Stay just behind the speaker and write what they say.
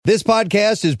This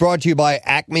podcast is brought to you by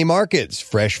Acme Markets,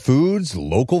 fresh foods,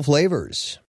 local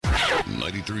flavors.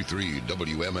 93.3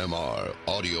 WMMR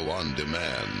Audio on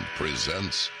Demand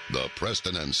presents the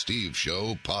Preston and Steve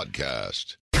Show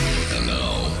podcast. And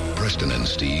now, Preston and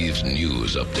Steve's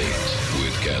news update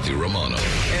with Kathy Romano.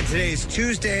 And today's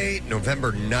Tuesday,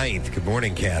 November 9th. Good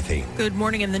morning, Kathy. Good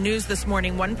morning. In the news this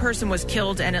morning, one person was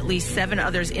killed and at least 7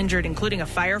 others injured, including a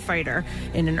firefighter,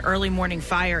 in an early morning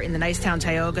fire in the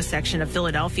Nicetown-Tioga section of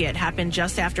Philadelphia. It happened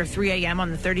just after 3 a.m.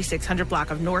 on the 3600 block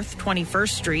of North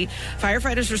 21st Street.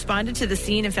 Firefighters responded to the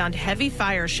scene and found heavy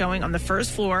fire showing on the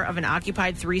first floor of an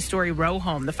occupied 3-story row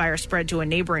home. The fire spread to a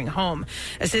neighboring home.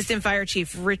 Assistant Fire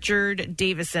Chief Richard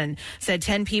Davison said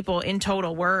 10 people in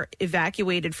total were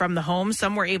evacuated from the home.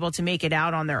 Some were able to make it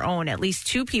out on their own. At least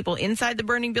 2 people inside the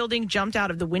burning building jumped out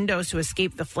of the windows to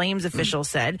escape the flames, officials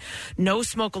said. No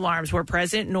smoke alarms were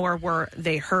present, nor were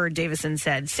they heard, Davison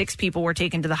said. 6 people were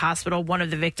taken to the hospital. One of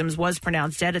the victims was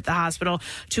pronounced dead at the hospital.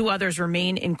 2 others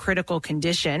remain in critical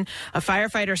condition. A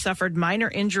firefighter suffered minor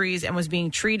injuries and was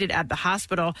being treated at the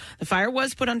hospital. The fire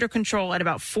was put under control at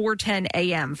about 4:10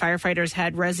 a.m. Firefighters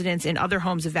had residents in other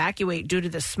homes evacuate due to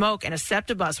the smoke, and a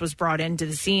SEPTA bus was brought into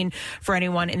the scene for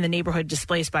anyone in the neighborhood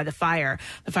displaced by the fire.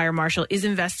 The fire marshal is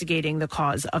investigating the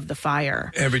cause of the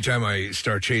fire. Every time I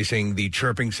start chasing the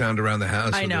chirping sound around the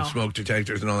house with the smoke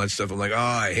detectors and all that stuff, I'm like,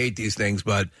 I hate these things,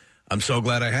 but I'm so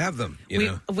glad I have them.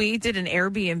 We did an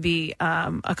Airbnb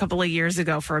a couple of years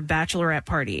ago for a bachelorette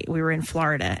party. We were in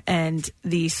Florida, and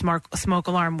the smoke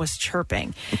alarm was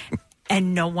chirping.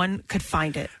 And no one could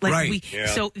find it.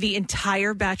 So the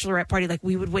entire bachelorette party,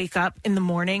 we would wake up in the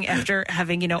morning after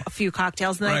having, a few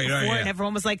cocktails the night before, and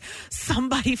everyone was like,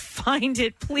 somebody find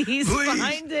it, please.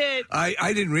 Find it.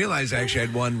 I didn't realize I actually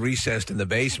had one recessed in the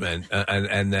basement,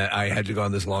 and I had to go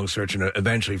on this long search and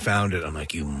eventually found it. I'm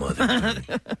like, you mother.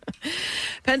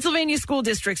 Pennsylvania school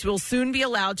districts will soon be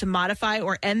allowed to modify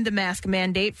or end the mask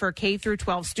mandate for K through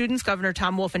 12 students. Governor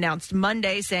Tom Wolf announced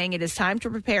Monday, saying it is time to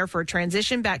prepare for a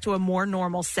transition back to a more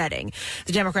normal setting.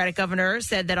 The Democratic governor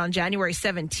said that on January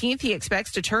 17th, he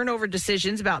expects to turn over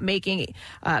decisions about masking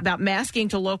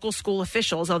to local school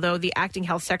officials, although the acting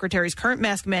health secretary's current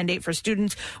mask mandate for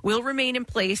students will remain in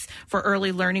place for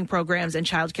early learning programs and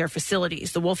child care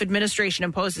facilities. The Wolf administration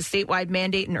imposed a statewide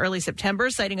mandate in early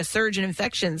September, citing a surge in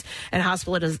infections and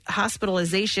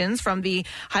hospitalizations from the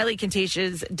highly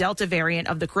contagious Delta variant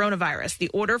of the coronavirus. The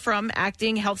order from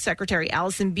acting health secretary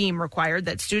Allison Beam required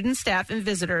that students, staff, and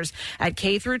visitors at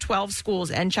K through 12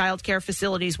 schools and child care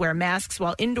facilities wear masks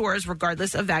while indoors,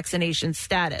 regardless of vaccination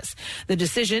status. The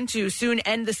decision to soon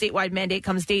end the statewide mandate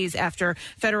comes days after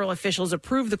federal officials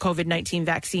approved the COVID-19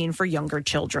 vaccine for younger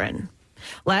children.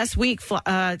 Last week,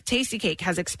 Tastykake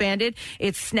has expanded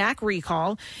its snack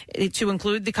recall to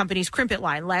include the company's Crimpet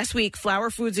line. Last week,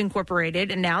 Flour Foods Incorporated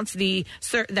announced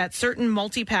that certain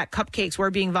multi-pack cupcakes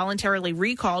were being voluntarily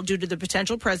recalled due to the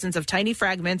potential presence of tiny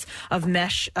fragments of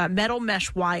metal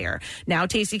mesh wire. Now,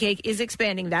 Tastykake is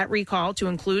expanding that recall to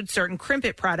include certain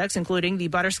Crimpet products, including the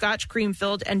butterscotch,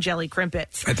 cream-filled, and jelly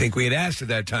Crimpets. I think we had asked at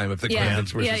that time if the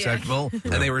Crimpets were susceptible,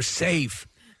 and they were safe.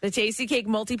 The Tastykake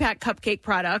multi-pack cupcake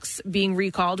products being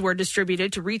recalled were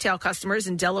distributed to retail customers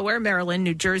in Delaware, Maryland,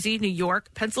 New Jersey, New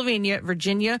York, Pennsylvania,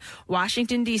 Virginia,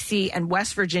 Washington, D.C., and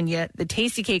West Virginia. The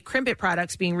Tastykake Crimpet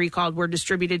products being recalled were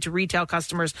distributed to retail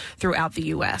customers throughout the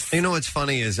U.S. You know what's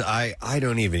funny is I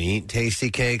don't even eat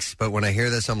Tastykakes, but when I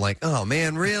hear this, I'm like, oh,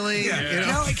 man, really? Yeah.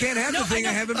 No, I can't have the thing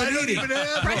I haven't been eating.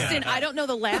 Preston, I don't know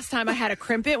the last time I had a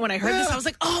Crimpet. When I heard this, I was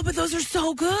like, oh, but those are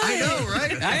so good. I know,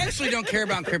 right? I actually don't care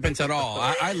about Crimpets at all.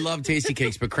 I love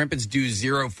Tastykakes, but Crimpets do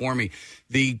zero for me.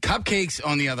 The cupcakes,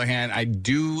 on the other hand, I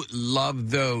do love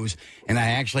those. And I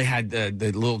actually had the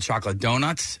little chocolate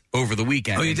donuts over the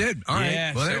weekend. Oh, you did? All right.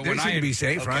 Yeah. Well, So they seem to be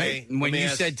safe, right? When you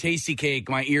said Tastykake,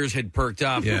 my ears had perked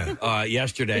up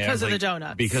yesterday. Because of the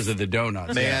donuts. Because of the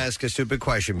donuts. May I ask a stupid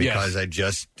question? Because I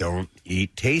just don't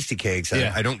eat Tastykakes.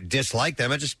 I don't dislike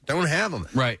them. I just don't have them.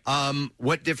 Right.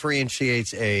 What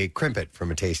differentiates a Crimpet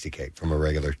from a Tastykake, from a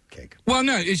regular cake? Well,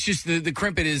 no, it's just the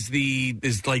Crimpet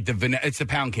is like the vanilla. It's a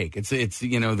pound cake. It's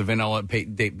the vanilla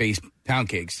based pound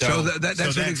cake. So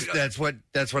that's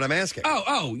what I'm asking.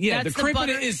 Oh, yeah. That's the Crimpet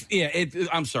is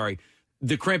I'm sorry.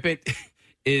 The Crimpet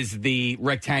is the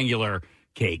rectangular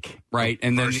cake, right?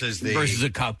 And then versus a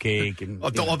cupcake. And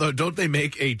although don't they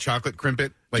make a chocolate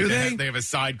crimpet? Like Do they have a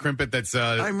side crimpet that's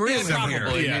I'm really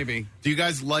probably, yeah. maybe. Do you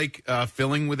guys like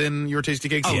filling within your tasty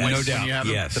cakes? Oh, Like no when doubt. you have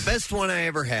them? Yes. The best one I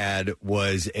ever had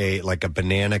was a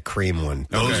banana cream one.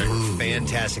 Those were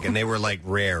fantastic, and they were like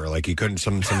rare. Like you couldn't.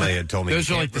 Somebody had told me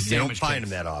Those are like the you don't sandwich find cakes.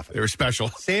 them that often. They were special.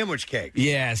 Sandwich cake.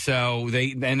 Yeah, so they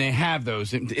have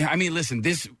those. I mean, listen,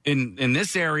 this in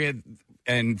this area,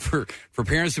 and for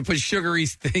parents to put sugary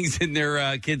things in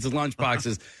their kids' lunch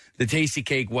boxes, the tasty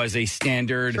cake was a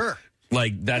standard. Sure.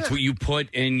 Like that's what you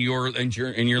put in your lunch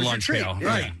treat, pail,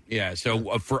 right? Yeah.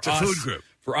 So for It's a us, food group.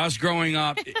 For us growing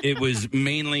up, it was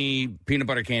mainly peanut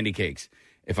butter candy cakes.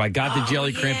 If I got the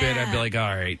jelly crimpet, I'd be like,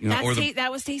 all right, that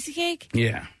was tasty cake.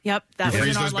 yeah, Yep, that was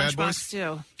freeze in our those bad lunchbox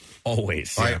too.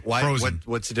 always. All right. Frozen.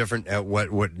 What's the different?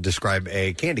 What describe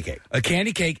a candy cake? A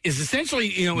candy cake is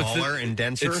essentially, Smaller and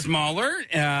denser? It's smaller.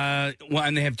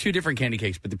 And they have two different candy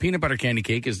cakes. But the peanut butter candy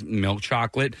cake is milk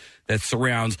chocolate that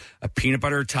surrounds a peanut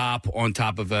butter top on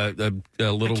top of a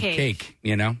little cake.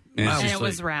 And, And it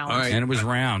was round. All right. And it was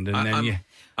round. And then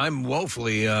I'm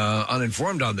woefully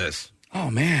uninformed on this. oh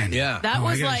man, Yeah. That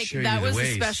was I gotta like show you that the was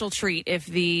ways. a special treat if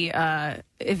the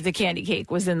candy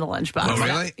cake was in the lunchbox. Oh,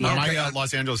 really? Yeah. My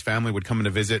Los Angeles family would come in to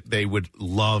visit. They would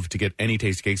love to get any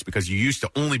tasty cakes because you used to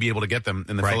only be able to get them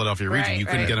in the Philadelphia region. Right, You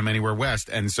couldn't right. get them anywhere west.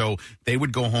 And so they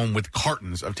would go home with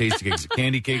cartons of tasty cakes,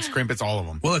 candy cakes, crimpets, all of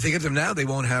them. Well, if they get them now, they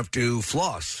won't have to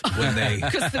floss when they.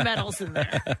 Because the metal's in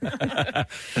there.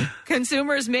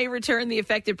 Consumers may return the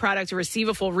affected product to receive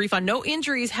a full refund. No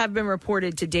injuries have been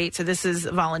reported to date, so this is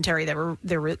voluntary. They're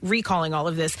recalling all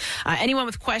of this. Anyone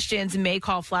with questions may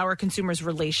call Flower Consumers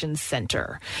Relations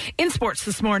Center. In sports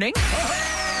this morning.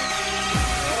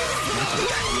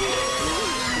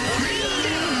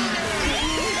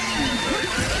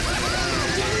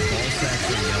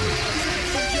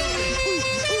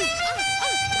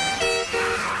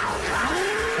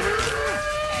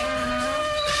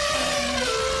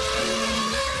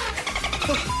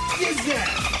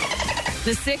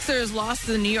 The Sixers lost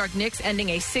to the New York Knicks, ending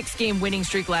a 6-game winning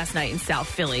streak last night in South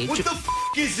Philly. What the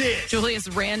is it? Julius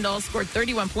Randle scored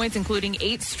 31 points, including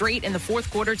 8 straight in the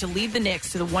fourth quarter to lead the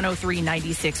Knicks to the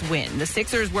 103-96 win. The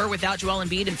Sixers were without Joel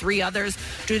Embiid and 3 others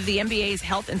due to the NBA's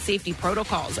health and safety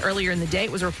protocols. Earlier in the day,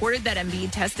 it was reported that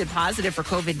Embiid tested positive for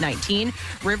COVID-19.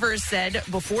 Rivers said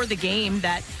before the game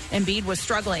that Embiid was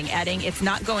struggling, adding, "It's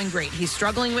not going great. He's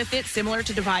struggling with it, similar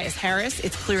to Tobias Harris.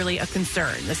 It's clearly a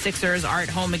concern." The Sixers are at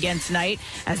home again tonight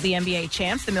as the NBA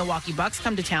champs. The Milwaukee Bucks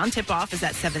come to town. Tip-off is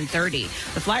at 7:30.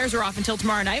 The Flyers are off until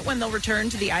tomorrow night when they'll return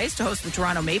to the ice to host the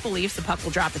Toronto Maple Leafs. The puck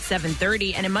will drop at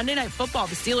 7:30. And in Monday Night Football,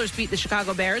 the Steelers beat the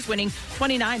Chicago Bears, winning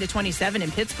 29-27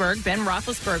 in Pittsburgh. Ben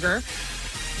Roethlisberger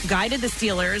guided the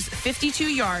Steelers 52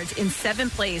 yards in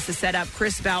 7 plays to set up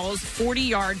Chris Bowell's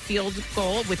 40-yard field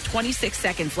goal with 26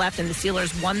 seconds left, and the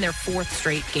Steelers won their 4th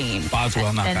straight game.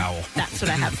 Boswell, not And Bowell. That's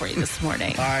what I have for you this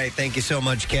morning. All right, thank you so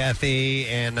much, Kathy.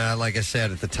 And like I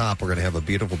said at the top, we're going to have a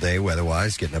beautiful day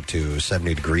weather-wise, getting up to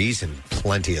 70 degrees and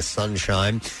plenty of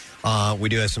sunshine. We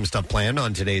do have some stuff planned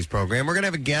on today's program. We're going to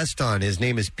have a guest on. His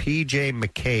name is P.J.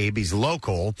 McCabe. He's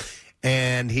local,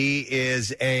 and he is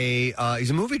he's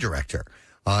a movie director.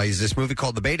 He's this movie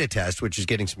called The Beta Test, which is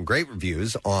getting some great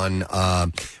reviews on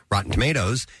Rotten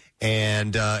Tomatoes.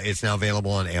 And it's now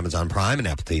available on Amazon Prime and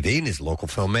Apple TV, and he's a local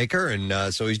filmmaker,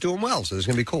 and so he's doing well. So it's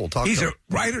going to be cool. He's a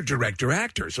writer, director,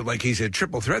 actor. So, like, he's a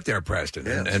triple threat there, Preston.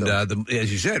 Yeah,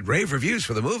 as you said, rave reviews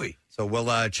for the movie. So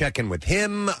we'll check in with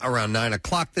him around 9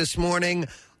 o'clock this morning.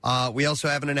 We also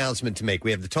have an announcement to make.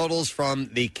 We have the totals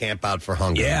from the Camp Out for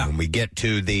Hunger. Yeah. When we get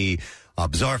to the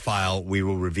bizarre file, we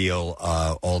will reveal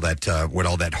all that what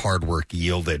all that hard work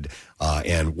yielded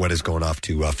and what is going off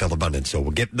to Phil Abundance. So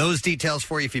we'll get those details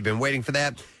for you if you've been waiting for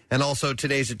that. And also,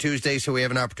 today's a Tuesday, so we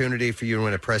have an opportunity for you to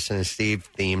win a Preston and Steve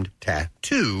themed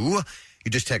tattoo. You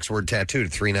just text word tattoo to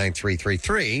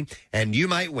 39333, and you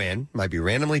might win, might be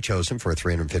randomly chosen for a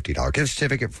 $350 gift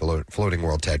certificate for Floating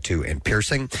World Tattoo and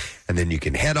Piercing. And then you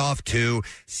can head off to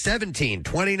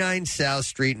 1729 South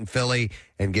Street in Philly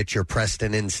and get your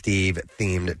Preston and Steve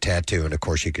themed tattoo. And of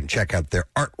course, you can check out their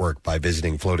artwork by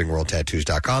visiting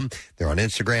floatingworldtattoos.com. They're on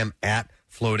Instagram at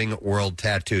Floating World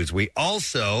Tattoos. We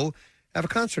also have a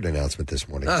concert announcement this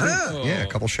morning. Yeah, a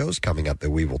couple shows coming up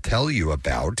that we will tell you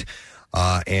about.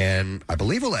 And I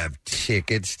believe we'll have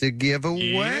tickets to give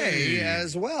away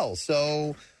as well.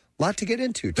 So, a lot to get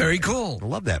into today. Very cool. I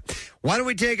love that. Why don't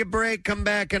we take a break, come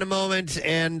back in a moment,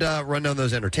 and run down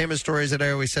those entertainment stories that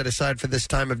I always set aside for this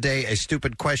time of day. A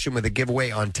stupid question with a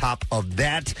giveaway on top of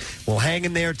that. We'll hang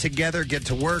in there together, get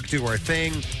to work, do our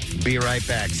thing. Be right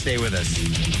back. Stay with us.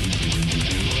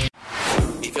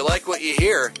 If you like what you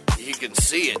hear, you can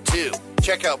see it too.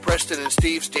 Check out Preston and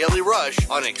Steve's Daily Rush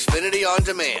on Xfinity On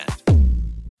Demand.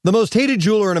 The most hated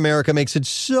jeweler in America makes it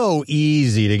so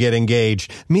easy to get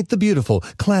engaged. Meet the beautiful,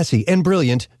 classy, and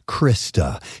brilliant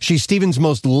Krista. She's Steven's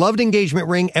most loved engagement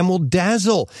ring and will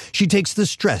dazzle. She takes the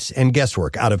stress and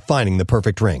guesswork out of finding the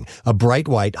perfect ring. A bright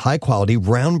white, high-quality,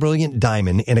 round, brilliant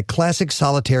diamond in a classic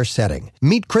solitaire setting.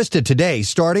 Meet Krista today,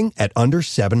 starting at under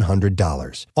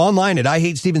 $700. Online at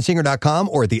IHateStevenSinger.com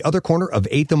or at the other corner of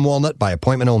 8th and Walnut by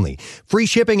appointment only. Free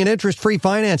shipping and interest-free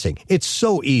financing. It's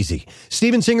so easy.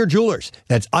 Steven Singer Jewelers.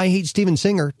 That's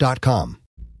IHateStevenSinger.com.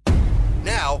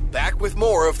 Now, back with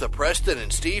more of the Preston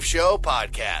and Steve Show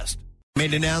podcast.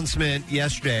 Made an announcement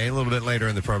yesterday, a little bit later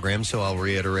in the program, so I'll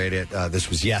reiterate it. This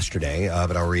was yesterday,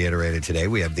 but I'll reiterate it today.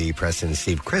 We have the Preston and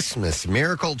Steve Christmas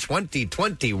Miracle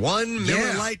 2021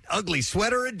 Miller Lite Ugly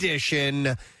Sweater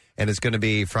Edition. And it's going to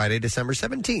be Friday, December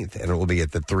 17th. And it will be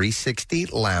at the 360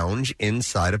 Lounge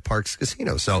inside of Parks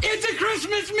Casino. So it's a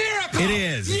Christmas miracle! It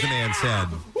is, as the man said.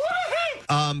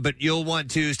 But you'll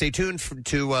want to stay tuned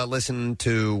to listen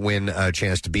to win a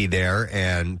chance to be there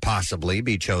and possibly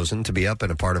be chosen to be up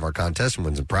in a part of our contest and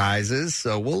win some prizes.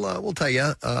 So we'll tell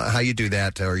you how you do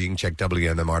that, or you can check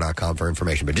WMMR.com for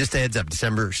information. But just a heads up,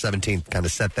 December 17th, kind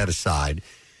of set that aside.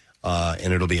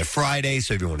 And it'll be a Friday,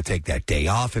 so if you want to take that day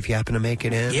off, if you happen to make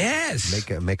it in, yes,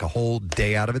 make a whole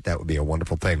day out of it. That would be a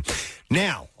wonderful thing.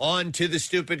 Now, on to the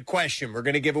stupid question. We're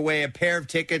going to give away a pair of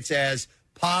tickets as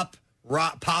Pops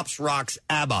Rocks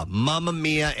ABBA, Mamma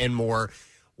Mia, and more.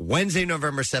 Wednesday,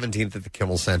 November 17th at the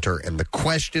Kimmel Center. And the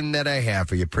question that I have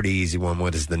for you, pretty easy one.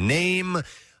 What is the name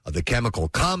of the chemical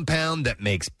compound that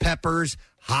makes peppers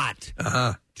hot?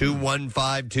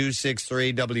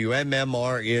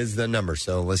 215-263-WMMR is the number.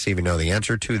 So let's see if you know the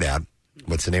answer to that.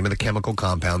 What's the name of the chemical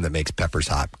compound that makes peppers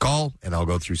hot? Call, and I'll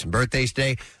go through some birthdays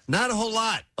today. Not a whole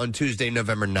lot on Tuesday,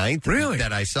 November 9th. Really?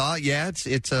 That I saw. Yeah,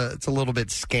 it's a little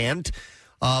bit scant.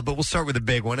 But we'll start with a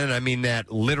big one, and I mean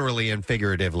that literally and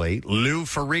figuratively. Lou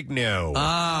Ferrigno.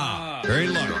 Very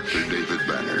large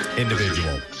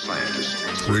individual.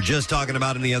 We were just talking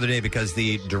about him the other day because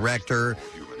the director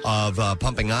of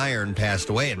Pumping Iron passed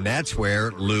away, and that's where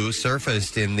Lou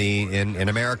surfaced in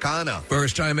Americana.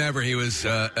 First time ever. He was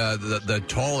the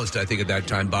tallest, I think, at that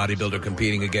time, bodybuilder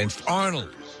competing against Arnold.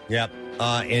 Yep.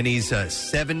 And he's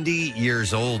 70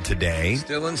 years old today.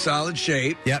 Still in solid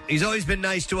shape. Yep. He's always been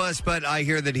nice to us, but I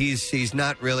hear that he's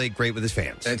not really great with his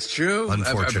fans. That's true.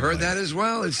 Unfortunately. I've heard that as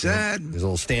well. It's sad. He's a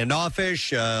little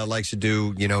standoffish, likes to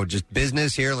do, just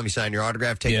business here. Let me sign your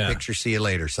autograph, take a picture, see you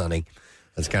later, Sonny.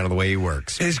 That's kind of the way he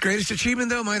works. His greatest achievement,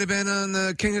 though, might have been on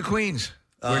the King of Queens,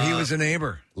 where he was a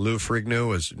neighbor. Lou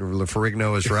Ferrigno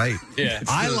is right. Yeah,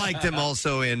 I liked him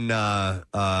also in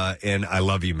I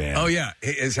Love You, Man. Oh yeah,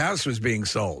 his house was being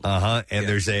sold. And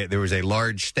there was a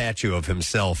large statue of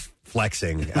himself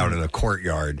flexing out in a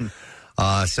courtyard.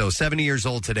 So 70 years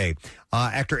old today.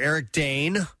 Actor Eric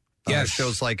Dane.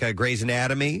 Shows like Grey's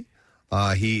Anatomy.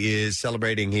 He is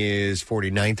celebrating his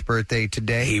 49th birthday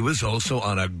today. He was also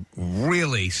on a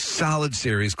really solid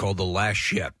series called The Last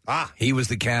Ship. He was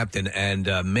the captain, and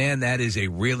man, that is a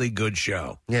really good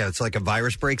show. Yeah, it's like a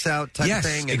virus breaks out type of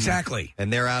thing. Yes, exactly.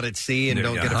 And they're out at sea and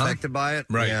don't get affected by it.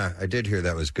 Right. Yeah, I did hear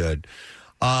that was good.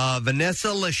 Vanessa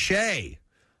Lachey.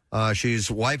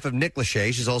 She's wife of Nick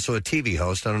Lachey. She's also a TV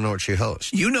host. I don't know what she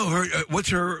hosts. You know her. What's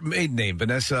her maiden name?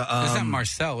 Vanessa. Is that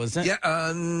Marcel, is it?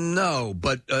 Yeah, no,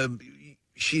 but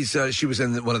she was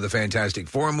in one of the Fantastic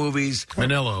Four movies.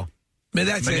 Manillo.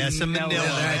 That's Vanessa it. Manillo.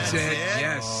 That's it.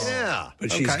 Yes. Yeah.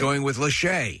 But she's going with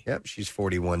Lachey. Yep, she's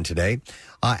 41 today.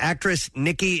 Actress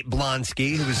Nikki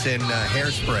Blonsky, who was in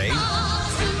Hairspray.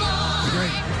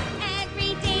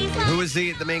 Who was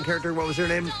the main character? What was her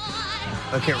name?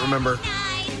 I can't remember.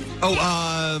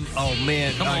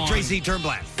 Tracy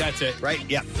Turnblad. That's it. Right?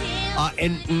 Yeah.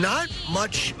 And not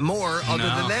much more other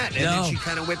than that. And then she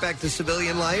kind of went back to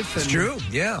civilian life. And, it's true,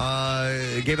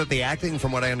 yeah. Gave up the acting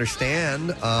from what I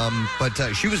understand.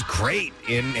 But she was great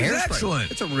in Hairspray.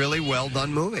 Excellent. It's a really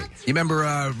well-done movie. You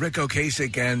remember Rick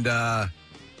Ocasek and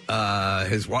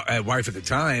his wife at the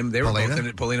time, they were both in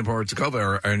it. Paulina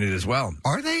Porizkova are in it as well.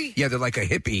 Are they? Yeah, they're like a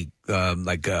hippie,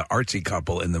 artsy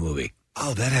couple in the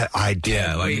Oh, movie. I did.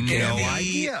 Yeah, like no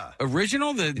idea.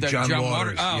 Original, the John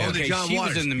Waters. Oh, Yeah. okay. John she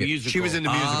Waters. was in the musical. She was in the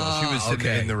musical. She was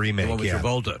in the remake. The one with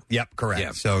Travolta. Yep, correct.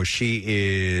 Yeah. So she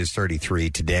is 33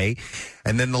 today.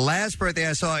 And then the last birthday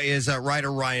I saw is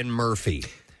writer Ryan Murphy,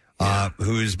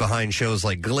 who's behind shows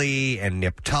like Glee and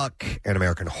Nip Tuck and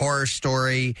American Horror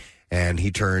Story. And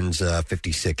he turns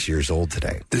 56 years old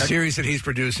today. The series that he's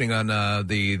producing on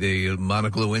the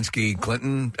Monica Lewinsky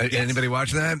Clinton. Anybody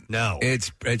watch that? No.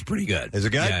 It's pretty good. Is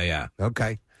it good? Yeah.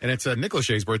 Okay. And it's Nick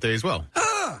Lachey's birthday as well.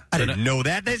 I didn't know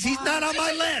that. He's not on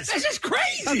my list. This is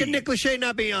crazy. How can Nick Lachey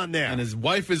not be on there? And his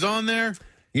wife is on there.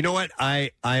 You know what?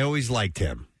 I always liked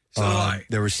him. So did I.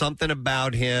 There was something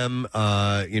about him,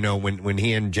 when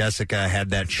he and Jessica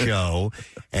had that show,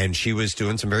 and she was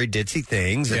doing some very ditzy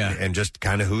things, and just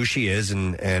kind of who she is,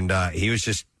 and he was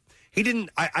just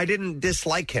I didn't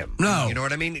dislike him. No, you know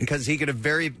what I mean? Because he could have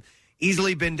very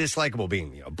easily been dislikable,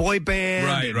 being a boy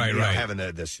band, right, having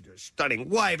this stunning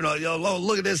wife, and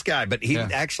look at this guy. But he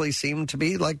actually seemed to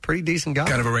be like pretty decent guy,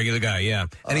 kind of a regular guy, yeah.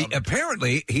 And he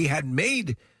apparently had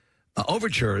made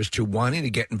overtures to wanting to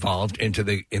get involved in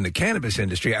the cannabis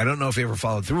industry. I don't know if he ever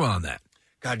followed through on that.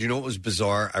 God, you know what was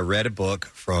bizarre? I read a book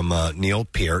from Neil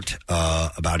Peart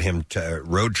about him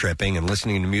road tripping and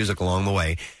listening to music along the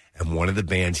way. And one of the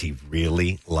bands he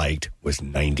really liked was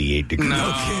 98 Degrees.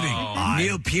 No kidding.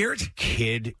 Neil Peart?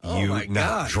 Kid Oh, you my not.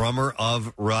 God. Drummer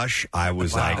of Rush. I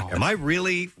was like, am I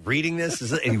really reading this?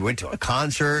 And he went to a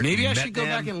concert. Maybe I met should go them,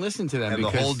 back and listen to them. and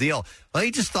the whole deal. Well, he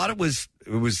just thought it was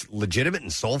legitimate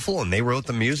and soulful, and they wrote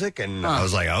the music, and I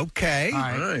was like, okay. All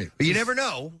right. But you never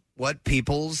know what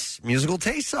people's musical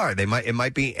tastes are. It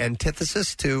might be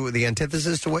antithesis to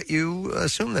what you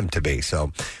assume them to be.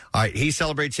 So, all right, he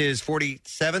celebrates his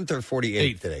 47th or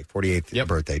 48th today. 48th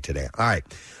birthday today. All right.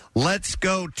 Let's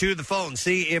go to the phone,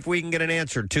 see if we can get an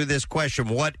answer to this question.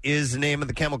 What is the name of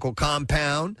the chemical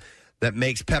compound that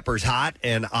makes peppers hot?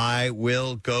 And I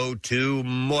will go to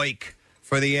Mike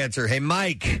for the answer. Hey,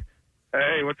 Mike.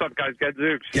 Hey, what's up, guys?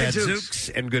 Gadzooks. Gadzooks.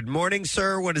 And good morning,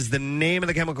 sir. What is the name of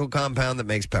the chemical compound that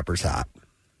makes peppers hot?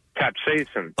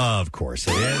 Capsaicin. Of course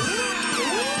it is.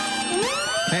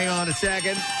 Hang on a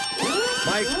second.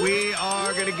 Mike, we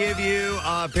are going to give you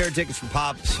a pair of tickets for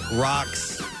Pops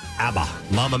Rocks, ABBA,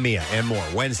 Mamma Mia, and more.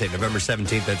 Wednesday, November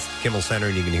 17th, that's Kimmel Center,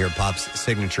 and you can hear Pop's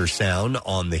signature sound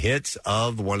on the hits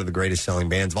of one of the greatest selling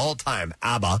bands of all time,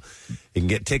 ABBA. You can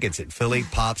get tickets at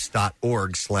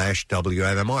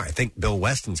phillypops.org/WMMR. I think Bill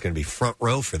Weston's going to be front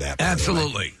row for that.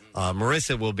 Absolutely.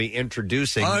 Marissa will be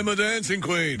introducing I'm a dancing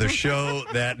queen. the show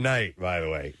that night, by the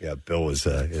way. Yeah, Bill was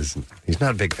he's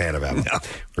not a big fan of ABBA.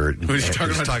 We were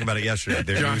talking about it yesterday,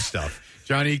 their new stuff.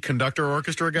 Johnny Conductor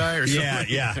Orchestra guy or something?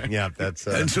 Yeah. That's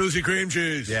and Susie Cream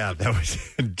Cheese. Yeah, that was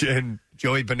and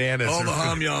Joey Bananas. All the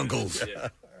Hamyonkles.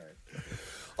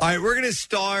 All right, we're going to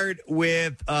start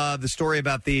with the story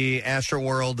about the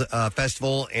Astroworld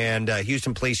Festival, and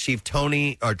Houston Police Chief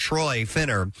Troy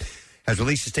Finner has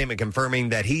released a statement confirming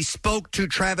that he spoke to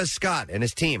Travis Scott and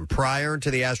his team prior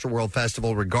to the Astroworld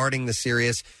Festival regarding the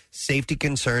serious safety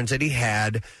concerns that he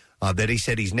had, that he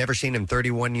said he's never seen in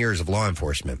 31 years of law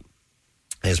enforcement.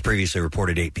 As previously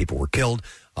reported, 8 people were killed,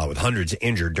 with hundreds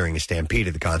injured during a stampede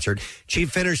at the concert. Chief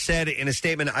Finner said in a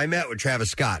statement, I met with Travis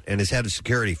Scott and his head of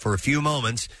security for a few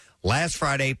moments last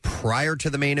Friday prior to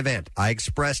the main event. I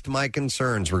expressed my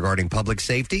concerns regarding public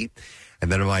safety,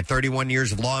 and then in my 31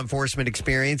 years of law enforcement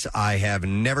experience, I have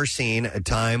never seen a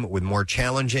time with more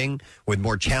challenges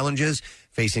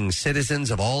facing citizens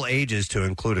of all ages, to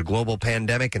include a global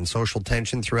pandemic and social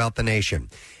tension throughout the nation.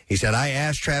 He said, I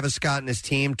asked Travis Scott and his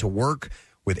team to work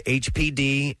with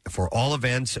HPD for all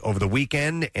events over the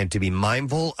weekend and to be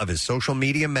mindful of his social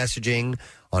media messaging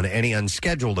on any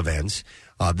unscheduled events.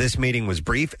 This meeting was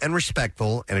brief and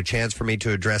respectful, and a chance for me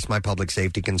to address my public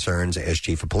safety concerns as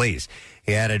chief of police.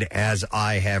 He added, as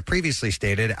I have previously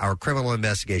stated, our criminal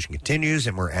investigation continues,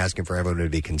 and we're asking for everyone to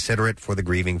be considerate for the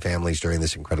grieving families during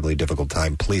this incredibly difficult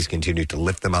time. Please continue to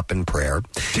lift them up in prayer.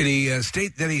 Did he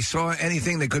state that he saw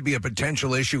anything that could be a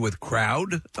potential issue with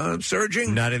crowd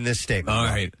surging? Not in this statement. All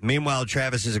right. Meanwhile,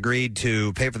 Travis has agreed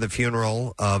to pay for the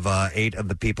funeral of 8 of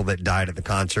the people that died at the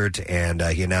concert, and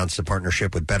he announced a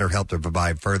partnership with BetterHelp to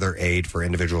provide further aid for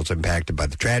individuals impacted by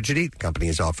the tragedy. The company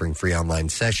is offering free online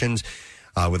sessions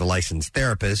with a licensed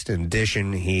therapist. In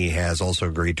addition, he has also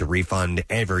agreed to refund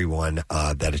everyone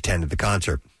that attended the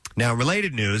concert. Now,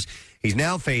 related news, he's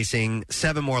now facing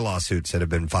 7 more lawsuits that have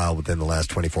been filed within the last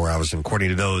 24 hours. And according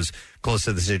to those close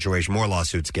to the situation, more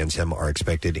lawsuits against him are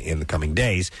expected in the coming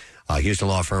days. Houston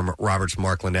law firm Roberts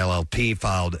Markland LLP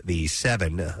filed the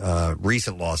 7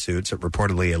 recent lawsuits that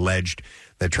reportedly alleged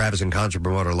that Travis and concert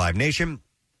promoter Live Nation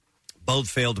both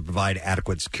failed to provide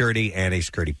adequate security and a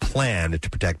security plan to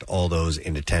protect all those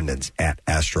in attendance at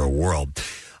Astro World.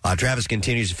 Travis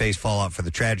continues to face fallout for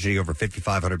the tragedy. Over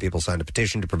 5,500 people signed a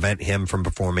petition to prevent him from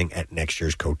performing at next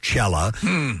year's Coachella.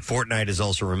 Fortnite has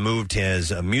also removed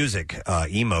his music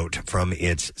emote from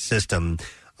its system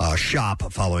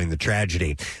shop following the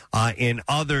tragedy. In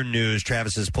other news,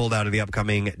 Travis has pulled out of the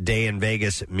upcoming Day in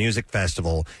Vegas Music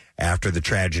Festival after the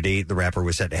tragedy. The rapper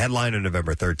was set to headline on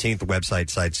November 13th. The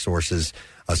website cites sources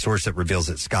a source that reveals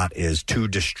that Scott is too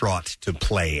distraught to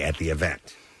play at the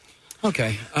event.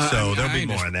 Okay. So there'll be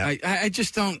more on that. I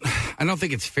just don't. I don't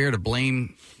think it's fair to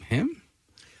blame him.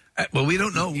 Well, we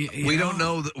don't know. We don't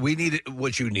know. We need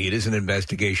what you need is an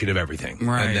investigation of everything,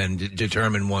 right? And then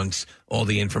determine once all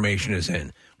the information is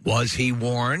in. Was he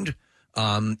warned?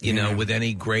 You know, with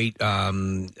any great, I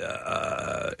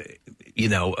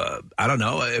don't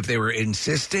know if they were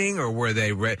insisting or were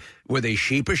they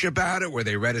sheepish about it? Were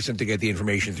they reticent to get the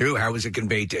information through? How was it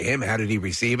conveyed to him? How did he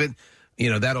receive it? You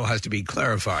know, that all has to be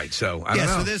clarified. So, I don't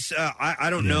know. So this, I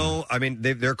don't know. I mean,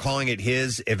 they're calling it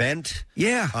his event.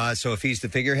 Yeah. So if he's the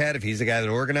figurehead, if he's the guy that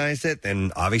organized it,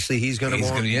 then obviously he's going to be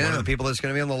one of the people that's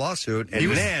going to be on the lawsuit. And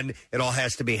then it all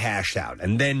has to be hashed out.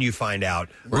 And then you find out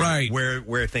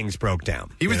where things broke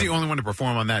down. He was the only one to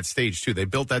perform on that stage, too. They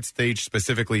built that stage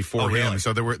specifically for him. Really?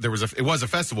 So it was a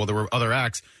festival. There were other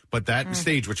acts. But that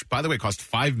stage, which, by the way, cost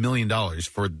 $5 million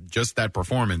for just that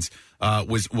performance,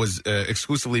 was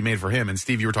exclusively made for him. And,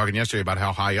 Steve, you were talking yesterday about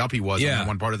how high up he was on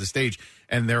one part of the stage.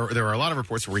 And there were a lot of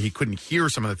reports where he couldn't hear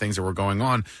some of the things that were going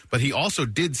on. But he also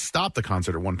did stop the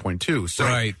concert at one point, too. So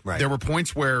there were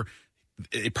points where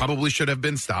it probably should have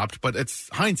been stopped. But it's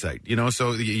hindsight, you know.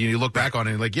 So you look back on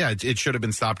it like, yeah, it should have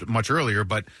been stopped much earlier.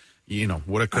 But, you know,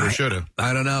 woulda, coulda, shoulda.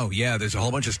 I don't know. Yeah, there's a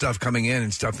whole bunch of stuff coming in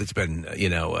and stuff that's been,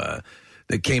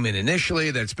 that came in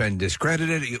initially that's been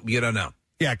discredited. You don't know.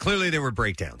 Yeah, clearly there were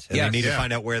breakdowns. And they need to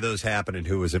find out where those happened and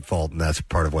who was at fault, and that's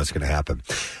part of what's going to happen.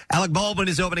 Alec Baldwin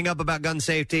is opening up about gun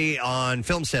safety on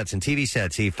film sets and TV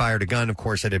sets. He fired a gun, of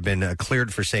course, that had been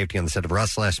cleared for safety on the set of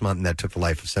Rust last month, and that took the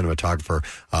life of cinematographer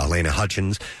Lena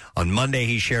Hutchins. On Monday,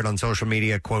 he shared on social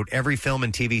media, quote, every film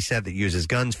and TV set that uses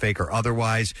guns, fake or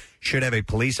otherwise, should have a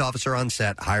police officer on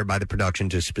set hired by the production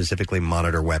to specifically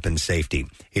monitor weapon safety.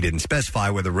 He didn't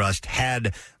specify whether Rust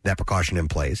had that precaution in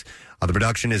place. The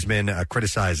production has been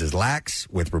criticized as lax,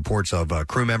 with reports of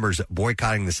crew members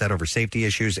boycotting the set over safety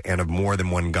issues and of more than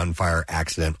one gunfire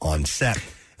accident on set.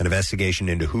 An investigation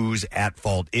into who's at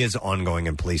fault is ongoing,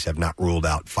 and police have not ruled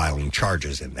out filing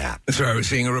charges in that. So I was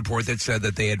seeing a report that said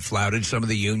that they had flouted some of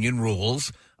the union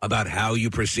rules about how you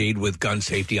proceed with gun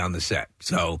safety on the set.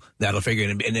 So that'll figure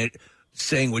in. And it,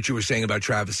 saying what you were saying about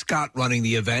Travis Scott running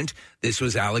the event, this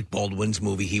was Alec Baldwin's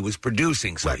movie he was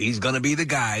producing. So he's going to be the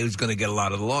guy who's going to get a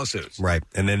lot of the lawsuits. Right.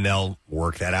 And then they'll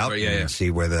work that out and see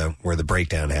where the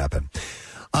breakdown happened.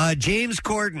 James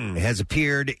Corden has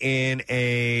appeared in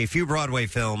a few Broadway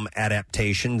film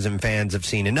adaptations, and fans have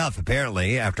seen enough,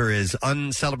 apparently. After his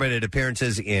uncelebrated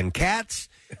appearances in Cats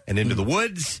and Into the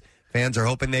Woods, fans are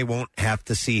hoping they won't have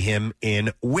to see him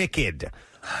in Wicked.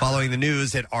 Following the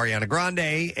news that Ariana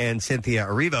Grande and Cynthia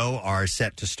Erivo are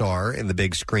set to star in the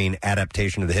big screen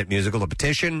adaptation of the hit musical, a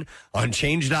petition on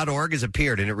change.org has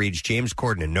appeared, and it reads, James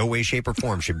Corden in no way, shape, or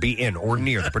form should be in or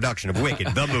near the production of Wicked,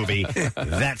 the movie.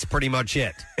 That's pretty much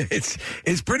it.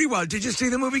 It's pretty well. Did you see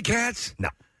the movie Cats? No.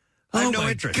 I have no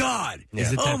my interest. God. Yeah.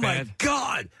 Is it that oh, my bad?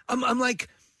 God. I'm like,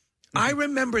 I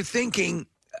remember thinking,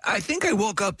 I think I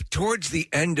woke up towards the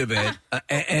end of it,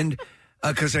 and...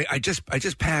 Because I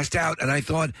just passed out, and I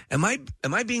thought, am I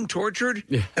being tortured?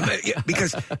 Yeah.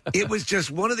 Because it was just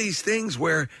one of these things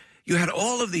where you had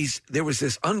all of these. There was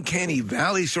this uncanny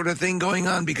valley sort of thing going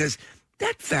on because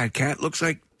that fat cat looks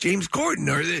like James Corden,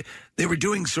 or they were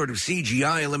doing sort of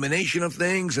CGI elimination of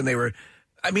things, and they were.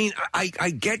 I mean, I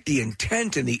get the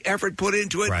intent and the effort put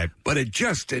into it, but it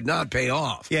just did not pay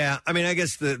off. Yeah, I mean, I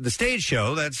guess the stage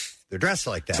show, they're dressed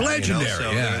like that. It's legendary.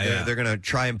 You know? So they're going to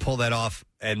try and pull that off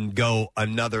and go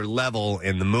another level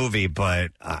in the movie,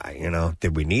 but,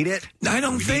 did we need it? I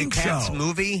don't think so. Cats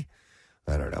movie?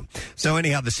 I don't know. So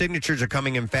anyhow, the signatures are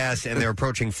coming in fast, and they're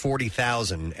approaching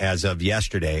 40,000 as of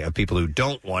yesterday of people who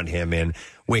don't want him in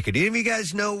Wicked. Do any of you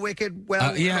guys know Wicked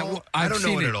well? I don't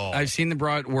know it at all. I've seen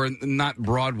the not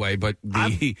Broadway, but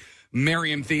the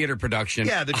Merriam Theater production.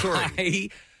 Yeah, the touring. I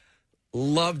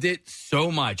loved it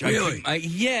so much. Really? I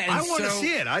want to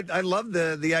see it. I love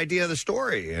the idea of the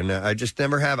story, and I just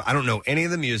never have. I don't know any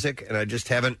of the music, and I just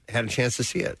haven't had a chance to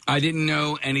see it. I didn't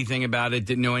know anything about it,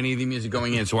 didn't know any of the music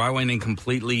going in, so I went in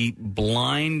completely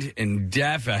blind and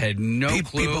deaf. I had no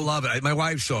clue. People love it. My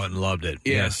wife saw it and loved it.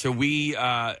 Yeah, so we,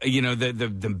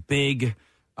 the big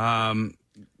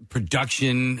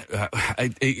production,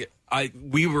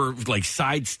 we were like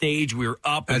side stage. We were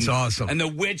up. That's awesome. And the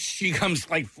witch, she comes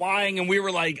like flying, and we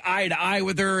were like eye to eye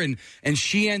with her. And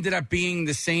she ended up being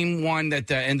the same one that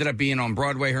ended up being on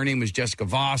Broadway. Her name was Jessica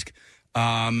Vosk.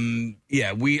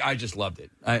 I just loved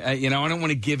it. I don't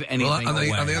want to give anything away.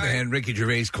 On the other hand, Ricky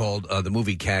Gervais called the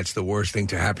movie Cats the worst thing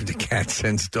to happen to cats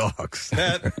since dogs.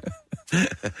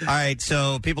 All right,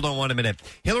 so people don't want a minute.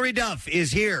 Hillary Duff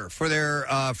is here for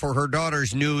for her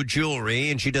daughter's new jewelry,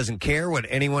 and she doesn't care what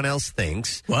anyone else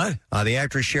thinks. What? The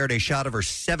actress shared a shot of her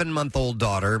 7-month-old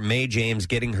daughter, Mae James,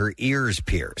 getting her ears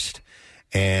pierced.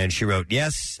 And she wrote,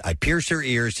 "Yes, I pierced her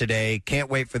ears today. Can't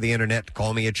wait for the internet to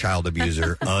call me a child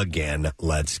abuser again.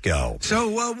 Let's go." So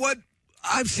what?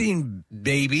 I've seen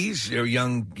babies or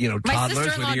young, My toddlers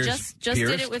sister-in-law with ears just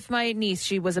pierced. did it with my niece.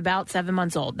 She was about 7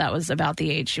 months old. That was about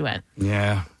the age she went.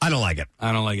 Yeah. I don't like it.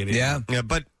 I don't like it either. Yeah,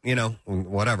 but,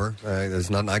 whatever. There's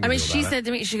nothing I can do about she it. said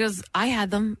to me, she goes, "I had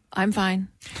them. I'm fine."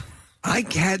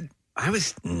 I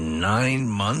was 9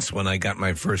 months when I got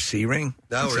my first C ring.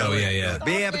 Oh, So, really? yeah. But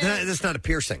that's not a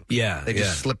piercing. Yeah, They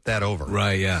just slipped that over.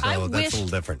 Right, yeah. So that's a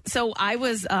little different. So I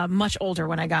was much older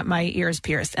when I got my ears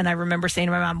pierced, and I remember saying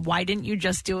to my mom, "Why didn't you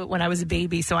just do it when I was a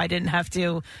baby so I didn't have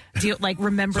to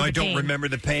remember So the I don't pain?" remember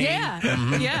the pain? Yeah,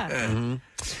 yeah. Mm-hmm.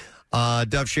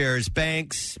 Dove shares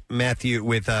Banks, Matthew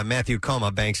Coma.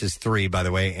 Banks is 3, by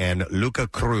the way, and Luca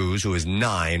Cruz, who is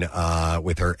 9,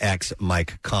 with her ex,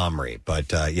 Mike Comrie. But,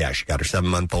 she got her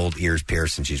 7-month-old ears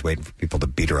pierced, and she's waiting for people to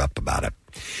beat her up about it.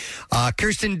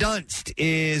 Kirsten Dunst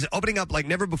is opening up like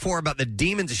never before about the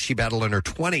demons she battled in her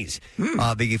 20s.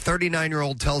 The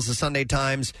 39-year-old tells the Sunday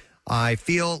Times, "I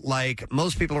feel like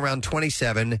most people around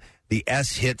 27, the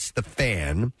S hits the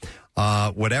fan.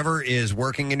 Whatever is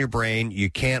working in your brain, you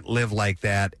can't live like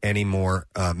that anymore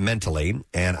mentally.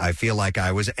 And I feel like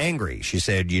I was angry." She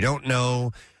said, "You don't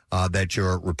know that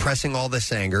you're repressing all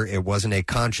this anger. It wasn't a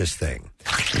conscious thing."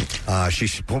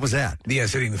 What was that? The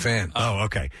S hitting the fan. Oh,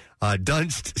 okay.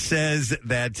 Dunst says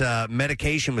that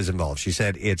medication was involved. She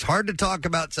said, "It's hard to talk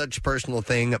about such a personal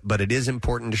thing, but it is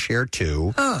important to share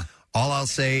too. All I'll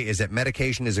say is that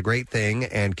medication is a great thing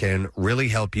and can really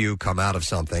help you come out of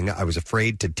something. I was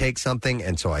afraid to take something,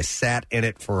 and so I sat in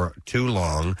it for too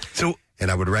long. And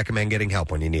I would recommend getting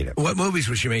help when you need it." What movies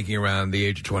was she making around the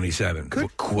age of 27? Good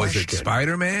Was it question.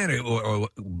 Spider-Man or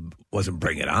wasn't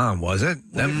Bring It On, was it?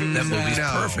 That movie's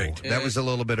No, perfect. That was a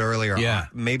little bit earlier. Yeah.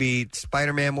 Maybe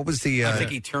Spider-Man. What was the... I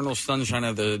think Eternal Sunshine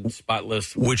of the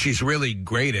Spotless. Which she's really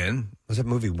great in. Was that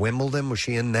movie Wimbledon? Was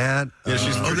she in that? Yeah,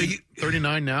 she's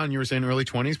 39 now, and you were saying early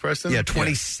 20s, Preston? Yeah,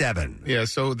 27. Yeah,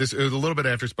 so this it was a little bit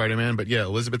after Spider-Man, but yeah,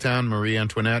 Elizabethtown, Marie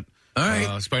Antoinette, all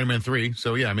right, Spider-Man 3.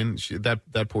 So yeah, I mean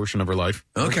that portion of her life.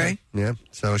 Okay. Yeah.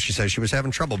 So she says she was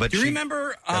having trouble, but Do you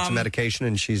remember got some medication,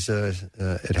 and she's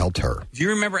it helped her. Do you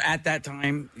remember at that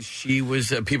time she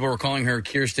was people were calling her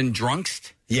Kirsten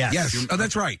Drunkst? Yes. Oh,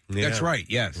 that's right. Yeah. That's right.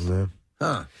 Yes. Yeah.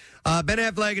 Huh. Ben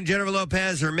Affleck and Jennifer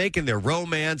Lopez are making their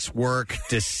romance work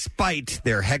despite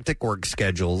their hectic work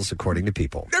schedules, according to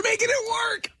People. They're making it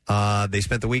work. They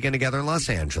spent the weekend together in Los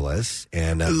Angeles,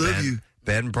 and I love you.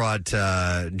 Ben brought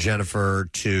Jennifer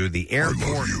to the airport.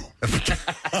 I love you.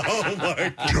 Oh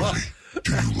my God! Tell me,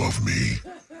 do you love me?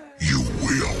 You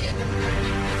will.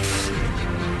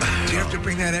 Do you have to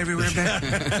bring that everywhere, Ben?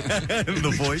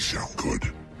 The voice sound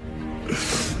good.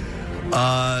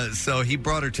 So he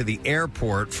brought her to the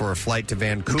airport for a flight to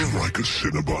Vancouver. Would you like a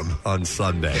Cinnabon? On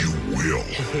Sunday. You will.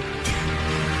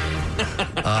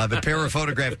 The pair were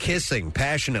photographed kissing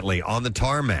passionately on the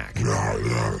tarmac. Did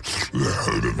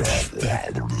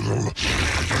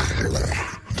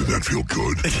that feel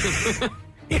good?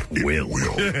 It will.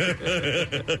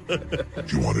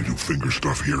 You want to do finger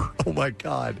stuff here? Oh, my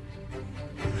God.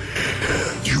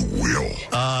 You will.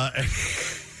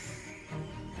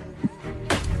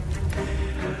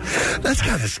 That's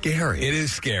kind of scary. It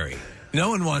is scary. No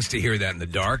one wants to hear that in the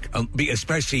dark,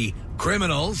 especially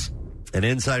criminals. An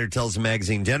insider tells the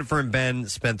magazine Jennifer and Ben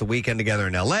spent the weekend together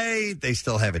in L.A. They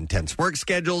still have intense work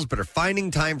schedules, but are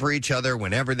finding time for each other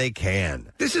whenever they can.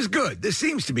 This is good. This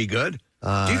seems to be good.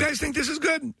 Do you guys think this is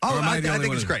good? Oh, Or am I the only think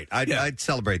one it's who- great. Yeah. I'd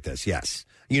celebrate this, yes.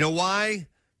 You know why?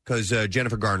 Because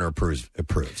Jennifer Garner approves.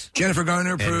 Jennifer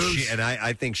Garner approves. And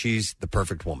I think she's the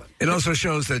perfect woman. It also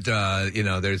shows that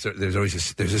there's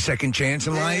always there's a second chance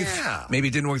in life. Yeah. Maybe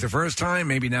it didn't work the first time.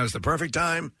 Maybe now's the perfect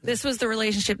time. This was the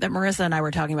relationship that Marissa and I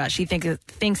were talking about. She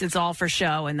thinks it's all for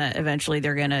show, and that eventually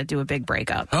they're going to do a big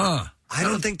breakup. Huh? I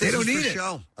don't think they this don't is need for it.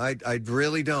 show. I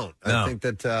really don't. No. I think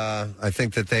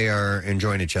that they are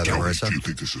enjoying each other, Tell me, Marissa. do you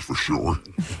think this is for sure?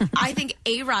 I think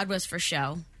A-Rod was for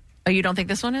show. Oh, you don't think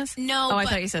this one is? No. Oh, I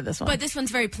but- thought you said this one. But this one's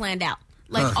very planned out.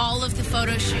 Like all of the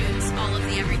photo shoots, all of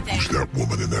the everything. Who's that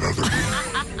woman in that other?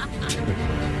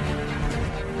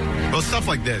 Well, stuff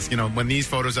like this, when these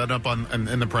photos end up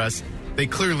in the press, they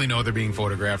clearly know they're being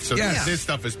photographed. So Yes. this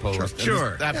stuff is posed.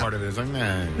 Sure. That part of it is like,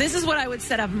 nah. This is what I would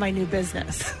set up in my new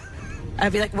business.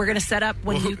 I'd be like, we're going to set up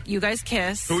when you guys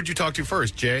kiss. Who would you talk to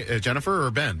first, Jennifer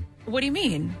or Ben? What do you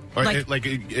mean? Or,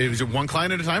 is it one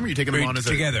client at a time, or are you taking them on as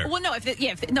together? Well, no. If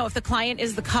the client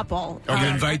is the couple, Or you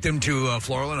invite them to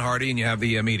Floral and Hardy, and you have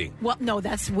the meeting. Well, no,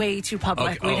 that's way too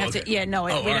public. Okay. We'd have to. Yeah, no,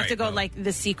 we'd have to go like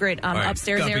the secret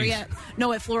upstairs Guppies. area.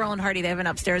 No, at Floral and Hardy, they have an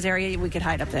upstairs area. We could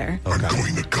hide up there. I'm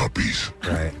going to Guppies.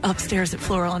 Right. Upstairs at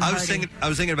Floral and Hardy. I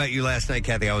was thinking about you last night,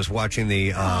 Kathy. I was watching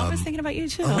the. I was thinking about you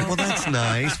too. Oh, well, that's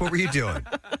nice. What were you doing?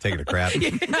 Taking a crap.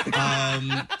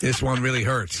 This one really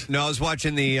hurts. No, I was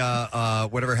watching the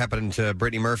whatever happened to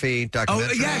Brittany Murphy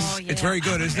documentary. Oh, yes. It's very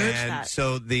good, isn't it? And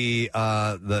so the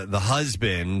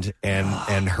husband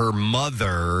and her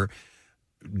mother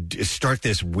start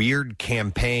this weird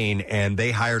campaign, and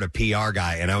they hired a PR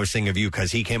guy. And I was thinking of you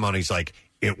because he came on. He's like,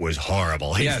 it was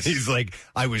horrible. Yes. He's like,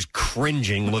 I was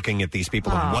cringing looking at these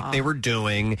people and what they were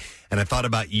doing. And I thought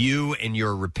about you and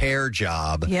your repair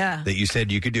job that you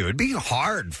said you could do. It'd be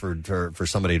hard for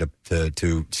somebody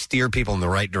to steer people in the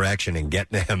right direction and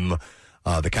get them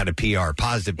the kind of PR,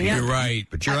 positive PR. You're right.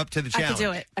 But you're up to the challenge. I could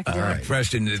do it. I could do it.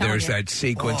 Preston, there's that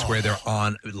sequence where they're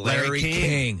on Larry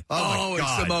King. Oh, my God.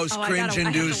 It's the most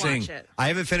cringe-inducing. I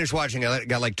haven't finished watching. I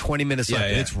got like 20 minutes left.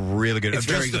 Yeah. It's really good. It's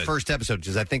just very the good. first episode,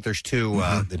 because I think there's two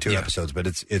episodes, but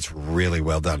it's really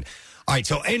well done. All right,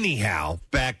 so anyhow,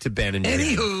 back to Ben and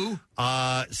Jen.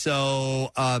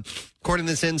 So according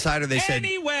to this insider, they said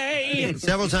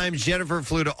several times Jennifer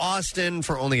flew to Austin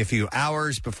for only a few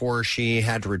hours before she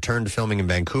had to return to filming in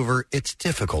Vancouver. It's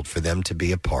difficult for them to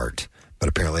be apart, but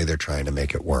apparently they're trying to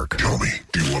make it work. Tell me,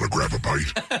 do you want to grab a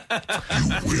bite? You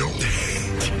will.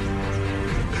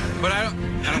 But I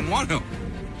don't want to.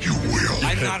 You will.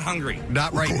 I'm not hungry.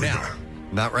 Not right now.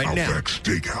 Not right now. Outback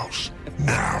Steakhouse.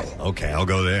 Now. Okay, I'll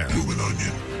go there. Bloomin'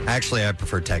 Onion. Actually, I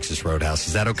prefer Texas Roadhouse.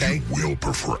 Is that okay? You will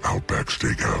prefer Outback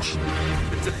Steakhouse.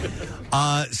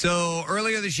 So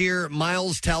earlier this year,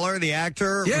 Miles Teller, the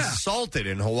actor, was assaulted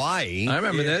in Hawaii. I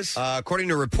remember this. According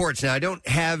to reports, now I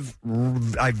have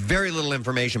very little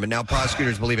information, but now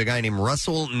prosecutors believe a guy named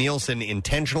Russell Nielsen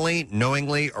intentionally,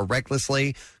 knowingly, or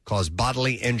recklessly caused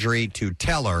bodily injury to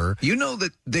Teller. You know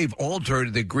that they've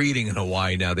altered the greeting in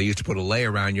Hawaii now. They used to put a lei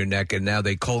around your neck, and now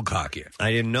they cold cock you.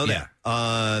 I didn't know that.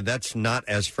 That's not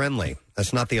as friendly.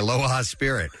 That's not the aloha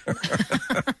spirit.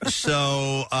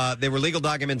 So there were legal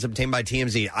documents obtained by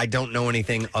TMZ. I don't know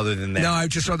anything other than that. No, I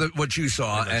just saw what you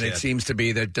saw, and it seems to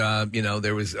be that,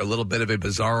 there was a little bit of a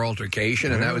bizarre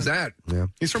altercation, and that was that. Yeah.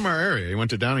 He's from our area. He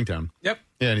went to Downingtown. Yep.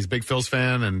 Yeah, and he's a big Phil's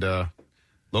fan and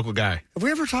local guy. Have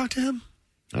we ever talked to him?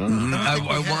 I don't know.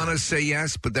 I want to say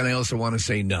yes, but then I also want to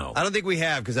say no. I don't think we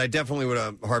have, because I definitely would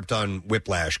have harped on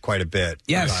Whiplash quite a bit.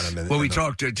 Yes. About him Well, we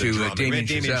talked to Damien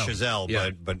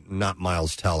Chazelle, but not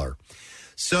Miles Teller.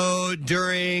 So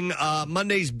during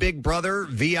Monday's Big Brother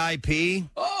VIP,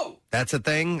 that's a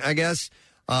thing, I guess.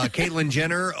 Caitlyn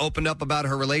Jenner opened up about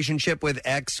her relationship with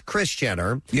ex Kris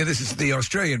Jenner. Yeah, this is the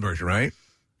Australian version, right?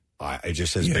 It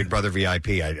just says Big Brother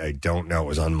VIP. I don't know. It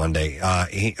was on Monday.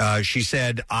 She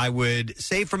said, I would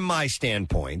say from my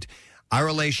standpoint, our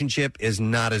relationship is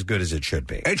not as good as it should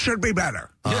be. It should be better.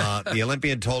 The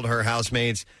Olympian told her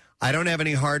housemates, I don't have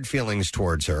any hard feelings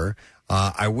towards her.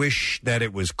 I wish that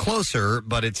it was closer,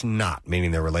 but it's not, meaning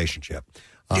their relationship.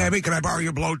 Gabby, can I borrow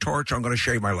your blowtorch? I'm going to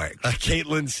shave my legs.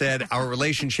 Caitlyn said, our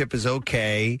relationship is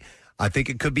okay. I think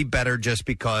it could be better just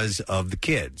because of the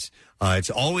kids.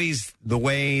 It's always the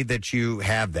way that you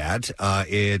have that.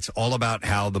 It's all about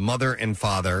how the mother and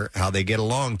father, how they get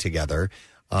along together.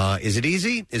 Is it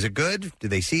easy? Is it good? Do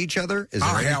they see each other?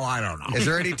 Hell, I don't know. Is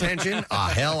there any tension?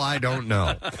 Hell, I don't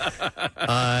know.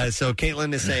 So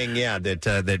Caitlyn is saying,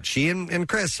 that she and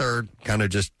Kris are kind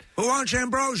of just... Who wants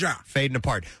ambrosia? Fading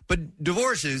apart. But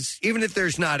divorces, even if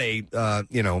there's not a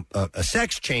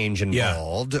sex change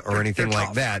involved or anything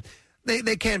like that,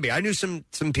 they can be. I knew some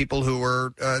people who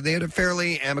were they had a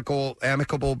fairly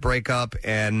amicable breakup,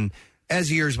 and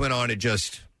as years went on, it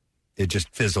just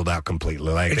fizzled out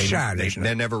completely. Like it's sad.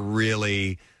 They never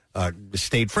really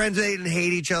stayed friends. They didn't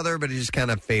hate each other, but it just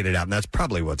kind of faded out, and that's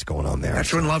probably what's going on there.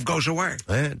 That's when love goes away.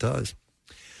 Yeah, it does.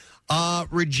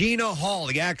 Regina Hall,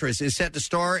 the actress, is set to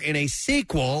star in a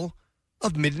sequel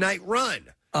of Midnight Run.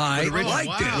 I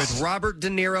like this. With Robert De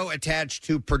Niro attached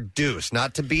to produce.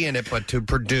 Not to be in it, but to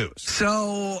produce.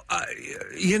 So,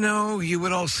 you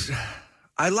would also...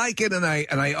 I like it, and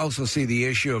I also see the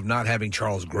issue of not having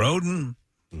Charles Grodin,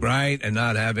 right? And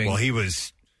not having... Well, he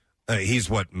was... he's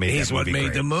what made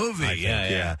the movie.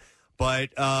 Yeah. But,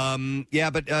 De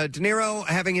Niro,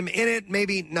 having him in it,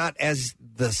 maybe not as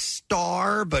the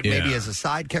star, but maybe as a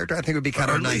side character, I think would be kind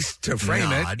of nice to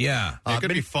frame it. Yeah. It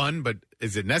could be fun, but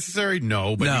Is it necessary?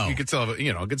 No, but you could still have,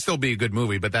 it could still be a good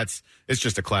movie. But it's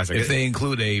just a classic. If they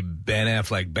include a Ben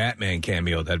Affleck Batman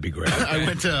cameo, that'd be great. I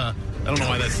went to. I don't know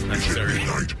why that's necessary.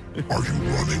 Midnight, are you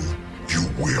running? You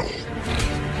will.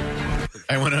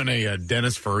 I went on a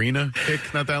Dennis Farina kick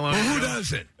not that long ago. Who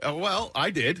doesn't? Well, I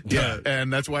did. Yeah.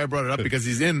 And that's why I brought it up, because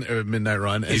he's in Midnight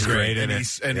Run. He's great in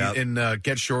it. And in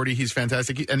Get Shorty, he's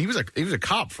fantastic. And he was a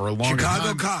cop for a long time.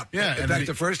 Chicago cop. Yeah. In fact,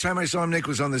 the first time I saw him, Nick,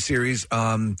 was on the series.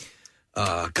 God,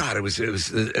 it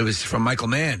was from Michael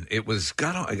Mann. It was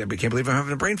I can't believe I'm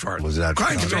having a brain fart. Was that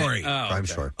Crime Story? Crime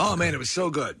Story. Oh man, it was so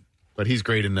good. But he's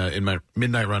great in my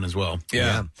Midnight Run as well.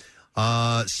 Yeah.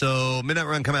 So Midnight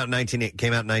Run came out in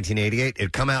 1988.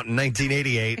 It come out in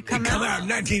 1988. It come out in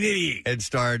 1988. It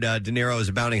starred De Niro as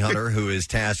a bounty hunter who is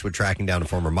tasked with tracking down a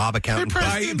former mob accountant.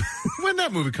 When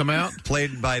that movie come out?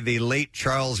 Played by the late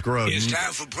Charles Grodin. It's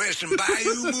time for Preston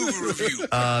Bayou movie review.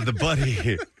 The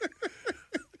buddy.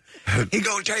 He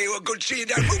gonna tell you what good see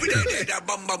that movie that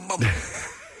bum bum bum.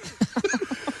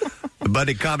 The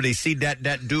buddy comedy See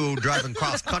That Duo Driving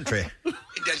Cross Country.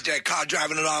 That's that car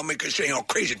driving along making saying all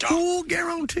crazy talk. Full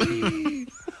guarantee.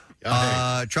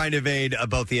 Trying to evade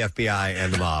both the FBI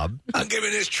and the mob. I'm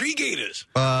giving this tree gators.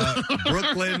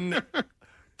 Brooklyn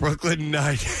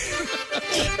Nine.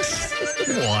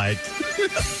 What?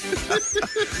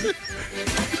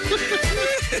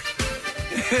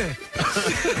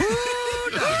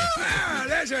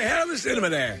 That's a hell of a cinema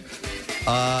there.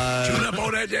 Tune up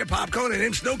all that there popcorn and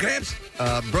them snow caps.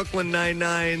 Brooklyn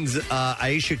Nine-Nine's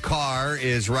Aisha Carr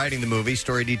is writing the movie.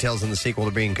 Story details in the sequel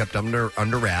are being kept under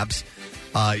wraps.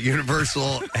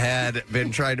 Universal had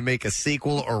been trying to make a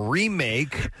sequel or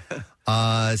remake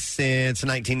since the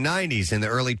 1990s. In the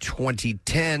early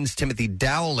 2010s, Timothy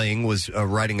Dowling was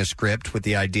writing a script with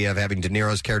the idea of having De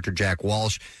Niro's character Jack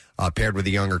Walsh paired with a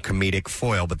younger comedic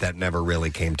foil, but that never really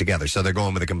came together. So they're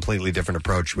going with a completely different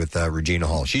approach with Regina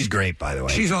Hall. She's great, by the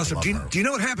way. She's awesome. Do you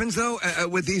know what happens, though,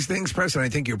 with these things, Preston? I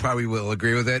think you probably will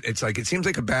agree with it. It's like, it seems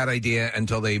like a bad idea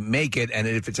until they make it, and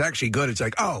if it's actually good, it's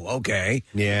like, oh, okay.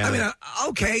 Yeah. I mean,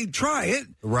 okay, try it.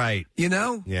 Right. You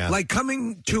know? Yeah. Like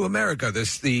Coming to America, the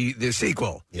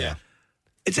sequel. Yeah.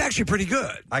 It's actually pretty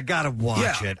good. I got to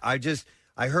watch it.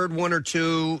 I heard one or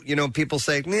two, people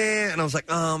say, nah, and I was like,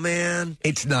 oh, man.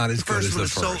 It's not as good as the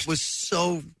first. It was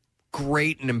so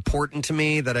great and important to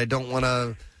me that I don't want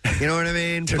to, you know what I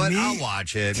mean? But I'll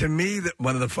watch it. To me,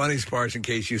 one of the funniest parts, in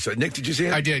case you saw, Nick, did you see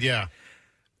it? I did, yeah.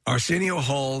 Arsenio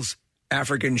Hall's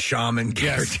African shaman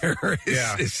character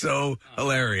is so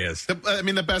hilarious.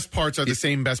 The best parts are the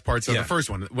same best parts of the first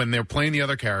one. When they're playing the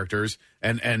other characters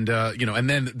and then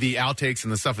the outtakes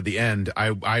and the stuff at the end,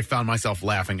 I found myself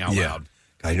laughing out loud.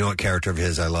 I know what character of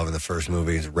his I love in the first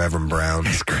movie is Reverend Brown.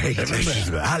 It's great.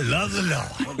 I love the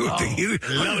Lord.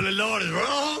 Love the Lord is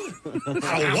wrong.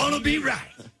 I want to be right.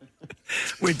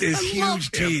 With his huge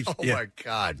teeth. Oh, my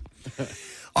God.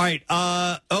 All right.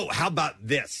 How about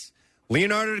this?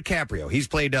 Leonardo DiCaprio. He's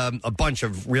played a bunch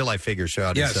of real-life figures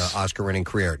throughout his Oscar-winning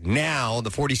career. Now, the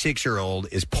 46-year-old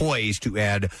is poised to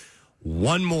add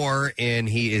one more, and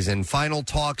he is in final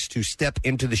talks to step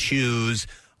into the shoes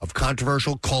of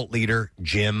controversial cult leader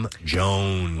Jim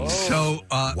Jones. So,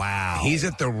 wow. He's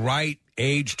at the right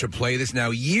age to play this.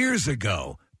 Now, years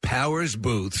ago, Powers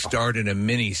Booth starred in a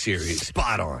miniseries.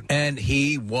 Spot on. And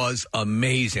he was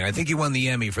amazing. I think he won the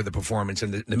Emmy for the performance,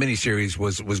 and the miniseries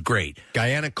was great.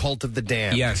 Guyana Cult of the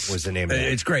Damned was the name of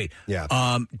it. It's great.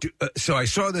 Yeah. So I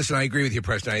saw this, and I agree with you,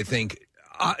 Preston. I think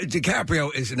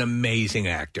DiCaprio is an amazing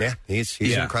actor. Yeah, he's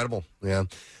incredible. Yeah.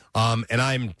 And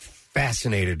I'm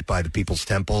fascinated by the People's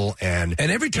Temple. And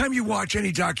every time you watch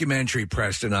any documentary,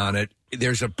 Preston, on it,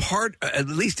 there's a part, at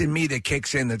least in me, that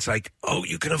kicks in that's like, oh,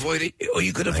 you can avoid it. Oh,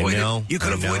 you can avoid it. You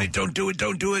can avoid it. Don't do it.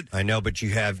 Don't do it. I know, but you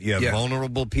have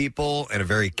vulnerable people and a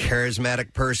very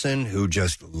charismatic person who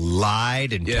just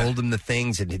lied and told them the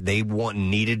things that they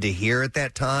needed to hear at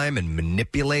that time and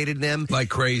manipulated them. Like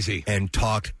crazy. And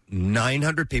talked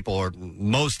 900 people, or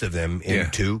most of them,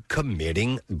 into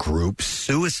committing group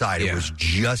suicide. It was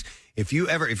just... If you're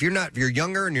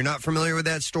younger and you're not familiar with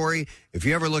that story, if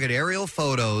you ever look at aerial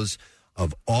photos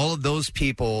of all of those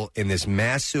people in this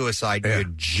mass suicide,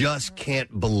 you just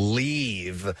can't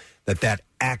believe that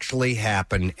actually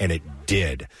happened, and it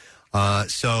did.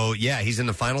 He's in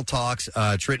the final talks.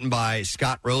 It's written by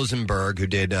Scott Rosenberg, who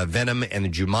did Venom and the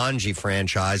Jumanji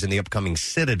franchise and the upcoming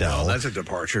Citadel. Oh, that's a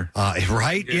departure.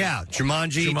 Right? Yeah.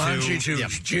 Jumanji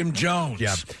to Jim Jones.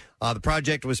 Yeah. The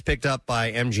project was picked up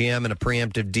by MGM in a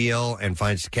preemptive deal and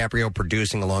finds DiCaprio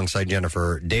producing alongside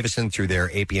Jennifer Davison through their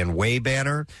APN Way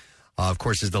banner. Of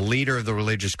course, as the leader of the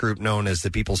religious group known as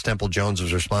the People's Temple, Jones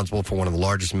was responsible for one of the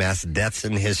largest mass deaths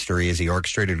in history as he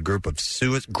orchestrated a group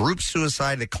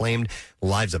suicide that claimed the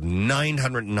lives of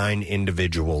 909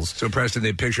 individuals. So, Preston,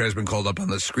 the picture has been called up on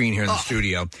the screen here in the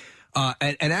studio.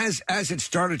 And as it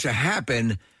started to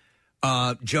happen,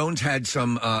 Jones had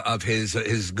some of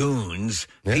his goons.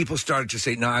 Yeah. People started to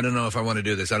say, "No, I don't know if I want to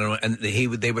do this. I don't know," and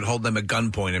they would hold them at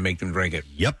gunpoint and make them drink it.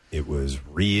 Yep, it was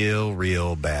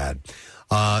real bad.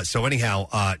 So anyhow,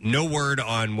 no word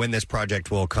on when this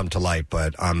project will come to light,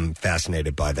 but I'm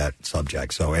fascinated by that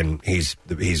subject. So, and he's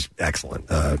excellent,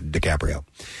 DiCaprio.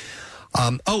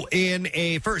 And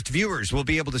a first, viewers will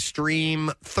be able to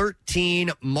stream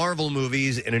 13 Marvel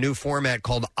movies in a new format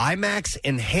called IMAX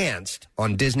Enhanced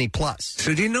on Disney+.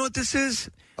 So do you know what this is?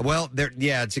 Well,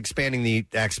 it's expanding the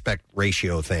aspect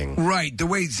ratio thing. Right, the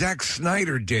way Zack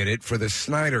Snyder did it for the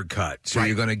Snyder Cut. So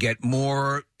You're going to get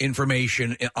more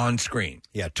information on screen.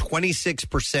 Yeah,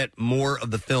 26% more of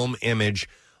the film image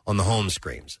on the home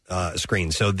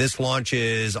screen. So this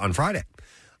launches on Friday.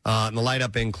 And the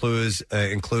lineup includes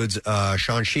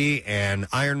Shang-Chi and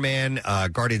Iron Man,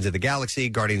 Guardians of the Galaxy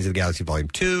Volume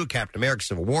 2, Captain America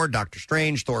Civil War, Doctor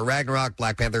Strange, Thor Ragnarok,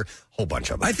 Black Panther, whole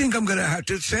bunch of them. I think I'm going to have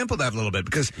to sample that a little bit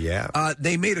because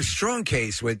they made a strong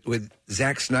case with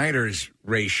Zack Snyder's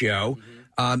ratio.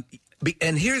 And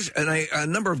a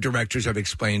number of directors have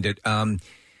explained it.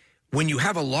 When you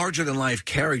have a larger-than-life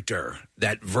character,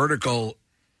 that vertical...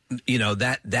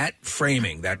 that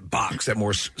framing, that box, that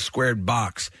more squared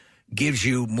box gives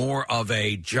you more of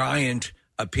a giant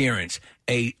appearance.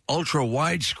 A ultra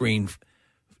wide screen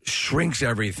shrinks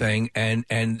everything,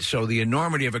 and so the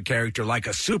enormity of a character like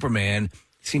a Superman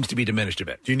seems to be diminished a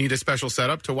bit. Do you need a special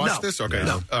setup to watch this? Okay.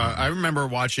 No. I remember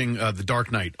watching The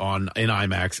Dark Knight in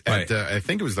IMAX at I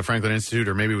think it was the Franklin Institute,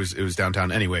 or maybe it was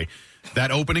downtown. Anyway,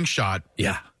 that opening shot.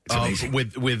 Yeah. It's amazing.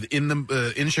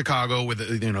 In Chicago with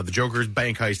the Joker's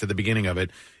bank heist at the beginning of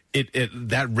it,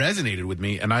 that resonated with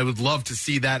me, and I would love to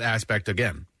see that aspect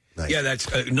again. Nice. Yeah, that's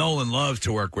Nolan loves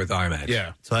to work with IMAX.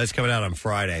 Yeah, so that's coming out on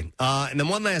Friday. And then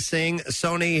one last thing,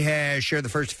 Sony has shared the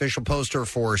first official poster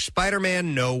for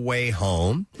Spider-Man: No Way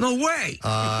Home. No way!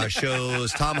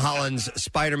 Shows Tom Holland's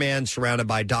Spider-Man surrounded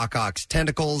by Doc Ock's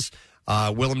tentacles.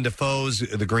 Willem Dafoe's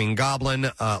The Green Goblin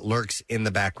lurks in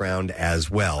the background as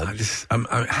well.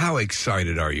 How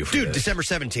excited are you for this? December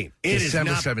 17th. It is not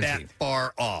 17th. That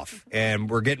far off, and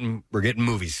we're getting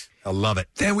movies. I love it.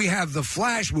 Then we have the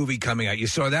Flash movie coming out. You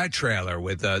saw that trailer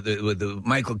with the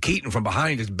Michael Keaton from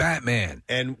behind as Batman.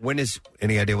 And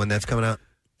any idea when that's coming out?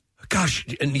 Gosh,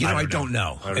 and I don't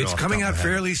know. It's coming out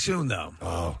fairly soon, though.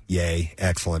 Oh, yay.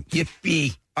 Excellent.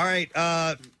 Yippee. All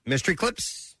right, mystery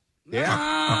clips. Yeah.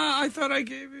 I thought I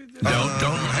gave it. Don't.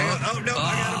 I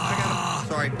got him.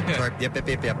 Sorry.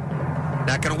 Yep.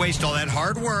 Not going to waste all that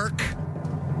hard work.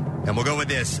 And we'll go with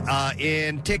this.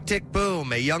 In Tick, Tick,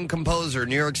 Boom, a young composer in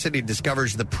New York City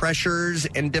discovers the pressures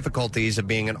and difficulties of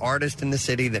being an artist in the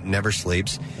city that never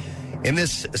sleeps. In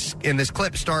this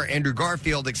clip, star Andrew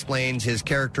Garfield explains his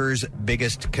character's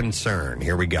biggest concern.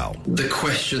 Here we go. The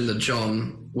question that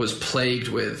John was plagued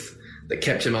with that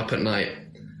kept him up at night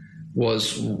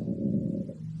was,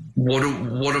 what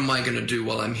am I going to do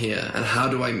while I'm here, and how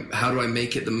do I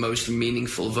make it the most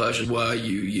meaningful version? Were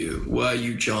you? Were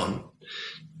you John?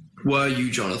 Were you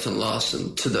Jonathan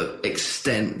Larson to the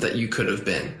extent that you could have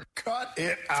been? Cut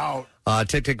it out.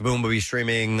 Tick, Tick, Boom will be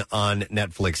streaming on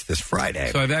Netflix this Friday.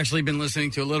 So I've actually been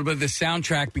listening to a little bit of the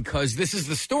soundtrack because this is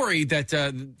the story that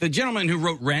the gentleman who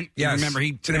wrote Rent, remember,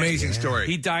 it's an amazing story.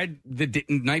 He died the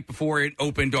night before it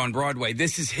opened on Broadway.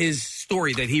 This is his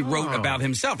story that he wrote about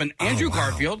himself. And Andrew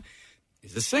Garfield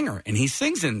is a singer, and he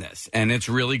sings in this, and it's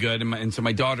really good. And so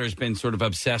my daughter's been sort of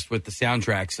obsessed with the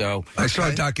soundtrack. So I saw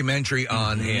a documentary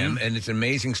on him, and it's an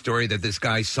amazing story that this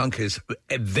guy sunk his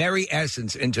very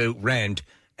essence into Rent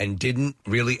and didn't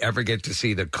really ever get to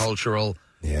see the cultural,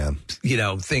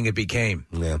 thing it became.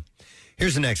 Yeah.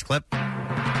 Here's the next clip.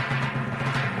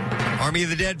 Army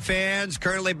of the Dead fans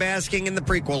currently basking in the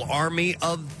prequel Army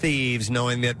of Thieves,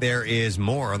 knowing that there is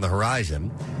more on the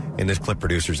horizon. In this clip,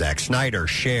 producer Zack Snyder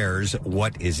shares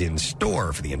what is in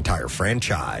store for the entire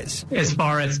franchise. As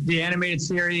far as the animated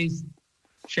series,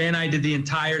 Shay and I did the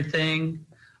entire thing,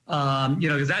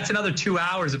 because that's another 2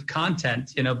 hours of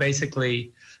content,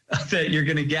 basically that you're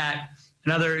going to get.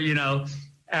 Another,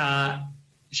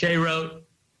 Shay wrote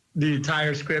the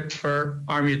entire script for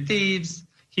Army of Thieves.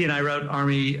 He and I wrote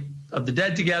Army of the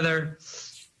Dead together.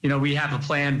 We have a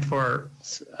plan for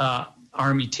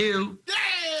Army 2.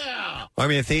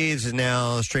 Army of Thieves is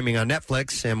now streaming on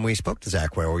Netflix, and we spoke to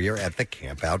Zach while we were at the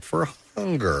Camp Out for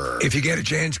Hunger. If you get a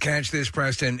chance, catch this,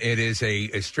 Preston. It is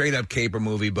a straight-up caper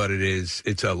movie, but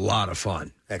it's a lot of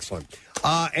fun. Excellent.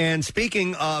 And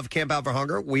speaking of Camp Out for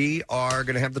Hunger, we are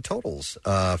going to have the totals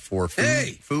for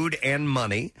food and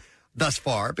money thus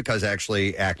far, because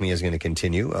actually Acme is going to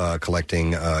continue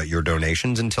collecting your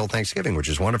donations until Thanksgiving, which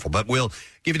is wonderful. But we'll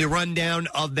give you the rundown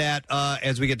of that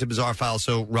as we get to Bizarre File,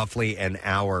 so roughly an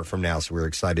hour from now. So we're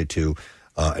excited to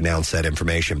announce that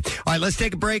information. All right, let's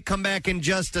take a break. Come back in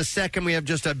just a second. We have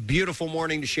just a beautiful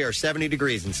morning to share. 70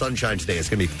 degrees and sunshine today. It's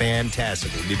going to be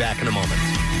fantastic. We'll be back in a moment.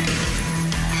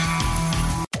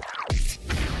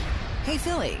 Hey,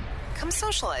 Philly, come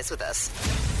socialize with us.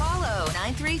 Follow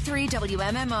 933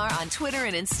 WMMR on Twitter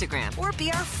and Instagram, or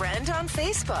be our friend on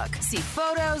Facebook. See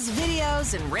photos,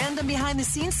 videos, and random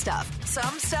behind-the-scenes stuff.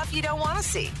 Some stuff you don't want to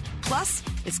see. Plus,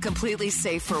 it's completely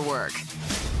safe for work.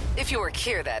 If you work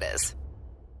here, that is.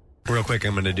 Real quick,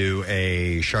 I'm going to do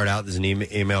a shout out. There's an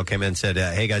email came in and said,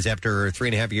 hey guys, after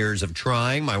 3.5 years of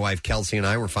trying, my wife Kelsey and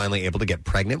I were finally able to get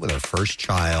pregnant with our first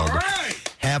child. All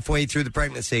right. Halfway through the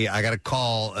pregnancy, I got a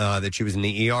call that she was in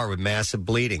the ER with massive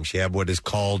bleeding. She had what is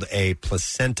called a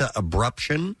placenta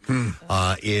abruption.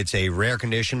 It's a rare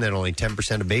condition that only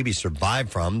 10% of babies survive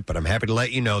from, but I'm happy to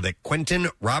let you know that Quentin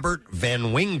Robert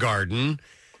Van Wingarden,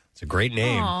 it's a great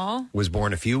name, was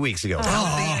born a few weeks ago.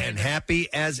 And happy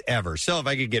as ever. So if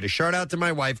I could get a shout out to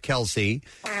my wife, Kelsey,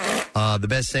 the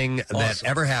best thing that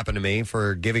ever happened to me,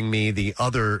 for giving me the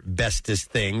other bestest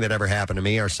thing that ever happened to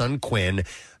me, our son Quinn,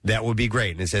 that would be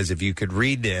great. And it says, if you could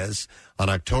read this on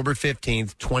October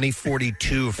 15th,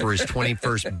 2042 for his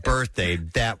 21st birthday,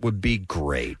 that would be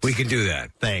great. We can do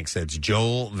that. Thanks. It's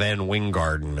Joel Van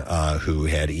Wingarden who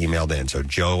had emailed in. So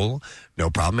Joel, no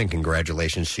problem, and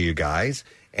congratulations to you guys.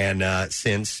 And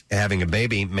since having a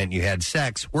baby meant you had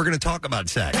sex, we're going to talk about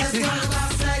sex.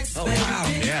 Oh,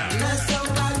 wow. Yeah.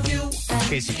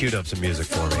 Casey queued up some music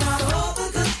for me.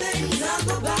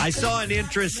 I saw an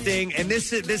interesting, and this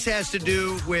has to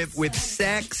do with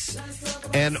sex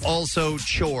and also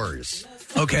chores.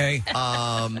 Okay.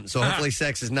 So hopefully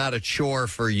sex is not a chore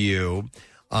for you.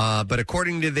 But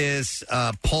according to this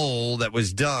poll that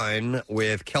was done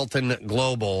with Kelton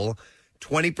Global,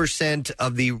 20%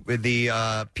 of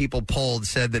the people polled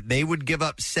said that they would give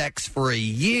up sex for a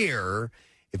year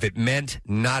if it meant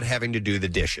not having to do the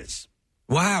dishes.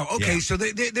 Wow. Okay, Yeah. so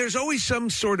there's always some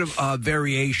sort of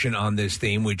variation on this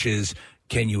theme, which is,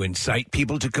 can you incite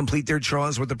people to complete their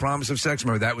chores with the promise of sex?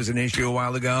 Remember, that was an issue a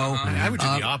while ago. I would do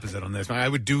the opposite on this. I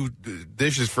would do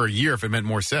dishes for a year if it meant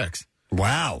more sex.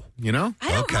 Wow. You know?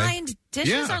 I don't mind.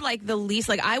 Dishes are like the least.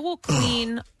 Like, I will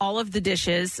clean all of the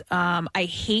dishes. I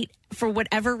hate, for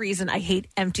whatever reason, I hate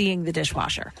emptying the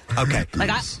dishwasher. Okay.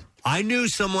 Like, I knew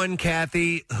someone,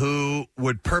 Kathy, who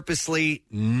would purposely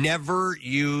never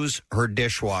use her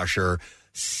dishwasher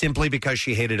simply because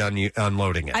she hated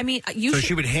unloading it. I mean,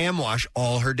 she would hand wash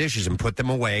all her dishes and put them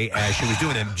away as she was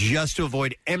doing them, just to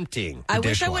avoid emptying the I wish I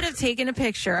dishwasher. would have taken a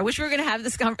picture. I wish we were going to have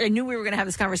this. I knew we were going to have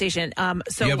this conversation.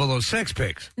 So you have all those sex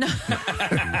pics. No. Well,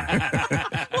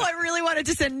 I really wanted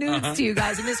to send nudes to you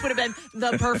guys, and this would have been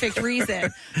the perfect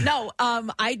reason. No,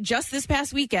 I just this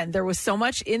past weekend there was so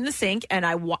much in the sink, and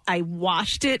I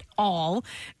washed it all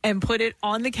and put it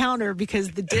on the counter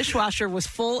because the dishwasher was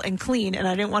full and clean, and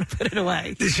I didn't want to put it away.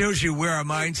 This shows you where our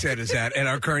mindset is at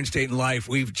our current state in life.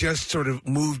 We've just sort of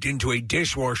moved into a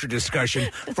dishwasher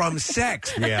discussion from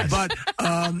sex. Yes. But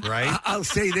right? I'll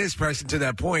say this, Preston, to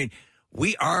that point.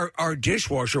 Our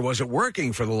dishwasher wasn't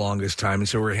working for the longest time, and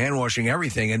so we're hand washing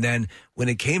everything. And then when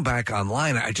it came back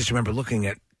online, I just remember looking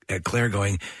at Claire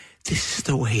going, this is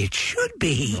the way it should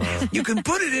be. You can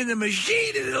put it in a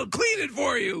machine and it'll clean it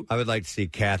for you. I would like to see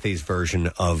Kathy's version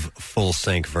of full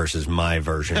sink versus my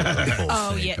version of full sink.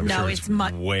 Oh, yeah. I'm No, sure it's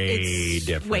way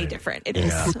different. Way different. It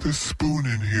is. Put the spoon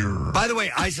in here. By the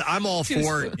way, I'm all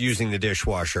for using the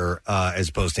dishwasher as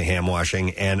opposed to hand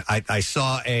washing. And I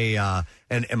saw and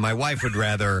my wife would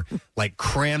rather like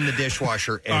cram the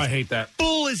dishwasher as I hate that.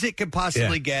 full as it could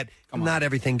possibly get. Not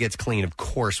everything gets clean, of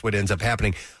course, what ends up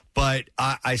happening. But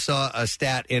I saw a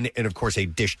stat and of course, a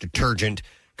dish detergent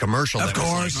commercial. Of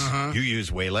course. Was like, you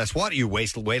use way less water. You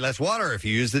waste way less water if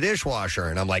you use the dishwasher.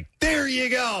 And I'm like, there you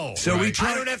go. So I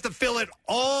don't have to fill it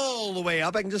all the way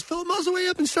up. I can just fill it most of the way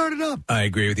up and start it up. I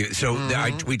agree with you. So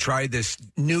we tried this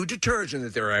new detergent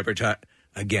that they're advertising.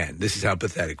 Again, this is how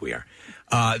pathetic we are.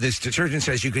 This detergent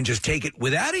says you can just take it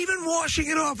without even washing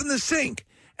it off in the sink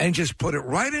and just put it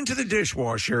right into the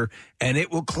dishwasher and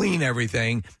it will clean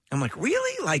everything. I'm like,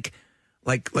 really? Like,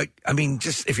 I mean,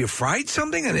 just if you fried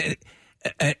something and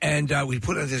we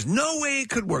put it, there's no way it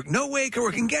could work. No way it could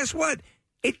work. And guess what?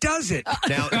 it does it.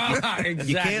 Now, Exactly.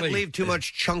 you can't leave too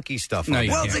much chunky stuff No, on you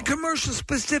there. Well, can't. the commercial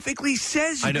specifically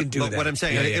says you can do but that. what I'm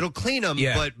saying, it'll clean them,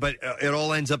 but it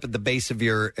all ends up at the base of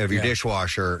your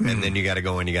dishwasher, and then you got to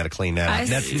go in, you got to clean that up.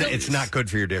 It's not good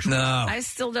for your dishwasher. No. I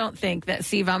still don't think that,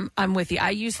 Steve, I'm with you.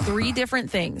 I use 3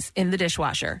 different things in the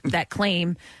dishwasher that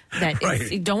claim that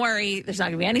it's, don't worry, there's not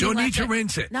going to be anything Don't left. need to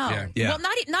rinse it. No. Yeah. Well,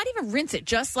 not even rinse it.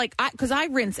 Just like, because I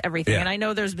rinse everything. And I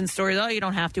know there's been stories, oh, you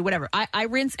don't have to, whatever. I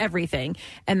rinse everything,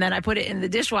 and then I put it in the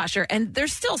dishwasher, and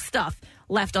there's still stuff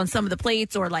left on some of the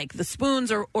plates or like the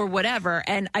spoons or whatever.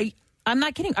 And I'm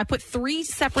not kidding. I put 3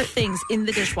 separate things in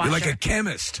the dishwasher. You're like a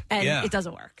chemist. And it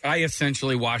doesn't work. I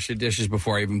essentially wash the dishes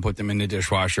before I even put them in the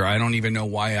dishwasher. I don't even know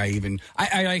why I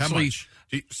actually... How much?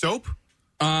 Soap?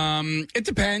 It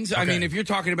depends. I mean, if you're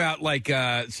talking about like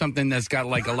something that's got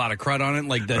like a lot of crud on it,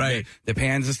 like the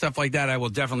pans and stuff like that, I will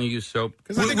definitely use soap.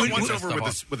 Because I think a once over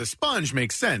with a sponge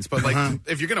makes sense, but like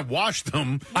if you're going to wash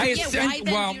them, why then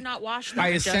do you not wash them?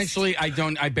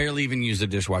 I barely even use the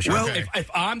dishwasher. Well, if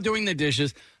I'm doing the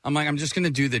dishes, I'm like, I'm just going to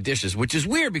do the dishes, which is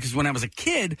weird because when I was a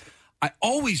kid, I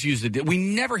always used we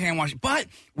never hand wash, but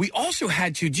we also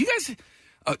had to. Do you guys?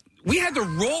 We had to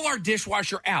roll our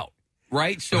dishwasher out.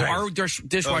 Right? So our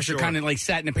dishwasher kind of like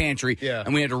sat in the pantry. Yeah.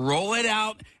 And we had to roll it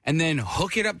out and then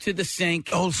hook it up to the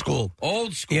sink. Old school.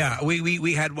 Yeah,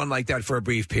 we had one like that for a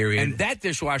brief period. And that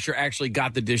dishwasher actually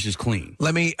got the dishes clean.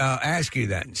 Let me ask you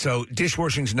then. So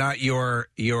dishwashing's not your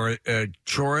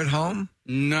chore at home?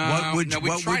 No. We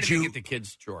try to make it the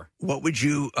kids' chore. What would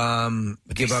you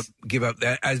give up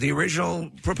that as the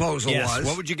original proposal was?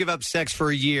 What would you give up sex for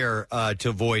a year to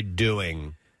avoid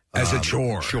doing as a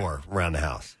chore? Chore around the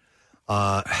house.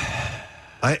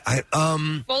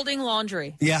 Folding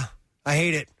laundry. Yeah, I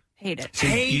hate it. Hate it. So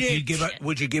you'd give up,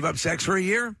 would you give up sex for a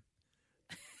year?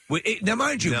 Now,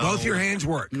 mind you, both your hands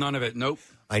work. None of it. Nope.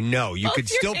 I know. You could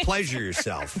still pleasure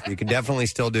yourself. You can definitely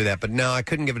still do that. But no, I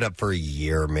couldn't give it up for a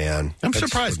year, man. I'm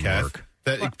surprised, Kath.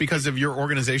 Because of your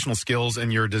organizational skills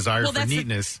and your desire for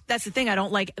neatness. That's the thing. I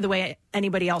don't like the way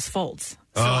anybody else folds.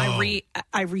 So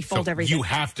I refold everything. You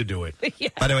have to do it. Yeah.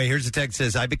 By the way, here's the text that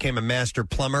says, I became a master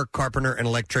plumber, carpenter, and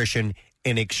electrician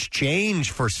in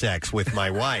exchange for sex with my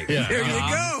wife. Yeah. There you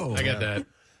go. I got that.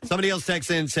 Somebody else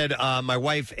texted in and said, my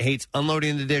wife hates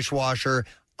unloading the dishwasher.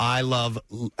 I love,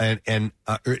 and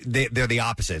they're the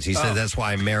opposites. He said that's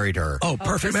why I married her. Oh,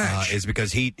 perfect match. Is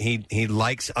because he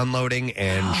likes unloading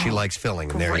and she likes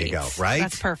filling. And there you go. Right?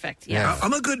 That's perfect. Yeah.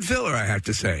 I'm a good filler, I have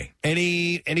to say.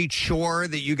 Any chore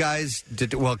that you guys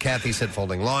did? Well, Kathy said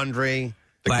folding laundry,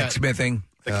 blacksmithing,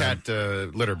 the cat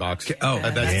litter box. That's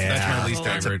my least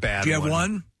That's a favorite. bad. Do you have one?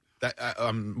 one?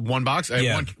 One box. I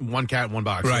have one cat, one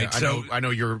box. Right. Yeah, I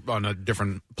know you're on a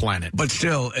different planet, but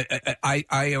still,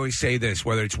 I always say this: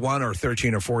 whether it's 1 or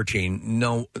 13 or 14,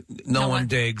 no one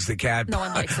digs the cat. No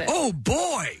one likes it. Oh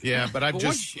boy! Yeah, but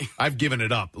I've given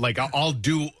it up. Like I'll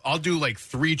do like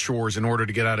 3 chores in order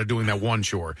to get out of doing that one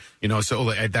chore. You know,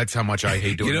 so that's how much I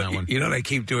hate doing that one. You know what I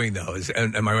keep doing though is,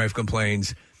 and my wife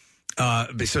complains.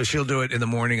 So she'll do it in the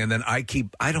morning, and then I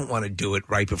don't want to do it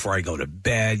right before I go to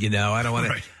bed. You know, I don't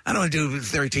want to do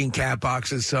 13 cat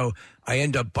boxes. So I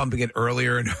end up bumping it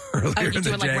earlier and earlier you in the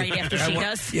do it day. like right after she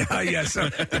does. Yeah. So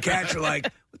the cats are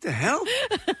like, "What the hell?"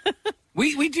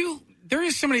 We do. There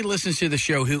is somebody who listens to the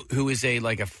show who is a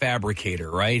fabricator,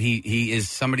 right? He is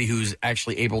somebody who's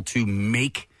actually able to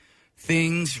make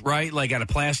things, right, like out of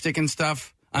plastic and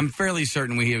stuff. I'm fairly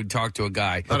certain we would talk to a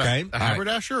guy. Okay. A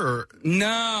haberdasher? Or?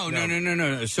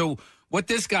 No. So what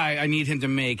this guy, I need him to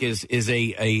make is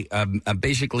a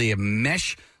basically a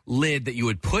mesh lid that you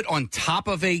would put on top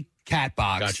of a cat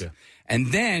box. Gotcha. And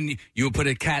then you would put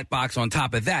a cat box on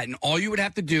top of that. And all you would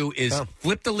have to do is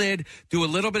flip the lid, do a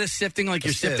little bit of sifting like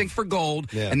you're sifting for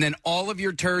gold, and then all of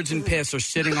your turds and piss are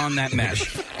sitting on that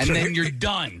mesh. And then you're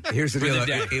done. Here's the deal.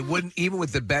 It wouldn't, even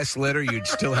with the best litter, you'd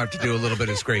still have to do a little bit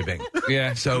of scraping.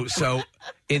 Yeah. So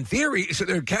in theory,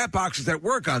 there are cat boxes that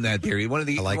work on that theory. One of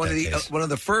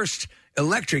the first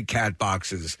electric cat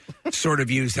boxes sort of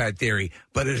use that theory,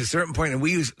 but at a certain point, and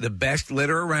we use the best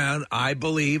litter around, I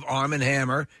believe, Arm &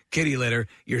 Hammer, kitty litter,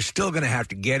 you're still going to have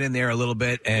to get in there a little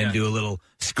bit and do a little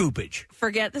scoopage.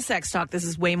 Forget the sex talk. This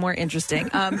is way more interesting.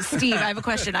 Steve, I have a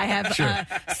question. I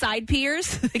have side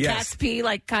peers. The cats pee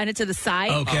like kind of to the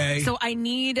side. Okay. So I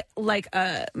need like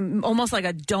almost like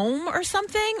a dome or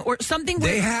something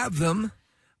They have them.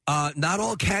 Not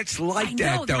all cats like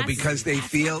that though, because they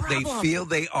feel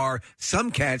they are.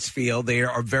 Some cats feel they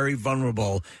are very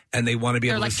vulnerable and they want to be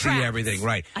able to see everything.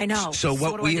 Right. I know. So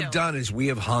what we have done is we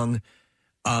have hung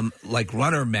like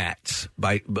runner mats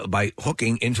by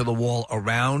hooking into the wall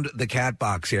around the cat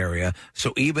box area.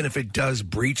 So even if it does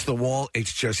breach the wall,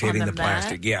 it's just hitting the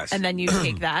plastic. Yes, and then you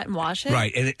take that and wash it.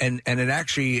 Right, and it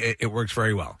actually it works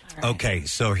very well. Right. Okay,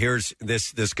 so here's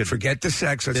this could forget the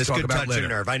sex. Let's talk about touch litter. a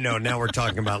nerve. I know. Now we're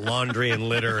talking about laundry and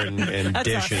litter and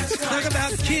dishes. Let's talk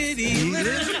about kitty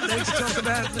litter. Let's talk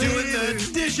about doing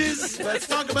the dishes. Let's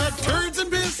talk about turds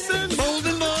and piss and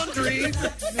folding laundry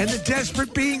and the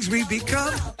desperate beings we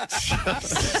become.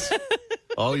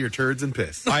 All your turds and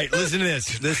piss. All right, listen to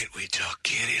this. We talk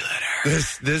kitty litter.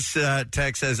 This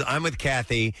text says, I'm with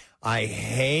Kathy. I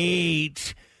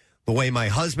hate the way my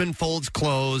husband folds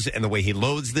clothes and the way he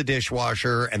loads the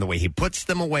dishwasher and the way he puts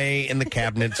them away in the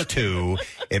cabinets, too.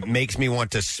 It makes me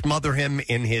want to smother him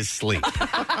in his sleep.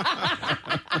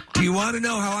 Do you want to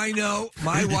know how I know?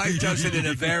 My wife does it in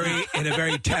a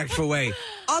very tactful way.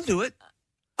 I'll do it.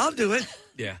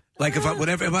 Yeah. Like if I'm when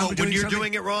doing you're something,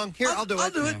 doing it wrong, here, I'll do it. I'll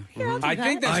do it. I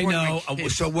think that's I what know. my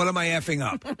kids- So what am I effing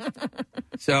up?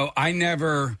 So I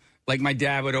never, like my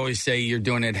dad would always say, you're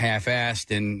doing it half-assed,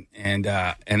 and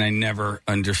I never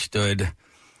understood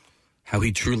how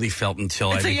he truly felt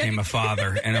until I became a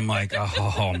father. And I'm like,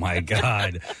 oh my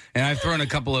God. And I've thrown a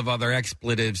couple of other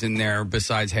expletives in there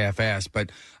besides half-assed,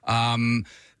 but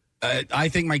I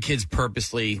think my kids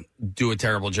purposely do a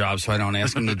terrible job, so I don't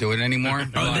ask them to do it anymore.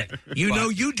 Know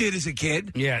you did as a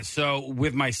kid. Yeah, so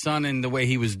with my son and the way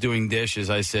he was doing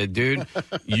dishes, I said, dude,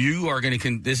 you are going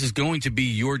to, this is going to be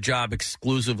your job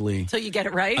exclusively. Until you get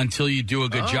it right? Until you do a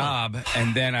good job,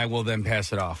 and then I will then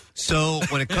pass it off. So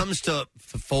when it comes to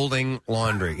folding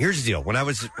laundry, here's the deal. When I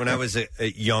was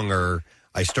younger,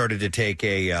 I started to take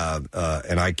an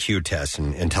IQ test,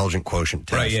 an intelligent quotient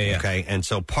test. Right, yeah. Okay, and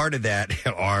so part of that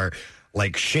are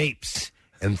like shapes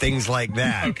and things like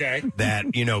that. Okay.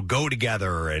 That go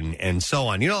together and so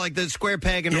on. Like the square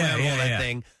peg and round, all that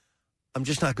thing. I'm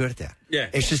just not good at that. Yeah,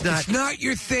 it's just not. It's not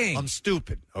your thing. I'm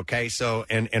stupid. Okay, so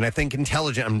and I think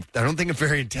intelligent. I don't think I'm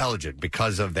very intelligent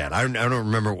because of that. I don't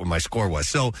remember what my score was.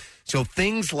 So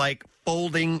things like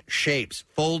folding shapes,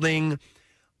 folding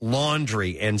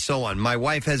laundry, and so on. My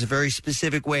wife has a very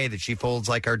specific way that she folds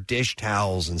like our dish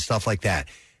towels and stuff like that.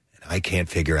 And I can't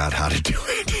figure out how to do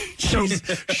it. She's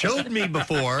showed me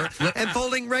before, and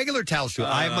folding regular towels too.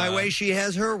 I have my way, she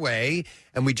has her way,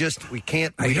 and we don't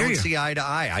see eye to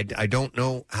eye. I don't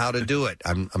know how to do it.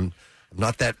 I'm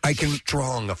not that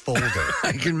strong a folder.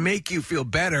 I can make you feel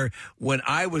better. When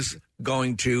I was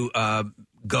going to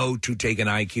go to take an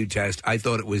IQ test, I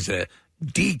thought it was a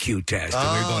DQ test.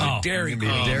 And we were going to Dairy Queen.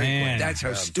 Man. That's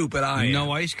how stupid I am.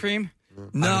 No ice cream?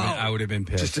 No. I would have been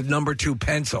pissed. Just a number 2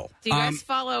 pencil. Do you guys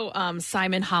follow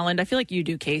Simon Holland? I feel like you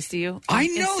do, Case. Do you? I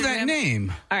know that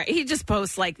name. All right, he just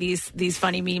posts like these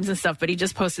funny memes and stuff, but he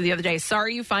just posted the other day,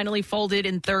 sorry you finally folded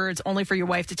in thirds, only for your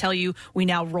wife to tell you we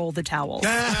now roll the towels.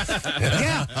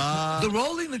 The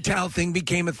rolling the towel thing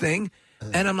became a thing,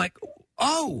 and I'm like,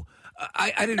 oh,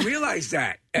 I didn't realize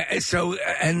that. So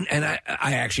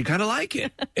I actually kind of like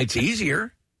it. It's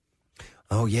easier.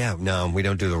 Oh yeah, no, we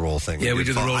don't do the roll thing. Yeah, we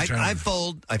do the roll. I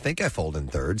fold. I think I fold in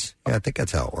thirds. Yeah, I think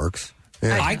that's how it works.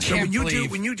 Yeah. I can't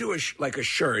when you do a shirt, like a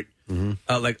short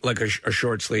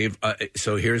sleeve.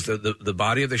 So here's the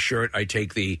body of the shirt. I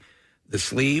take the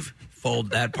sleeve,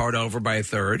 fold that part over by a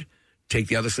third. Take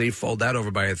the other sleeve, fold that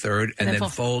over by a third, and then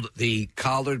fold the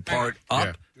collared part up.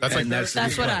 Yeah. That's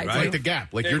what I do. Like the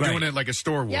gap. Like you're doing it like a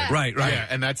store would. Yeah. Right. Yeah,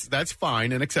 and that's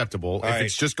fine and acceptable. If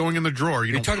it's just going in the drawer,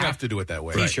 you don't have to do it that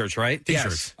way. T-shirts, right? Yes.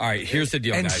 T-shirts. All right, here's the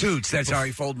deal, and guys. suits. That's how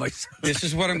I fold my suits. This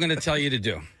is what I'm going to tell you to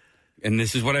do. And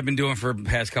this is what I've been doing for the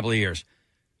past couple of years.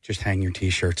 Just hang your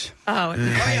T-shirts.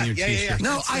 Hang your T-shirts.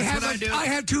 No, I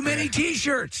have too many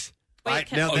T-shirts.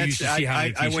 You should see how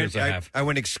many T-shirts I have. I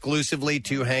went exclusively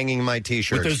to hanging my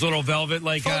T-shirts. With those little velvet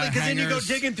because then you go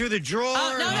digging through the drawer.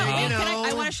 Oh, no.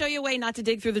 I want to show you a way not to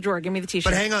dig through the drawer. Give me the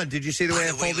T-shirt. But hang on, did you see the way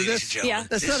I folded this? Yeah.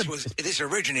 This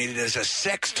originated as a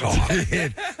sex talk.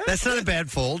 That's not a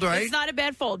bad fold, right? It's not a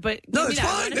bad fold, but no, it's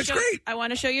fine. That's great. I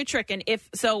want to show you a trick, and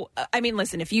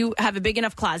listen, if you have a big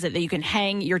enough closet that you can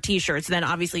hang your T-shirts, then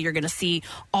obviously you're going to see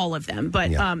all of them.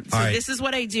 But this is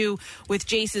what I do with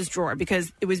Jace's drawer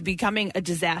because it was becoming a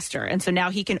disaster. And so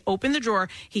now he can open the drawer,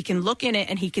 he can look in it,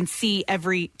 and he can see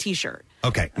every T-shirt.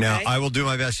 Okay. Now I will do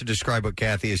my best to describe what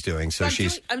Kathy is doing. So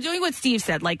I'm doing what Steve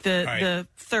said, like the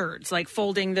thirds, like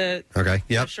folding the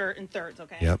shirt in thirds.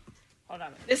 Okay. Yep. Hold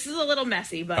on. This is a little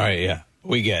messy, but all right. Yeah,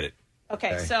 we get it.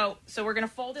 Okay. So we're gonna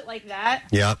fold it like that.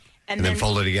 Yep. and then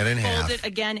fold it again in half. Fold it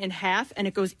again in half, and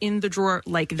it goes in the drawer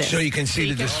like this. So you can see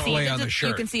the display on the shirt.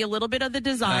 You can see a little bit of the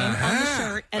design on the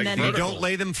shirt, and then you don't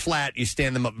lay them flat. You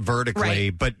stand them up vertically,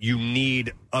 but you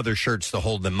need other shirts to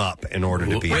hold them up in order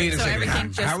to be. Wait a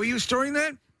second. How are you storing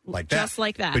that? Like that. Just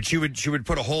like that. But she would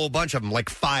put a whole bunch of them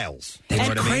like files. That's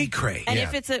what I mean? cray. And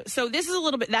if it's so this is a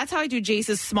little bit. That's how I do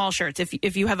Jace's small shirts.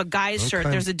 If you have a guy's shirt,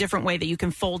 there's a different way that you can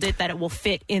fold it that it will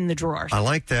fit in the drawer. I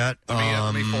like that.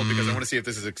 Let me fold because I want to see if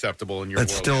this is acceptable in your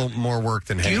That's world. still more work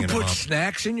than Do hanging you them put up.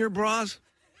 snacks in your bras?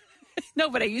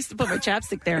 No, but I used to put my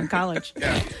chapstick there in college.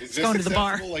 Yeah. Is this Going to the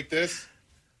bar. acceptable like this?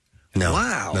 No,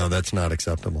 Wow. No, that's not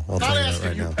acceptable. I'll Not tell you that asking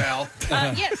right you, now. pal.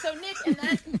 Yeah. So Nick, and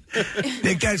that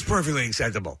Nick, that's perfectly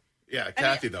acceptable. Yeah,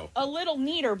 Kathy, though. a little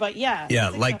neater, but yeah. Yeah,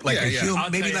 like a human, I'll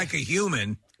maybe tell you. like a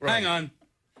human Hang on.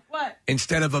 What?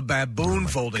 instead of a baboon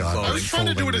folding God. I clothing. was trying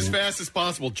to do it as fast as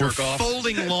possible, jerk We're off.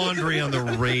 folding laundry on the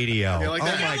radio. Yeah, like oh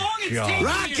that. my How long it's god! taking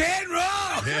Rock and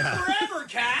roll! Yeah. Forever,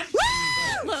 Cat.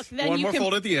 Look, then One you more can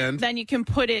fold at the end. Then you can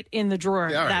put it in the drawer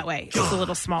Yeah, all right. that way. It's a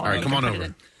little smaller. All right, You come can on put it over.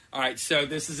 in. All right, so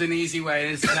this is an easy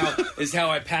way. This is how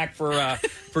I pack for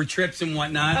trips and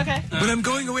whatnot. Okay. But I'm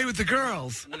going away with the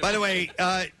girls. By the way,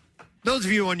 those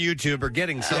of you on YouTube are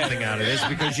getting something out of this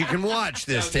because you can watch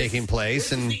this taking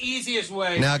place. This is And the easiest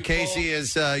way. now to Casey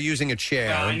is using a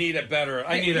chair. I need a better.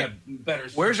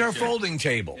 Where's our folding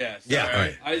table? Yes. Yeah, All all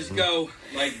right. I just go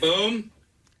like boom.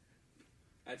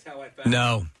 That's how I pack.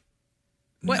 No.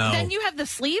 What? No. Then you have the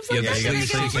sleeves. Yeah, on the that?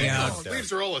 sleeves Then I sticking go- out.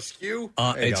 Sleeves are all askew.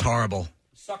 It's horrible.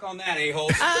 Suck on that, a-hole.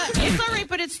 It's all right,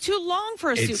 but it's too long for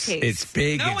a suitcase. It's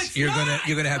big. No, it's you're not.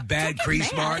 gonna have bad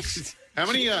crease mad. marks. How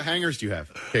many hangers do you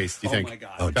have, Case, do you think? my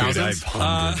God. Oh, dude, I have Thousands?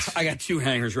 hundreds. I got 2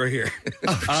 hangers right here.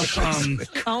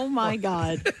 Oh my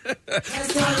god!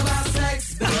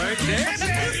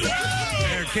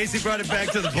 There, Casey brought it back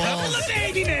to the balls.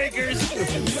 baby makers. You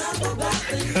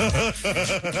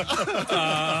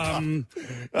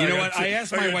know what? I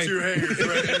asked my wife. 2 hangers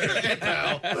right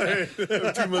pal.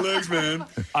 Between my legs, man.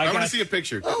 I want to see a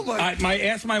picture. I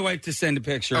asked my wife to send a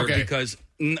picture Okay. because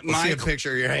We'll my see a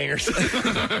picture of your hangers.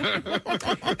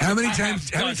 How many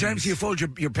times do you fold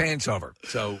your pants over?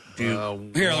 So do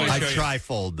you, here. Let me I show you.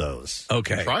 tri-fold those.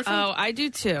 okay. Oh, I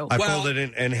do too. I Well- fold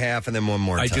it in half and then one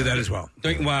more time. I do that as well.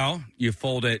 Well, you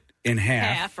fold it in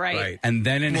half, Half, right? and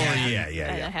then in Well, half. And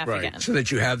a half Right. again. So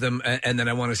that you have them, and then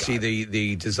I want to see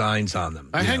the designs on them.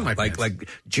 I You hang know, my like pants.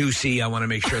 juicy. I want to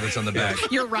make sure that's on the back.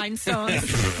 Your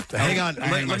rhinestones. Hang on. I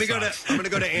hang Let me my go to. socks. I'm going to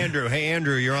go to Andrew. Hey,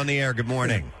 Andrew, you're on the air. Good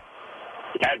morning.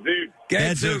 Gadzooks.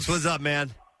 Gadzooks, what's up,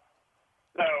 man?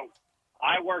 So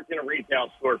I worked in a retail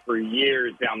store for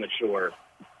years down the shore,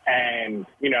 and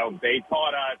they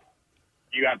taught us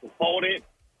you have to fold it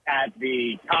at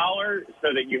the collar so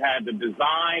that you had the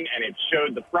design and it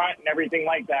showed the front and everything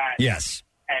like that. Yes.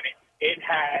 And it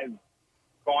has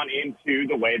gone into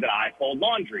the way that I fold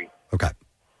laundry. Okay.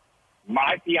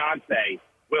 My fiance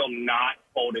will not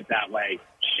fold it that way.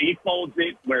 She folds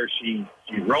it where she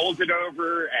rolls it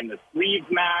over and the sleeves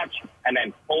match and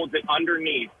then folds it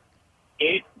underneath.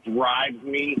 It drives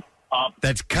me up.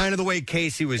 That's kind of the way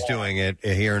Casey was doing it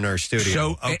here in our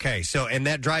studio. So- okay. So, and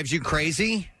that drives you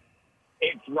crazy?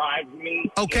 It drives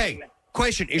me. Okay.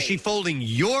 Question. Is she folding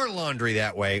your laundry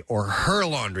that way or her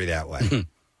laundry that way?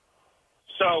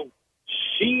 So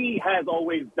she has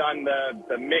always done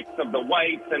the mix of the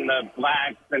whites and the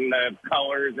blacks and the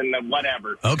colors and the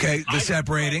whatever. Okay, the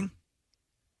separating.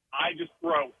 I just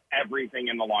throw everything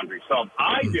in the laundry. So if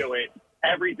I do it,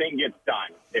 everything gets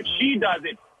done. If she does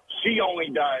it, she only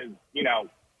does,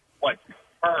 what's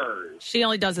hers. She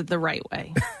only does it the right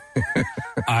way.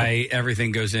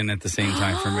 Everything goes in at the same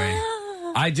time for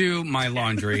me. I do my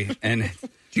laundry, and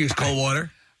Do you use cold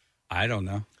water? I don't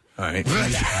know. All right.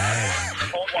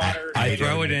 Cold water. I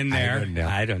throw it in there.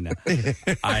 I don't know.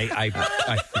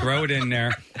 I throw it in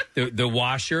there. The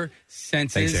washer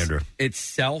senses Thanks, Andrew.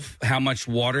 itself how much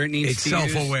water it needs It's to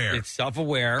use. self-aware. It's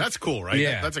self-aware. That's cool, right?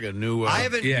 Yeah. That's like a new. I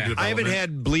haven't. Yeah. I haven't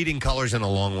had bleeding colors in a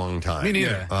long, long time. Me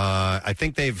neither. I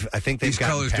think they've. These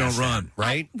gotten colors past don't that, run.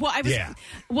 right? Well, I was. Yeah.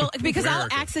 Well, because I'll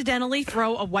accidentally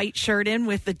throw a white shirt in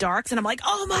with the darks, and I'm like,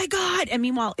 oh my god! And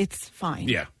meanwhile, it's fine.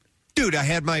 Yeah. Dude, I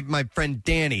had my friend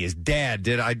Danny, his dad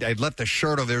did. I left the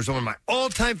shirt over there. It was one of my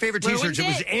all-time favorite Ruined T-shirts. It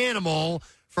was it. Animal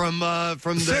from the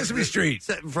Sesame Street.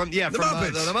 From The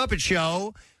Muppets. the Muppet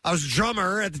Show. I was a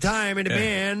drummer at the time in a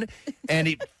band, and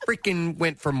it freaking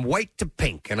went from white to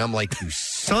pink. And I'm like, you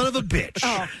son of a bitch!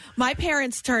 Oh, my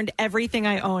parents turned everything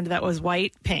I owned that was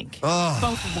white pink. Oh.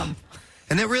 Both of them.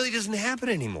 And that really doesn't happen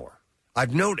anymore.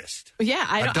 I've noticed. Yeah,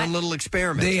 I've done little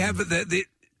experiments. They have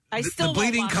I still the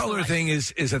bleeding won't wash color the thing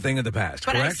is a thing of the past,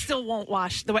 But I correct? still won't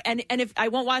wash the and if I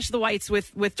won't wash the whites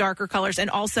with darker colors, and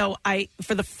also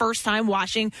for the first time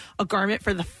washing a garment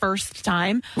for the first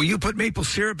time. Will you put maple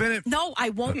syrup in it? No, I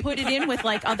won't put it in with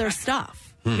like other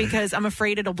stuff because I'm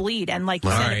afraid it'll bleed, and like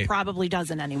you said, it probably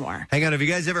doesn't anymore. Hang on, have you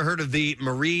guys ever heard of the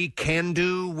Marie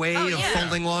Kondo way of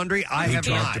folding laundry? I have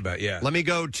not. Let me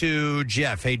go to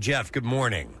Jeff. Hey, Jeff. Good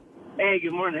morning. Hey,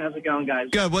 good morning. How's it going, guys?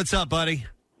 Good. What's up, buddy?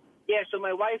 Yeah, so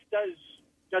my wife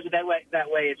does it that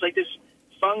way. It's like this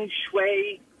feng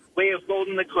shui way of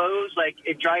folding the clothes. Like,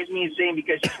 it drives me insane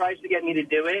because she tries to get me to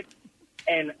do it,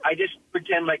 and I just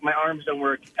pretend like my arms don't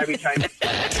work every time.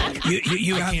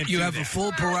 You have a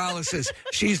full paralysis.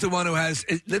 She's the one who has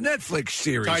the Netflix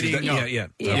series. Tidying up.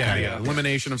 Yeah.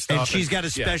 Elimination of stuff. And she's got a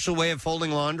special way of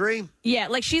folding laundry? Yeah,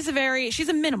 like she's a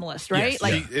minimalist, right? Yes.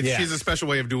 Like She's a special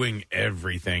way of doing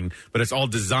everything, but it's all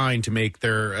designed to make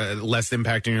their less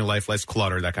impact in your life, less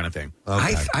clutter, that kind of thing.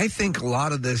 I think a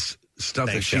lot of this stuff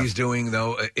that she's doing,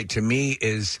 though, to me,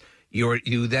 is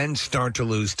you then start to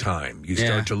lose time. You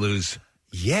start to lose.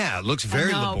 Yeah, it looks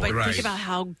very laborious. But think about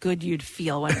how good you'd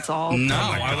feel when it's all No,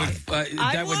 done. I would.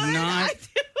 That would not.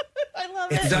 I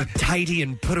love It's so tidy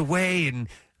and put away and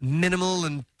minimal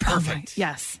and perfect.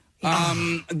 Yes.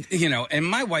 And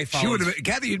my wife She follows. would have.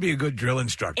 Kathy, you'd be a good drill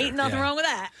instructor. Ain't nothing wrong with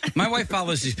that. My wife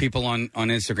follows these people on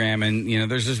Instagram, and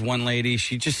there's this one lady.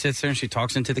 She just sits there and she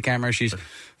talks into the camera. She's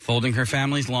folding her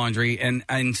family's laundry, and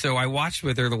so I watched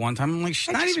with her the one time. I'm like,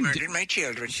 she's not even murdered my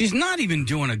children. She's not even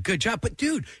doing a good job. But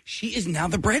dude, she is now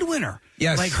the breadwinner.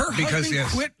 Yes, like her because husband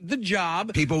quit the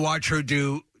job. People watch her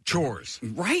do chores.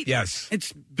 Right. Yes.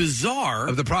 It's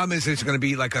bizarre. The problem is there's going to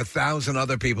be like 1,000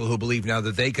 other people who believe now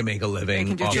that they can make a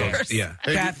living. They can do chores. Yeah.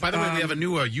 Hey, by the way, we have a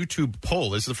new YouTube poll.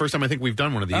 This is the first time I think we've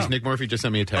done one of these. Nick Murphy just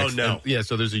sent me a text. Oh, no. And,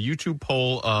 so there's a YouTube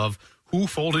poll of who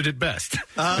folded it best.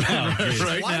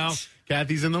 Right now,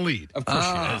 Kathy's in the lead. Of course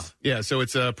she is. Yeah, so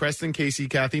it's Preston, Casey,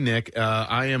 Kathy, Nick.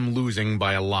 I am losing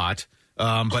by a lot.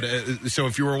 So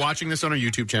if you were watching this on our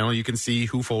YouTube channel, you can see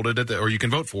who folded it, or you can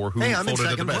vote for who I'm in folded it the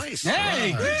second best. place.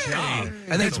 Hey, good job.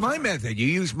 And that's my method. You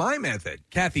use my method.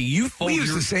 Kathy, you fold We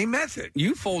use the same method.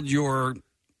 You fold your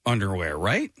underwear,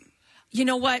 right? You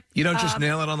know what? You don't just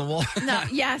nail it on the wall? No,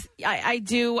 yes, I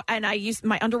do, and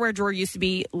my underwear drawer used to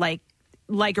be like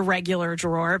a regular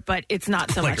drawer, but it's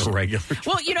not so Like much a regular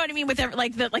Well, you know what I mean, with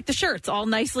the shirts all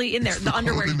nicely in there, the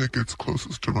underwear. That gets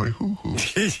closest to my hoo-hoo.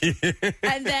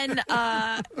 and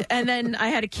then I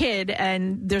had a kid,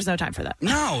 and there's no time for that.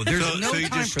 No, there's So no you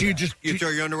time just for that. you throw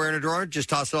your underwear in a drawer, just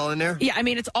toss it all in there? Yeah, I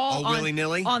mean it's all on,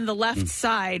 willy-nilly? on the left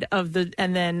side of the,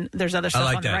 and then there's other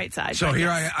stuff on the right side. So but here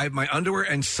yes. I have my underwear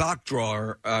and sock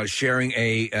drawer sharing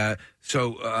a.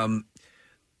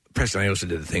 Preston, I also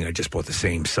did the thing. I just bought the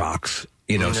same socks.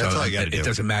 That's so all you gotta it do.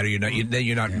 doesn't matter.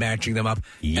 You're not matching them up.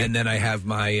 Yep. And then I have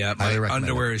my recommend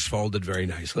underwear is folded very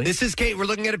nicely. This is Kate. We're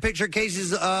looking at a picture of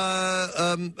Casey's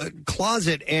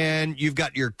closet, and you've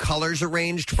got your colors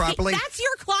arranged properly. That's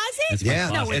your closet? Yeah,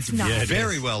 No, it's not.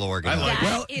 very well organized.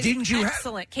 That is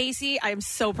excellent. Casey, I'm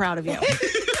so proud of you.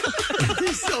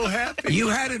 He's so happy. You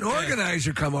had an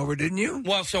organizer come over, didn't you?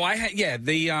 Well, so I had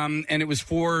and it was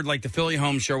for like the Philly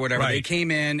Home Show or whatever. Right. They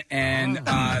came in and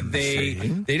they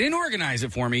didn't organize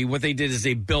it for me. What they did is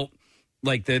they built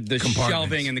like the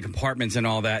shelving and the compartments and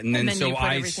all that, and then so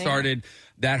I started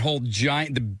that whole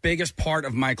giant. The biggest part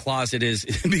of my closet is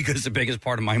because the biggest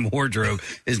part of my wardrobe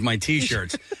is my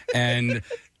T-shirts and.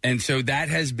 And so that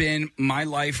has been my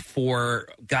life for,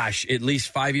 at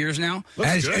least 5 years now.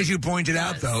 As you pointed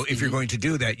out, though, if you're going to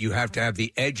do that, you have to have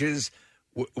the edges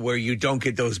where you don't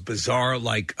get those bizarre,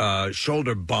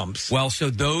 shoulder bumps. Well,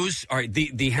 so those are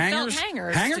the hangers.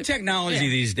 Hanger technology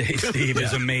these days, Steve,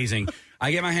 is amazing.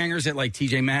 I get my hangers at like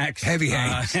TJ Maxx. Heavy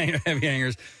hangers. Heavy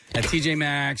hangers at TJ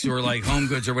Maxx or like Home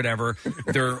Goods or whatever.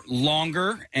 They're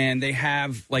longer and they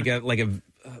have like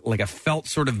a felt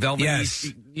sort of velvet. Yes.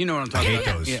 You know what I'm talking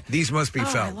about. Those. Yeah. These must be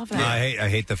felt. I love that. I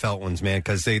hate the felt ones, man,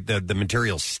 because the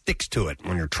material sticks to it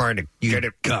when you're trying to get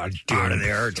it out of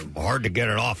there. It's hard to get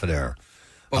it off of there.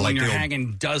 But when you're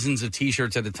hanging dozens of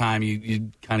T-shirts at a time,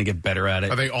 you kind of get better at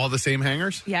it. Are they all the same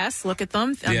hangers? Yes, look at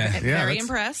them. I'm very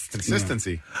impressed.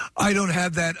 Consistency. I don't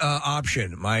have that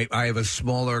option. I have a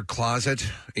smaller closet.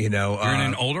 You're in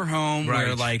an older home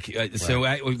where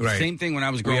same thing when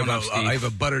I was growing up, Steve. I have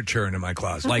a butter churn in my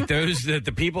closet. Like those, the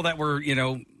people that were,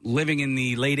 living in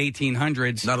the late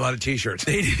 1800s. Not a lot of T-shirts.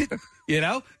 They did,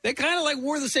 they kind of like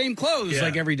wore the same clothes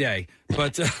like every day.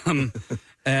 But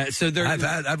so there,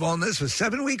 I've owned this for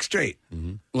 7 weeks straight.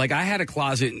 Mm-hmm. Like I had a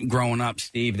closet growing up,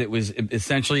 Steve, that was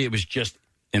essentially it was just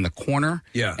in the corner.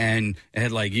 Yeah. And it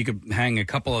had like, you could hang a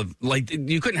couple of, like,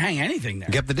 you couldn't hang anything there.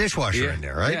 Get the dishwasher in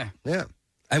there, right? Yeah. Yeah.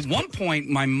 At one point,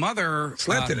 my mother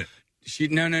slept in it.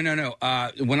 No.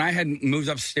 When I had moved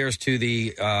upstairs to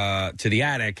the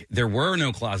attic, there were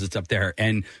no closets up there,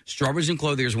 and Strawberries and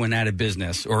Clothiers went out of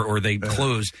business, or they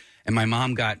closed. And my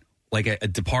mom got like a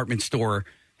department store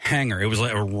hanger. It was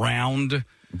like a round.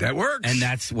 That works, and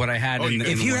that's what I had.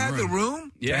 If you had the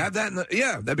room, to have that.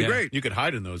 That'd be great. You could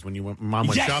hide in those when mom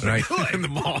went shopping in the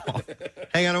mall.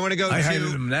 Hang on, I want to go. I hide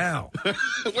in them now.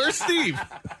 Where's Steve?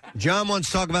 John wants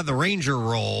to talk about the Ranger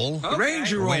roll. The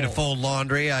Ranger roll. Way to fold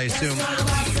laundry, I assume.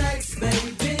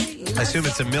 I assume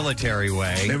it's a military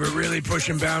way. They were really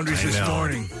pushing boundaries this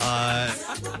morning.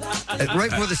 Right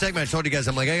before the segment, I told you guys,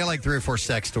 I'm like, I got like 3 or 4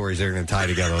 sex stories they're going to tie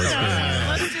together.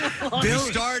 We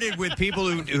started with people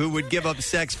who would give up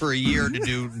sex for a year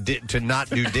to not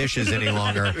do dishes any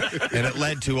longer, and it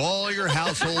led to all your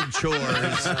household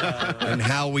chores and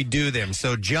how we do them.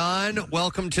 So, John,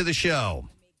 welcome to the show.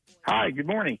 Hi, good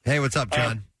morning. Hey, what's up,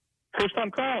 John? First time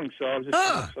calling, so I was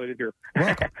just excited here.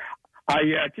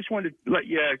 I just wanted to let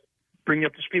you bring you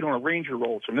up to speed on a Ranger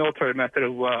roll. It's a military method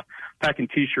of packing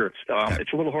T-shirts.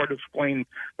 It's a little hard to explain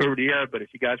over the air, but if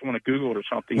you guys want to Google it or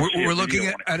something. We're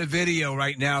looking at a video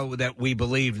right now that we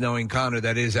believe, knowing Connor,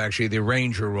 that is actually the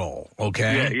Ranger roll,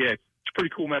 okay? Yeah. It's a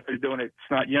pretty cool method of doing it. It's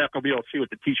not, you're not going to be able to see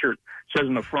what the T-shirt says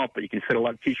in the front, but you can fit a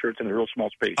lot of T-shirts in a real small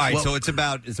space. All right, so it's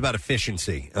about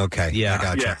efficiency. Okay, yeah, I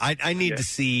gotcha. Yeah. I need to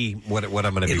see what I'm going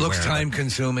to be wearing. It looks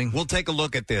time-consuming. We'll take a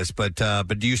look at this, but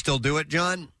do you still do it,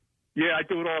 John? Yeah, I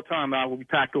do it all the time. We'll be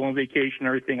packed on vacation and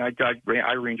everything. I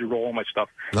Ranger roll all my stuff.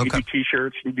 Okay. You do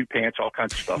T-shirts, you do pants, all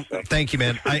kinds of stuff. So. Thank you,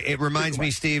 man. It reminds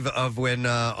me, Steve, of when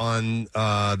on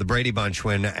the Brady Bunch,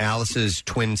 when Alice's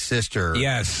twin sister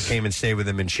came and stayed with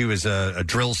him, and she was a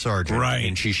drill sergeant, right?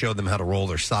 And she showed them how to roll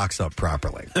their socks up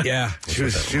properly. Yeah, she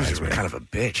was kind of a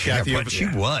bitch. Kathy, but she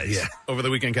was. Yeah. Over the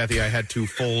weekend, Kathy, I had to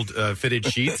fold fitted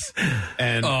sheets,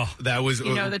 and that was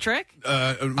You know the trick?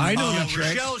 I know the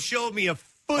trick. Michelle showed me a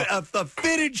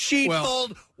fitted sheet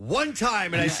fold one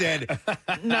time, and I said,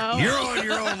 "No, you're on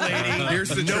your own, lady." Here's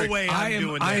the no trick. way I'm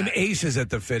doing that. I'm aces at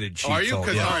the fitted sheet. Are you? fold.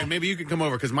 All right, maybe you can come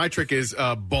over because my trick is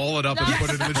ball it up and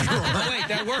put it in the drawer. Wait,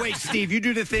 that works. Wait, Steve, you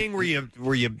do the thing where you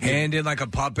hand in like a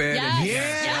puppet.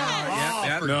 Yes.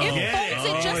 And, It folds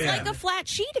it just like a flat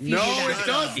sheet if you do that. It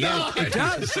does not. It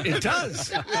does. It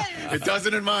does. It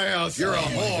doesn't in my house. You're a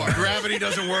whore. Gravity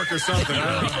doesn't work or something.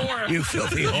 You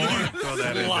filthy whore. Throw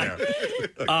that in there.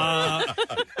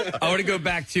 I want to go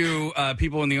back to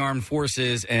people in the armed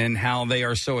forces and how they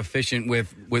are so efficient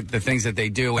with the things that they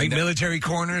do. Like and military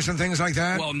corners and things like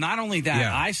that? Well, not only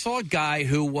that, I saw a guy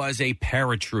who was a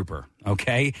paratrooper,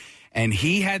 okay? And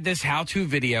he had this how-to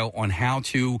video on how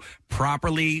to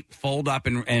properly fold up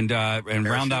and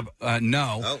round up,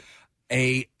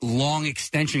 a long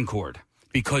extension cord.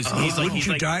 Because wouldn't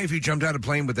you die if you jumped out of a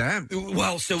plane with that?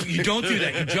 Well, so you don't do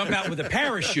that. You jump out with a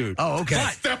parachute. Oh, okay.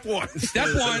 But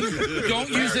Step one, don't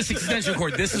use this extension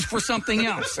cord. This is for something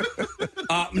else.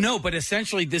 No, but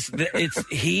essentially,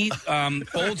 he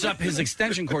folds up his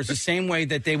extension cords the same way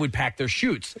that they would pack their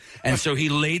chutes. And so he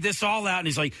laid this all out, and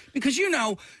he's like, because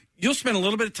you'll spend a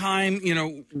little bit of time,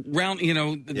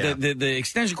 the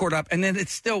extension cord up, and then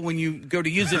it's still, when you go to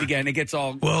use it again, it gets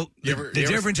all... Well, the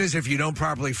difference is if you don't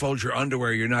properly fold your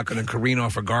underwear, you're not going to careen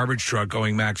off a garbage truck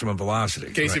going maximum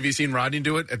velocity. Case, have you seen Rodney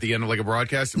do it at the end of like a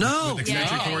broadcast? No. With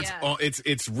extension cords? Yeah. Oh,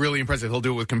 it's really impressive. He'll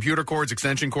do it with computer cords,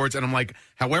 extension cords, and I'm like,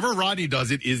 however Rodney does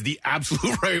it is the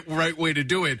absolute right way to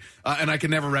do it, and I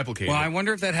can never replicate it. Well, I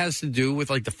wonder if that has to do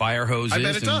with like the fire hoses. I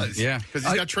bet it does. Yeah. Because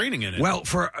he's got training in it. Well,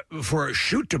 for a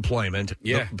shoot deployment,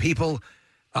 people,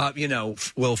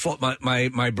 will fall.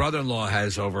 My brother-in-law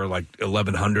has over like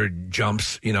 1,100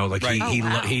 jumps. He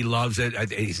loves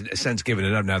it. He's since given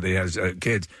it up now that he has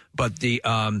kids. But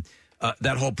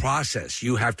that whole process,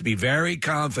 you have to be very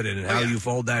confident in how you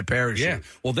fold that parachute. Yeah.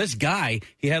 Well, this guy,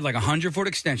 he had like a 100-foot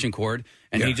extension cord,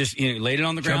 and he just laid it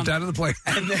on the ground. Jumped out of the plane.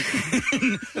 And then,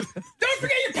 don't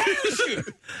forget your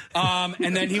parachute.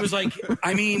 And then he was like,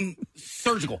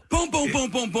 surgical. Boom, boom,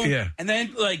 boom, boom, boom. Yeah. And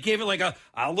then gave it like a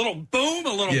little boom,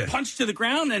 a little punch to the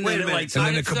ground, and Wait then a minute. and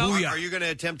then a kabooyah. Are you going to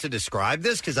attempt to describe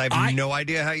this? Because I have no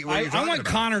idea what you're talking I want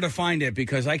about. Connor to find it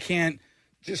because I can't.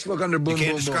 Just look under boom, You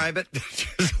can't boom, describe it?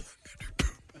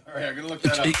 All right, I'm going to look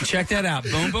that up. Check that out.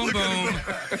 Boom, boom, boom.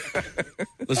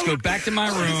 Let's go back to my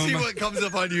room. See what comes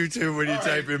up on YouTube when you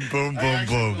type in boom, boom,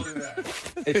 boom.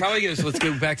 It probably goes, let's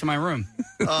go back to my room.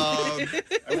 I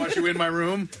want you in my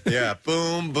room. Yeah,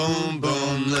 boom, boom,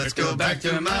 boom. Let's go back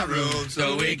to my room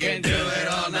so we can do it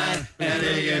all night and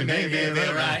you can make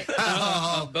it right.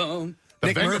 Boom.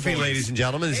 Nick Murphy, ladies and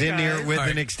gentlemen, is in here with All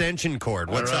right. an extension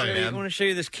cord. What's up, I man? want to show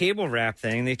you this cable wrap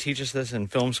thing. They teach us this in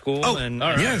film school. Oh, and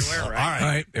yes. everywhere, All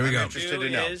right, here we go. I'm interested to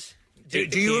know.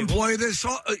 Do you employ this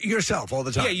yourself all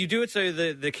the time? Yeah, you do it so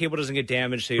the cable doesn't get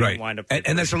damaged, so you Right. don't wind up.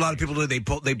 And that's what a lot of people do. They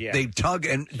pull, they tug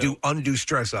and do undue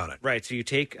stress on it. Right. So you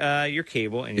take your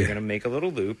cable and you're going to make a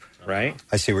little loop, right?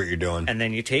 I see what you're doing. And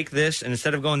then you take this, and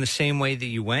instead of going the same way that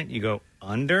you went, you go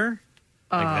under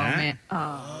like that. Man. Oh,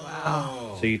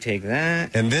 wow. So you take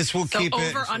that, and this will So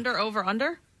over,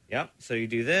 under? Yep. So you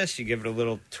do this, you give it a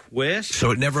little twist.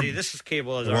 So it never- See, this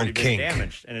cable has it won't already been kink.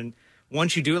 damaged, and then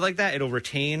once you do it like that, it'll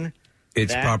retain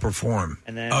Its that. proper form.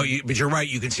 And then, but you're right.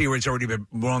 You can see where it's already been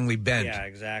wrongly bent. Yeah,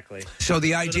 exactly. So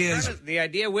the idea is the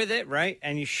idea with it, right?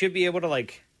 And you should be able to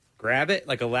like grab it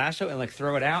like a lasso and like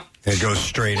throw it out. It goes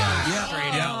straight out.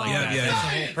 Straight out like that. yeah. That's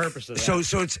the whole purpose of that.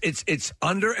 So it's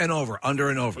under and over,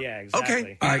 under and over. Yeah, exactly.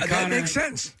 Okay, all right, that makes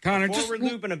sense. Connor, a forward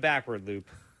loop and a backward loop.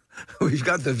 We've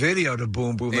got the video to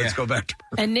boom boom. Let's go back to.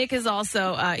 And Nick is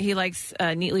also, he likes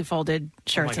neatly folded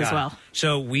shirts Oh my as God. well.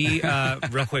 So we,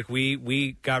 real quick,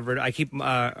 we got rid of, I keep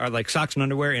our like socks and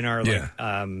underwear in our like,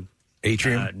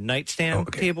 atrium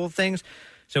nightstand table things.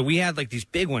 So we had like these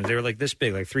big ones. They were like this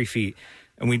big, like 3 feet.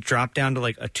 And we dropped down to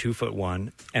like a 2-foot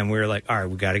one. And we were like, all right,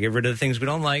 we got to get rid of the things we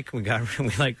don't like. We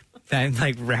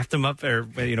wrapped them up or,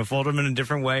 fold them in a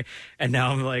different way. And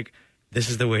now I'm like, this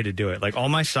is the way to do it. Like all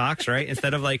my socks, right?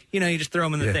 Instead of like, you just throw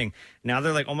them in the thing. Now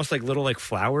they're like almost like little like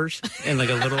flowers in like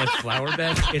a little like flower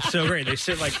bed. It's so great. They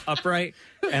sit like upright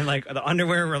and like the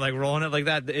underwear, we're like rolling it like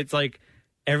that. It's like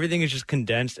everything is just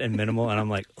condensed and minimal. And I'm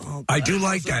like, oh, I do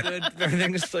like so that. good.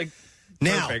 Everything is like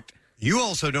Now, perfect. you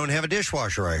also don't have a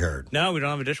dishwasher, I heard. No, we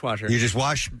don't have a dishwasher. You just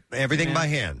wash everything by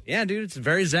hand. Yeah, dude, it's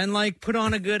very zen-like. Put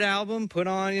on a good album. Put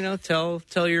on,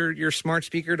 tell your smart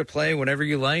speaker to play whatever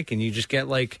you like, and you just get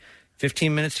like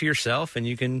 15 minutes to yourself, and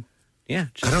you can,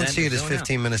 just I don't zen- see it as zone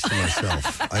 15 out. minutes to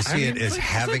myself. I see it as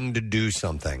having to do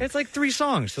something. It's like 3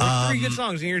 songs. So like 3 good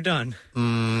songs, and you're done.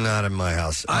 Not in my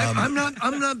house. I'm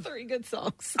not. 3 good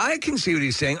songs. I can see what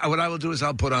he's saying. What I will do is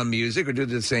I'll put on music or do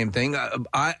the same thing.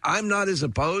 I'm not as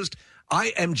opposed.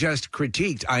 I am just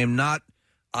critiqued. I am not.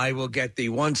 I will get the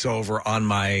once over on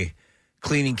my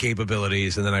cleaning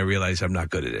capabilities, and then I realize I'm not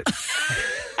good at it.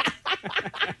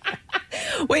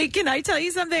 Wait, can I tell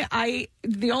you something?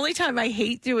 The only time I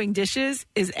hate doing dishes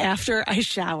is after I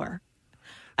shower.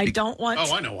 I don't want.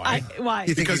 Oh, I know why. Why?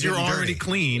 Because you're already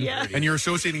clean Yeah. and you're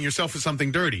associating yourself with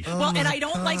something dirty. Well, and I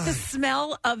don't like the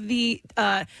smell of the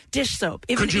dish soap.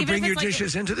 Could you even bring if your it's like-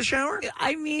 dishes into the shower?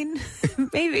 I mean,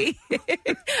 maybe.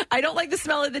 I don't like the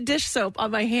smell of the dish soap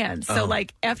on my hands. So, Oh.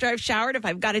 like, after I've showered, if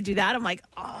I've got to do that, I'm like,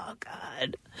 oh,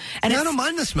 God. And I don't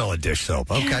mind the smell of dish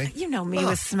soap. Okay. You know me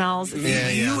with smells.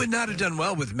 You would not have done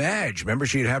well with Madge. Remember,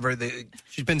 she'd have her.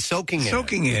 She's been soaking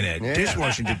in it. Yeah.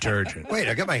 Dishwashing detergent. Wait,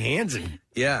 I got my hands in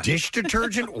dish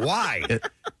detergent? Why?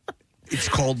 It's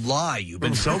called lye. You've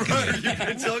been soaking it. You've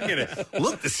been soaking it.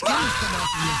 Look, the skin's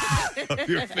come off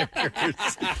your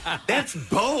fingers. That's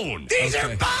bone. These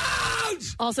are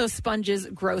bones! Also, sponges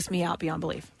gross me out beyond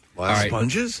belief.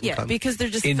 Sponges? Yeah, because they're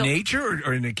just in filled- nature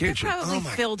or in the kitchen? They're probably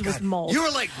filled with mold. You were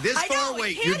like this I far know, away.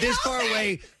 I You're can't this help far it.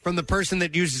 away from the person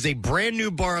that uses a brand new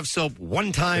bar of soap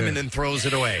one time and then throws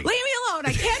it away. Leave me alone.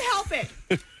 I can't help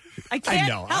it. I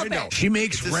can't help it. She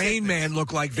makes Rain Man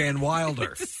look like Van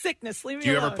Wilder. It's a sickness. Leave me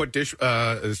Do you alone. ever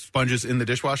put sponges in the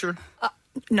dishwasher?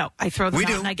 No, I throw them We out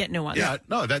do. and I get new ones. Yeah,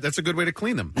 no, that's a good way to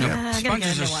clean them. I gotta get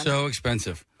Sponges a are new one. so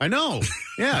expensive. I know.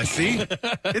 Yeah, see?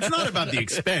 It's not about the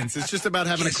expense. It's just about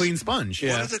having a clean sponge.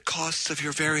 What are the costs of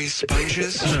your various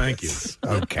sponges? Thank you.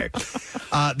 Okay.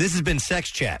 This has been Sex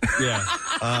Chat. Yeah.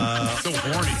 So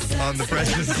horny. On the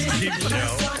Preston and Steve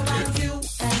Show.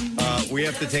 We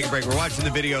have to take a break. We're watching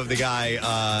the video of the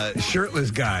guy,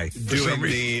 shirtless guy, doing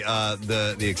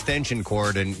the extension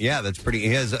cord, and yeah, that's pretty. He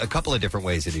has a couple of different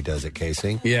ways that he does it,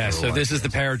 Casey. Yeah, so this is the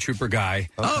paratrooper guy.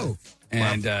 Oh,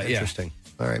 and wow. yeah. Interesting.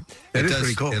 All right, That is does,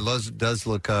 pretty cool. It does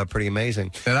look pretty amazing.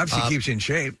 It obviously keeps you in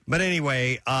shape. But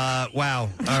anyway, wow. All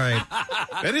right.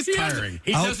 That is tiring.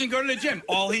 He doesn't go to the gym.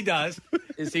 All he does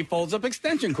is he folds up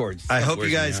extension cords. I hope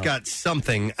you guys got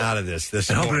something out of this.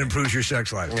 I hope it morning. improves your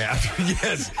sex life. Yeah.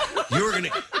 Yes.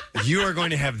 You are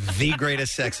going to have the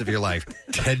greatest sex of your life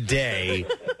today.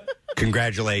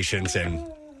 Congratulations, and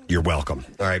you're welcome.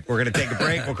 All right, we're going to take a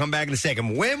break. We'll come back in a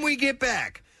second. When we get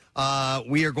back,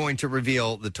 we are going to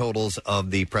reveal the totals of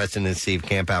the Preston and Steve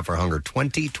Camp Out for Hunger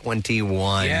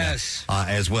 2021. Yes.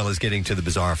 As well as getting to the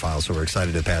bizarre file. So we're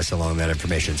excited to pass along that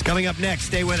information. It's coming up next.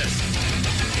 Stay with us.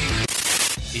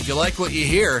 If you like what you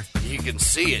hear, you can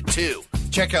see it too.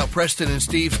 Check out Preston and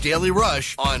Steve's Daily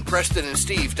Rush on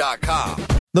PrestonandSteve.com.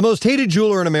 The most hated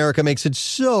jeweler in America makes it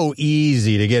so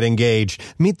easy to get engaged.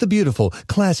 Meet the beautiful,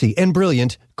 classy, and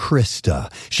brilliant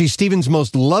Krista. She's Steven's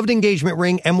most loved engagement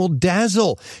ring and will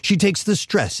dazzle. She takes the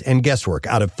stress and guesswork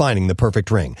out of finding the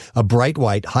perfect ring. A bright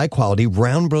white, high-quality,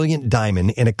 round, brilliant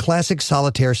diamond in a classic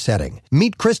solitaire setting.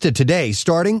 Meet Krista today,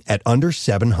 starting at under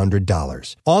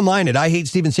 $700. Online at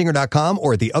IHateStevenSinger.com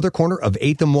or at the other corner of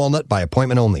 8th and Walnut by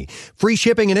appointment only. Free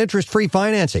shipping and interest-free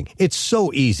financing. It's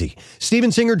so easy.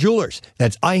 Steven Singer Jewelers.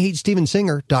 That's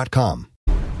IHateStevenSinger.com.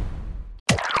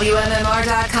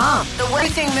 WMMR.com, the one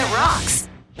thing that rocks.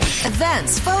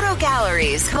 Events, photo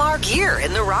galleries, more gear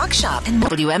in the Rock Shop, and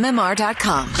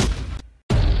WMMR.com.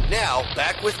 Now,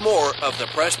 back with more of the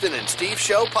Preston and Steve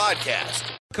Show podcast.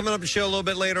 Coming up the show a little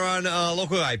bit later on,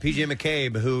 local guy, PJ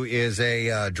McCabe, who is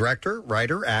a director,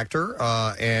 writer, actor,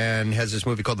 and has this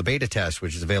movie called The Beta Test,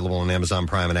 which is available on Amazon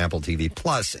Prime and Apple TV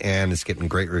Plus, and it's getting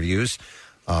great reviews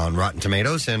on Rotten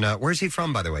Tomatoes. And where's he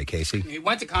from, by the way, Casey? He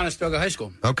went to Conestoga High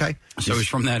School. Okay. So he's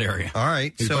from that area. All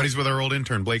right. He's buddies with our old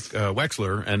intern, Blake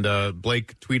Wexler, and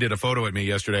Blake tweeted a photo at me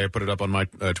yesterday. I put it up on my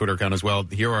Twitter account as well.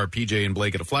 Here are PJ and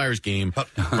Blake at a Flyers game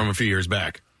from a few years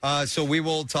back. So we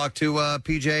will talk to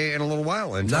PJ in a little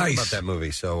while and talk about that movie.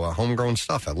 So homegrown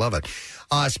stuff. I love it.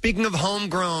 Speaking of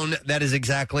homegrown, that is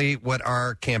exactly what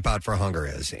our Camp Out for Hunger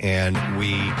is. And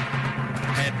we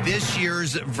had this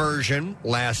year's version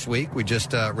last week. We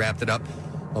just wrapped it up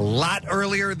a lot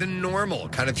earlier than normal.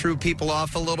 Kind of threw people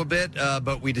off a little bit,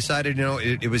 but we decided,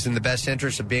 it was in the best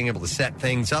interest of being able to set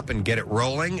things up and get it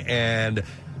rolling. And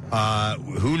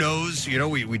who knows?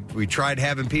 We tried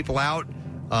having people out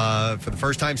for the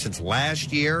first time since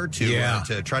last year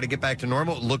to try to get back to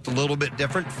normal. It looked a little bit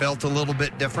different, felt a little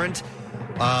bit different.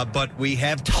 But we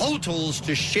have totals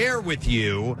to share with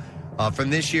you from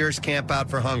this year's Camp Out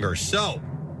for Hunger. So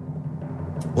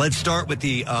let's start with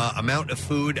the amount of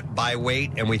food by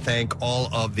weight, and we thank all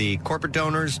of the corporate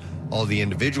donors, all the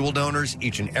individual donors,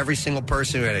 each and every single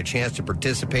person who had a chance to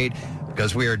participate,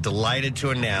 because we are delighted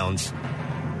to announce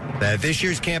that this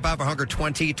year's Camp Out for Hunger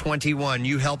 2021,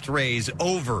 you helped raise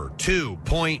over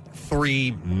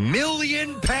 2.3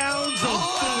 million pounds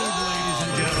of food, ladies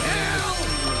and gentlemen.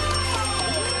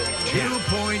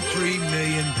 2.3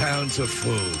 million pounds of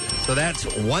food. So that's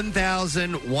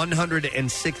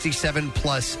 1,167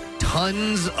 plus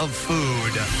tons of food.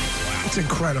 Wow. That's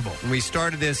incredible. When we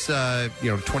started this,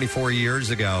 24 years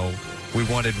ago, we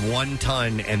wanted 1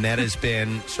 ton, and that has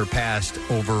been surpassed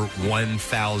over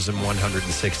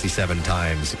 1,167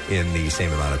 times in the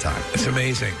same amount of time. It's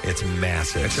amazing. It's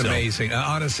massive. It's amazing.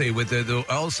 Honestly, with the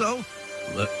also,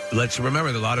 let's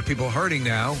remember that a lot of people are hurting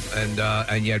now,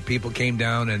 and yet people came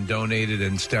down and donated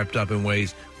and stepped up in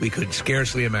ways we could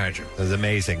scarcely imagine. That's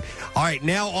amazing. All right,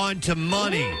 now on to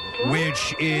money,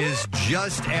 which is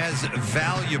just as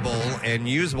valuable and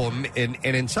usable, and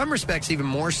in some respects even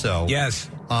more so.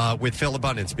 Yes, with Phil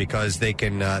Abundance, because they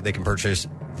can purchase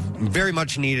very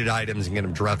much needed items and get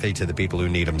them directly to the people who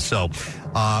need them. So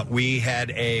we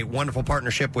had a wonderful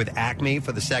partnership with Acme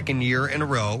for the second year in a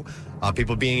row.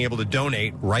 People being able to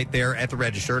donate right there at the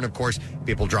register, and of course,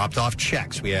 people dropped off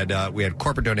checks. We had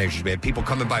corporate donations. We had people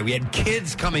coming by. We had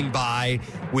kids coming by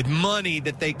with money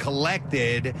that they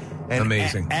collected and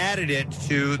added it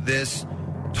to this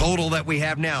total that we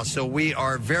have now. So we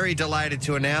are very delighted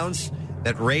to announce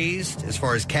that raised, as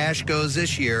far as cash goes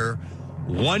this year,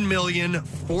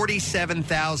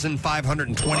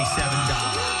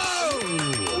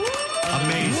 $1,047,527.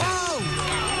 Amazing.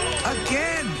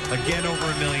 Again, over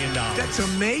 $1 million. That's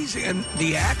amazing. And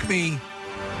the Acme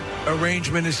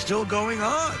arrangement is still going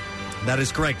on. That is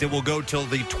correct. It will go till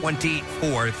the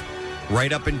 24th,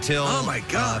 right up until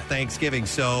Thanksgiving.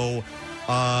 So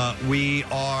we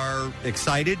are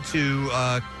excited to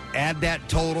add that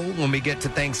total when we get to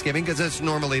Thanksgiving, because that's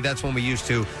when we used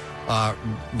to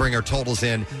bring our totals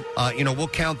in. We'll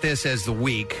count this as the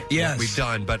week that we've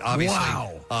done, but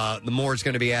obviously the more is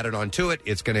going to be added onto it.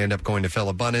 It's going to end up going to Phil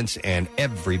Abundance, and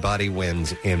everybody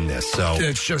wins in this. So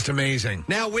it's just amazing.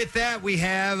 Now, with that, we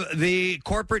have the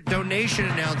corporate donation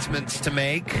announcements to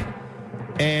make.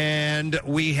 And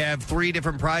we have 3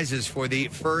 different prizes. For the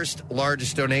first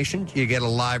largest donation, you get a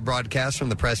live broadcast from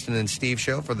the Preston and Steve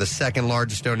Show. For the second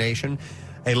largest donation,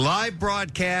 a live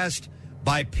broadcast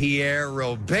by Pierre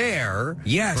Robert from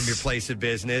your place of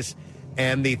business.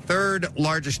 And the third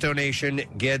largest donation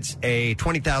gets a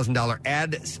 $20,000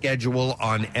 ad schedule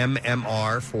on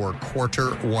MMR for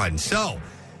Q1. So,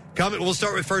 we'll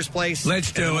start with first place.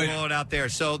 Let's do it. We'll roll it out there.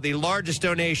 So, the largest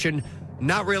donation,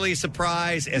 not really a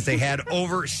surprise, as they had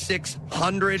over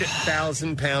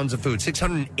 600,000 pounds of food,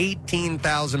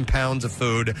 618,000 pounds of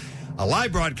food. A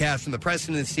live broadcast from the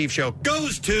Preston and Steve Show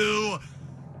goes to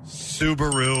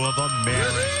Subaru of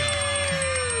America.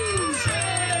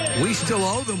 We still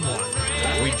owe them one.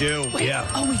 We do. Wait, yeah.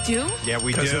 Oh, we do? Yeah,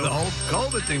 we do. Because of the whole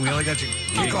COVID thing, we only got to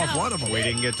kick off one of them. We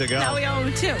didn't get to go. Now we owe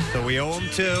them two. So we owe them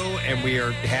two, and we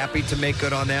are happy to make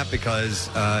good on that because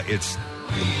it's, one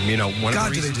God, of the do they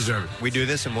reasons deserve it. we do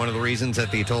this, and one of the reasons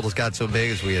that the totals got so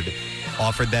big is we had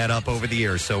offered that up over the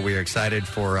years. So we are excited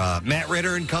for Matt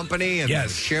Ritter and company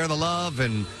and share the love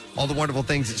and all the wonderful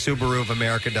things that Subaru of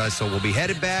America does. So we'll be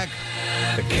headed back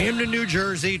to Camden, New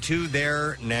Jersey to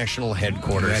their national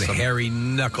headquarters. That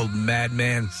hairy-knuckled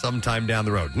madman. Sometime down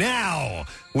the road. Now,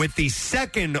 with the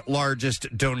second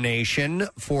largest donation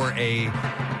for a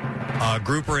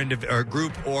group or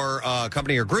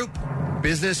company or group,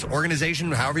 business,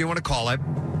 organization, however you want to call it,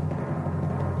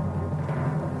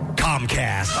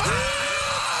 Comcast.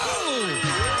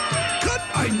 Good.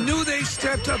 I knew they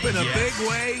stepped up in a big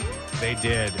way. They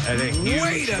did. I think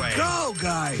Way to go,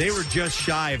 guys. They were just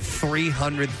shy of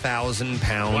 300,000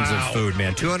 pounds of food,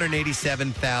 man.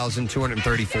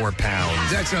 287,234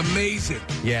 pounds. That's amazing.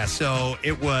 Yeah, so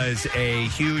it was a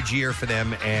huge year for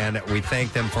them, and we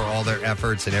thank them for all their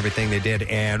efforts and everything they did.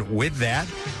 And with that,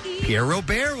 Pierre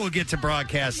Robert will get to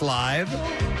broadcast live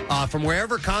from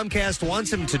wherever Comcast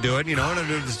wants him to do it. In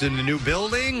the new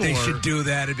building. They should do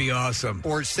that. It'd be awesome.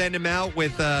 Or send him out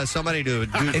with somebody to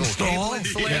do Install?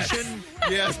 installation.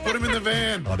 Yes, put him in the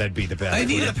van. Oh, that'd be the best. I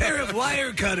need a pair of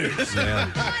wire cutters.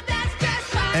 Yeah.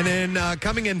 And then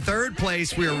coming in third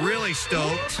place, we are really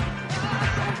stoked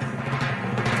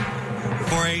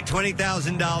for a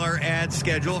 $20,000 ad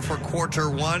schedule for quarter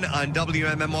one on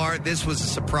WMMR. This was a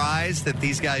surprise that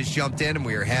these guys jumped in, and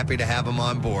we are happy to have them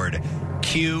on board.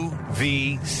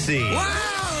 QVC.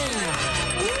 Wow!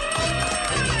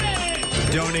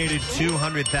 Donated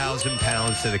 200,000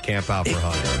 pounds to the Camp Out for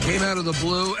Hunger. Came out of the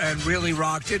blue and really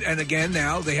rocked it. And again,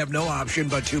 now they have no option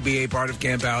but to be a part of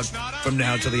Camp Out from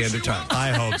now till the end of time.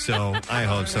 I hope so.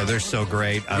 They're so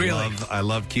great. I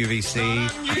love QVC.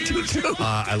 I do too.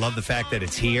 I love the fact that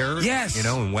it's here. Yes.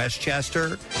 In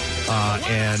Westchester.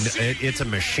 And it's a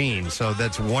machine. So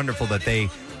that's wonderful that they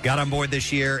got on board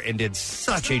this year and did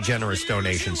such a generous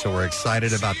donation. So we're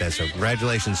excited about that. So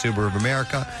congratulations, Subaru of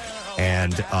America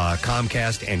and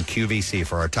Comcast and QVC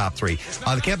for our top three.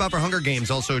 The Camp Out for Hunger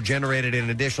Games also generated an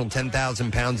additional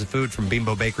 10,000 pounds of food from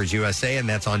Bimbo Bakers USA, and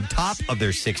that's on top of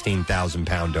their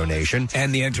 16,000-pound donation.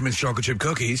 And the Entenmann's chocolate chip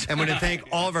cookies. And I want to thank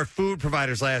all of our food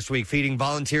providers last week, feeding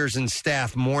volunteers and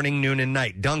staff morning, noon, and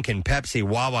night. Dunkin', Pepsi,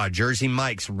 Wawa, Jersey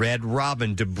Mike's, Red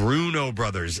Robin, DeBruno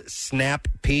Brothers, Snap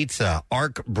Pizza,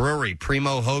 Arc Brewery,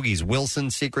 Primo Hoagies,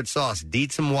 Wilson Secret Sauce,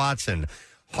 Dietz & Watson,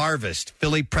 Harvest,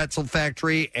 Philly Pretzel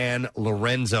Factory, and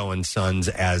Lorenzo and Sons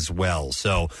as well.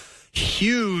 So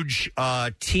huge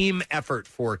team effort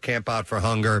for Camp Out for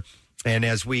Hunger. And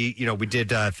as we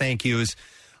did thank yous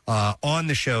on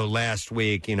the show last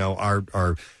week,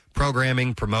 our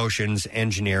programming, promotions,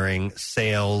 engineering,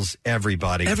 sales,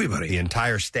 everybody, the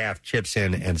entire staff chips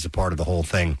in and is a part of the whole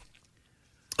thing.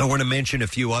 I want to mention a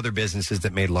few other businesses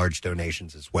that made large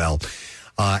donations as well.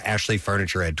 Ashley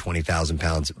Furniture had 20,000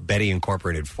 pounds. Betty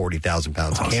Incorporated 40,000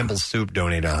 pounds. Awesome. Campbell's Soup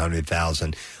donated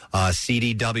 100,000.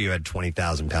 CDW had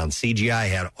 20,000 pounds. CGI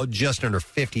had just under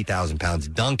 50,000 pounds.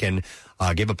 Duncan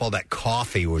gave up all that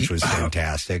coffee, which was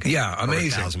fantastic. Yeah,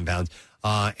 amazing. 1,000 pounds.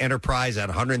 Enterprise at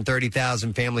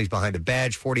 130,000. Families Behind a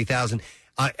Badge 40,000.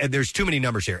 There's too many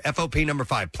numbers here. FOP number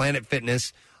 5, Planet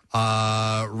Fitness,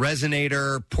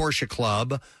 Resonator, Porsche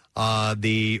Club,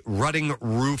 the Rudding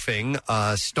Roofing,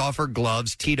 Stauffer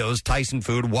Gloves, Tito's, Tyson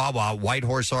Food, Wawa, White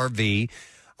Horse RV,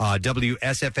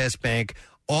 WSFS Bank.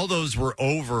 All those were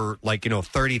over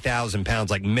 30,000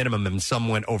 pounds, like minimum, and some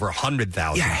went over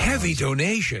 100,000. Yeah, heavy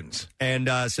donations. And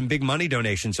some big money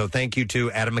donations. So thank you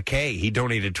to Adam McKay. He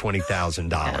donated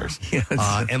 $20,000.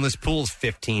 Yes. Endless Pools,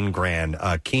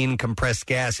 $15,000. Keen Compressed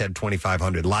Gas had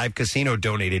 $2,500. Live Casino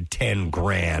donated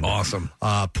 $10,000. Awesome.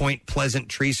 Point Pleasant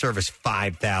Tree Service,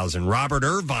 $5,000. Robert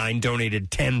Irvine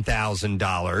donated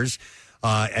 $10,000.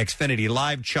 Xfinity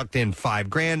Live chucked in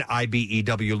 $5,000.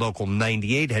 IBEW Local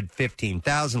 98 had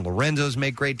 $15,000. Lorenzo's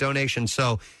made great donations.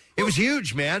 So it was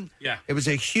huge, man. Yeah. It was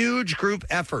a huge group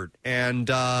effort, and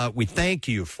we thank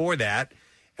you for that.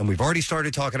 And we've already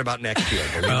started talking about next year.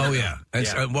 Oh, yeah.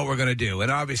 That's what we're going to do.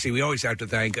 And obviously, we always have to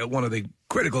thank one of the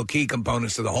critical key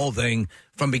components to the whole thing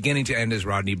from beginning to end is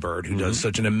Rodney Bird, who does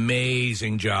such an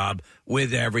amazing job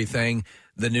with everything.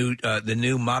 The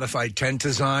new modified tent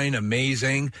design,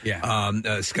 amazing.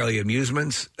 Yeah. Skelly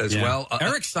Amusements as well.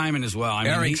 Eric Simon as well. I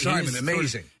mean, Eric Simon, is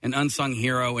amazing. Sort of an unsung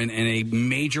hero and a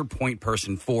major point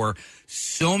person for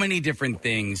so many different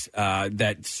things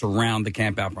that surround the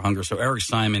Camp Out for Hunger. So Eric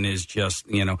Simon is just,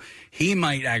 he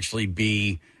might actually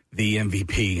be the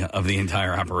MVP of the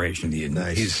entire operation.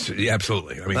 He's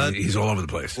absolutely. I mean, he's all over the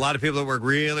place. A lot of people that work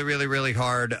really, really, really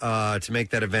hard to make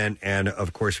that event, and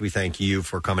of course, we thank you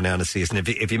for coming down to see us. And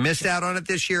if you missed out on it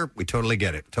this year, we totally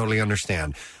get it, totally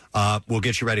understand. We'll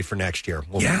get you ready for next year.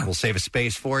 We'll save a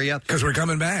space for you because we're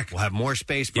coming back. We'll have more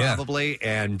space probably,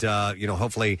 and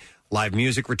hopefully live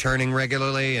music returning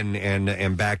regularly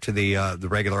and back to the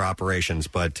regular operations.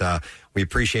 But we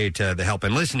appreciate the help.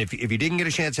 And listen, if you didn't get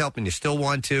a chance to help and you still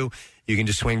want to, you can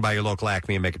just swing by your local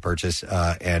Acme and make a purchase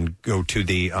and go to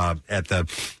the at the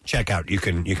checkout. You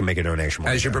can make a donation.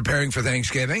 As you're preparing for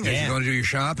Thanksgiving, as you're going to do your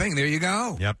shopping, there you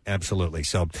go. Yep, absolutely.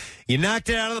 So you knocked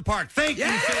it out of the park. Thank you,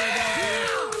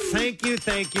 Philadelphia.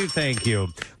 Thank you.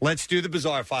 Let's do the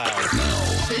Bizarre File.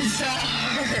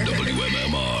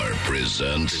 WMMR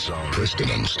presents Preston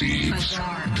and Steve's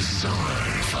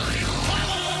Bizarre File.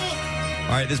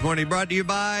 All right, this morning brought to you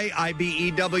by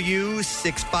IBEW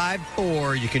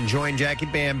 654. You can join Jackie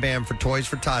Bam Bam for Toys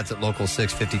for Tots at Local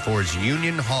 654's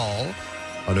Union Hall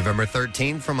on November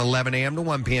 13th from 11 a.m. to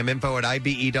 1 p.m. Info at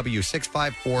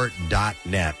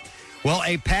IBEW654.net. Well,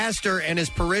 a pastor and his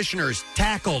parishioners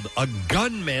tackled a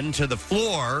gunman to the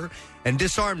floor and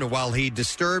disarmed him while he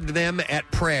disturbed them at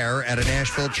prayer at a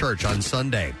Nashville church on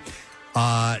Sunday.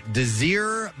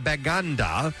 Desir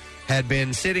Baganda had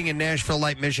been sitting in Nashville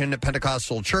Light Mission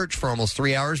Pentecostal Church for almost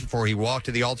 3 hours before he walked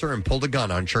to the altar and pulled a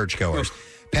gun on churchgoers.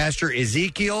 Pastor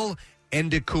Ezekiel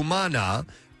Ndikumana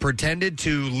pretended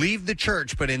to leave the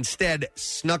church, but instead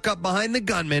snuck up behind the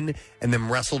gunman and then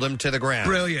wrestled him to the ground.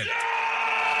 Brilliant.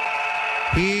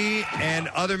 He and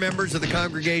other members of the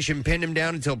congregation pinned him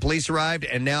down until police arrived,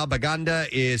 and now Baganda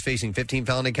is facing 15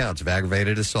 felony counts of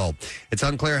aggravated assault. It's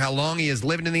unclear how long he has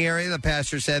lived in the area. The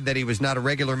pastor said that he was not a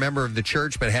regular member of the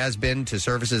church, but has been to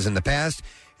services in the past.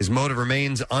 His motive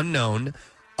remains unknown.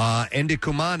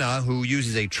 Ndikumana, who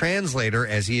uses a translator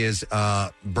as he is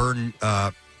Burundian,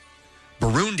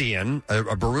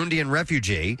 a Burundian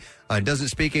refugee, doesn't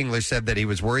speak English, said that he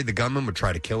was worried the gunman would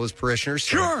try to kill his parishioners.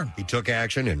 So sure. He took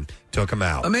action and took him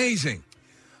out. Amazing.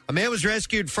 A man was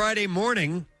rescued Friday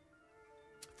morning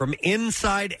from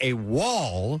inside a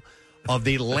wall of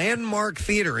the Landmark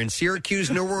Theater in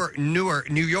Syracuse,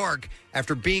 New York,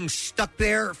 after being stuck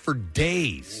there for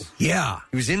days. Yeah.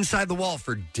 He was inside the wall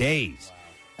for days.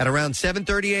 At around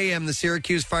 7:30 a.m., the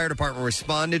Syracuse Fire Department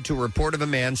responded to a report of a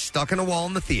man stuck in a wall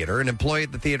in the theater. An employee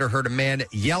at the theater heard a man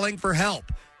yelling for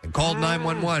help and called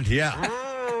 911. Yeah.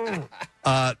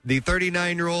 The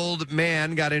 39-year-old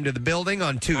man got into the building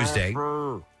on Tuesday,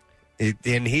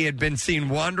 and he had been seen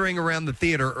wandering around the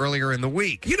theater earlier in the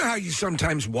week. You know how you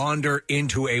sometimes wander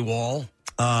into a wall?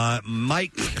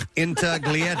 Mike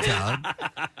Intaglietta,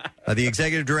 the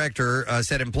executive director,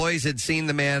 said employees had seen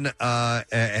the man,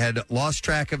 had lost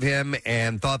track of him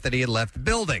and thought that he had left the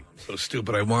building. So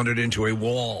stupid, I wandered into a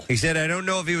wall. He said, I don't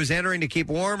know if he was entering to keep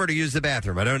warm or to use the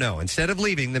bathroom. I don't know. Instead of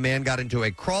leaving, the man got into a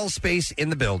crawl space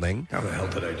in the building. How the hell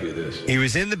did I do this? He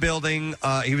was in the building.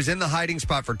 He was in the hiding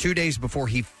spot for 2 days before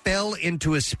he fell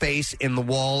into a space in the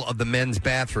wall of the men's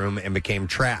bathroom and became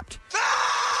trapped.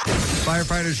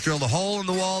 Firefighters drilled a hole in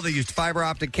the wall. They used fiber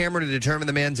optic camera to determine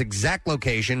the man's exact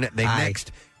location. They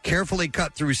next carefully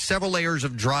cut through several layers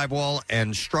of drywall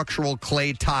and structural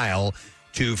clay tile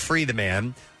to free the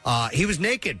man. He was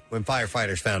naked when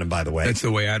firefighters found him, by the way. That's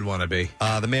the way I'd want to be.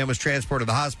 The man was transported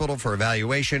to the hospital for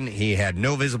evaluation. He had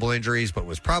no visible injuries, but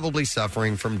was probably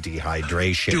suffering from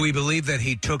dehydration. Do we believe that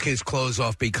he took his clothes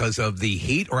off because of the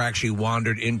heat or actually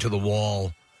wandered into the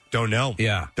wall? Don't know.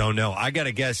 Yeah. Don't know. I got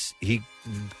to guess he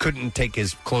couldn't take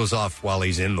his clothes off while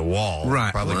he's in the wall.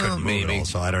 Right. Probably couldn't move at all,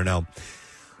 so I don't know.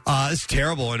 It's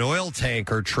terrible. An oil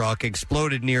tanker truck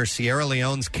exploded near Sierra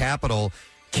Leone's capital,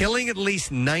 killing at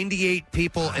least 98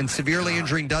 people and severely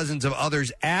injuring dozens of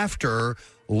others after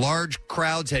large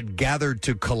crowds had gathered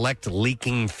to collect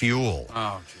leaking fuel.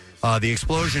 Oh, the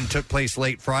explosion took place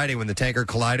late Friday when the tanker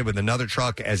collided with another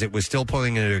truck as it was still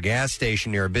pulling into a gas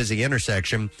station near a busy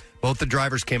intersection. Both the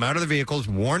drivers came out of the vehicles,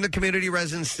 warned the community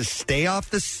residents to stay off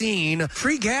the scene.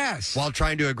 Free gas. While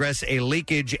trying to address a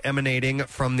leakage emanating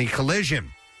from the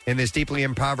collision. In this deeply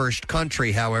impoverished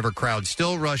country, however, crowds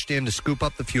still rushed in to scoop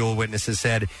up the fuel, witnesses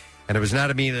said, and it was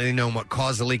not immediately known what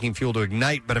caused the leaking fuel to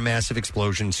ignite, but a massive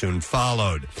explosion soon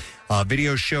followed.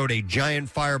 Videos showed a giant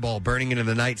fireball burning into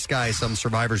the night sky. Some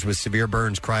survivors with severe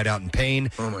burns cried out in pain.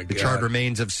 Oh, my The God. charred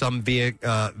remains of some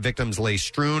victims lay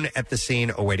strewn at the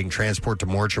scene, awaiting transport to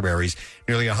mortuaries.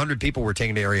 Nearly 100 people were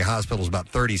taken to area hospitals, about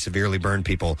 30 severely burned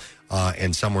people,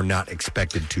 and some were not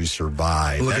expected to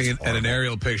survive. Looking That's at an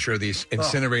aerial picture of these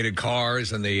incinerated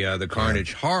cars and the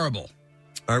carnage. Horrible.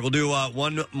 All right, we'll do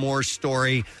one more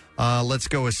story. Let's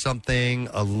go with something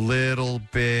a little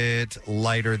bit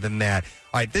lighter than that.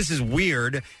 All right, this is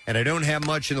weird, and I don't have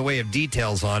much in the way of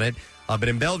details on it. But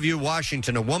in Bellevue,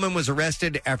 Washington, a woman was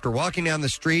arrested after walking down the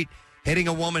street, hitting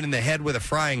a woman in the head with a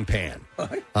frying pan.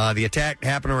 The attack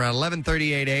happened around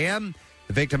 11:38 a.m.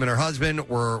 The victim and her husband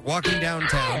were walking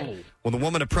downtown when the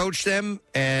woman approached them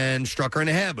and struck her in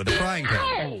the head with a frying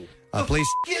pan. Police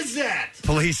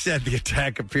said the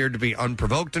attack appeared to be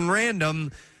unprovoked and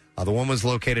random. The woman was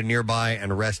located nearby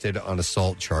and arrested on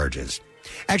assault charges.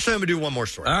 Actually, I'm going to do one more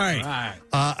story. All right.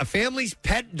 A family's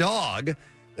pet dog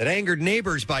that angered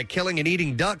neighbors by killing and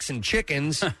eating ducks and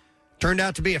chickens turned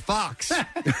out to be a fox. That's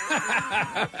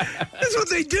what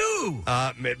they do.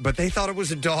 But they thought it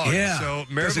was a dog. Yeah, So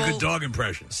that's a Maribel good dog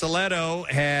impression. Soleto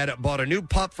had bought a new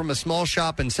pup from a small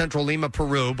shop in central Lima,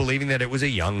 Peru, believing that it was a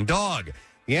young dog.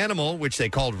 The animal, which they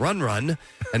called Run Run,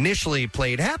 initially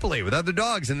played happily with other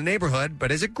dogs in the neighborhood,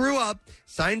 but as it grew up,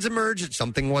 signs emerged that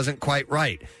something wasn't quite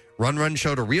right. Run Run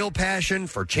showed a real passion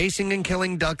for chasing and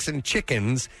killing ducks and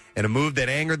chickens in a move that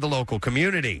angered the local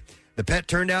community. The pet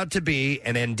turned out to be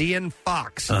an Andean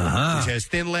fox, which has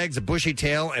thin legs, a bushy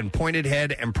tail, and pointed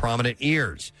head and prominent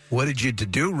ears. What did you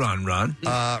do, Run Run?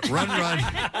 Run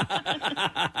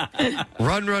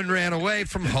Run ran away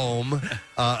from home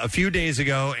a few days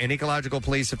ago, and ecological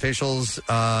police officials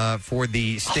for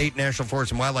the State National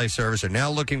Forest and Wildlife Service are now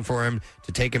looking for him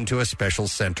to take him to a special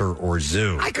center or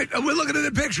zoo. We're looking at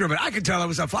a picture of it. I could tell it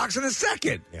was a fox in a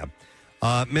second. Yeah.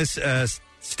 Miss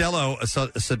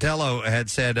Sotelo had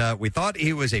said, we thought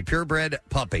he was a purebred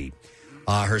puppy.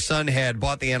 Her son had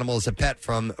bought the animal as a pet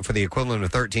for the equivalent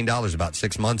of $13 about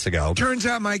 6 months ago. Turns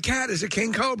out my cat is a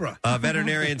king cobra. A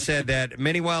veterinarian said that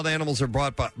many wild animals are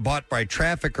bought by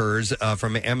traffickers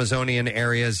from Amazonian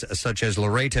areas such as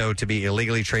Loreto to be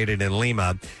illegally traded in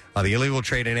Lima. The illegal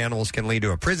trade in animals can lead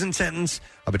to a prison sentence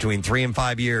of between 3 and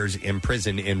 5 years in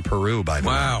prison in Peru, by the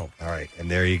way. Wow. All right, and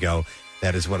there you go.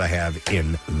 That is what I have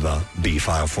in the B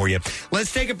file for you.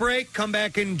 Let's take a break. Come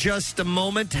back in just a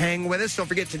moment. Hang with us. Don't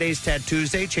forget today's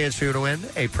Tattoo-Tuesday. Chance for you to win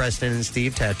a Preston and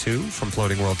Steve tattoo from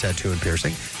Floating World Tattoo and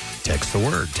Piercing. Text the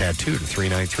word tattoo to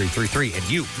 39333 and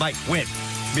you might win.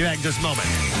 Be back in just a moment.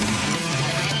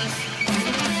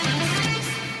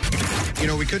 You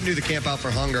know, we couldn't do the Camp Out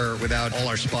for Hunger without all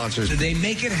our sponsors. They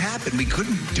make it happen. We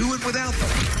couldn't do it without them.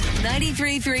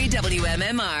 93.3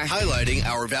 WMMR. Highlighting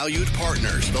our valued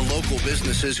partners, the local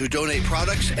businesses who donate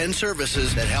products and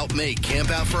services that help make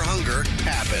Camp Out for Hunger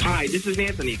happen. Hi, this is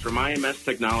Anthony from IMS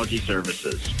Technology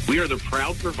Services. We are the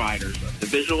proud providers of the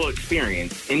visual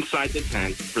experience inside the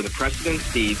tent for the Preston and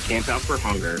Steve Camp Out for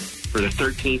Hunger for the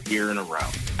 13th year in a row.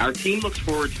 Our team looks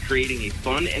forward to creating a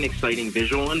fun and exciting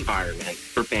visual environment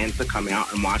for fans to come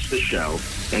out and watch the show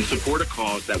and support a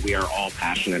cause that we are all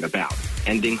passionate about,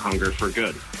 ending hunger for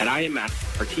good. At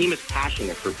IMS, our team is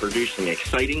passionate for producing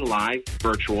exciting live,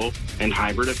 virtual, and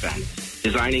hybrid events,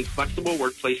 designing flexible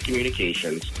workplace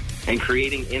communications, and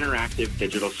creating interactive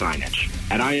digital signage.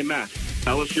 At IMS,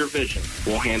 tell us your vision.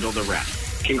 We'll handle the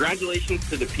rest. Congratulations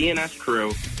to the PNS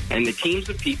crew and the teams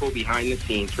of people behind the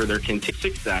scenes for their continued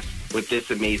success with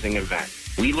this amazing event.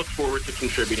 We look forward to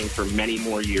contributing for many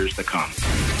more years to come.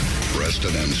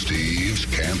 Preston and Steve's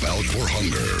Camp Out for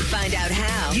Hunger. Find out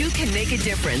how you can make a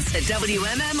difference at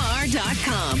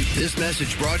WMMR.com. This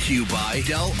message brought to you by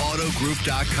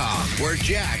DellAutoGroup.com, where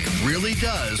Jack really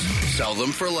does sell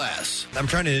them for less. I'm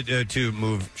trying to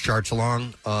move charts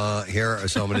along here,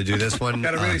 so I'm going to do this one.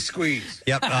 Got to really squeeze.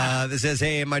 Yep. This says,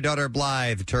 hey, my daughter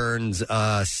Blythe turns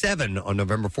 7 on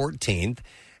November 14th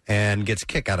and gets a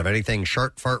kick out of anything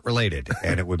shark fart related.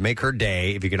 And it would make her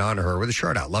day if you could honor her with a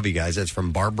shout out. Love you guys. That's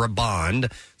from Barbara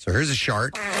Bond. So here's a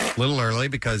shark. A little early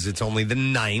because it's only the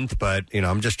 9th, but, you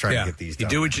know, I'm just trying to get these done.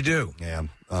 You do what you do. Yeah.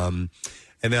 And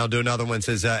then I'll do another one. It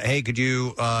says, hey, could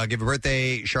you give a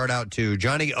birthday shout out to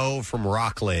Johnny O from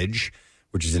Rockledge,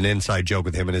 which is an inside joke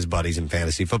with him and his buddies in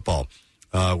fantasy football.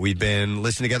 We've been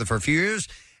listening together for a few years,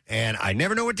 and I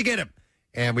never know what to get him.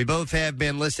 And we both have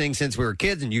been listening since we were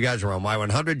kids, and you guys are on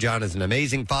Y100. John is an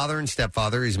amazing father and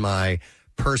stepfather. He's my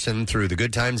person through the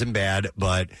good times and bad,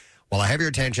 but While I have your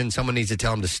attention, someone needs to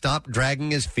tell him to stop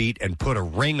dragging his feet and put a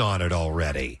ring on it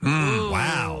already.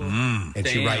 Wow. And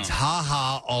she Damn. writes, ha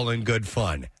ha, all in good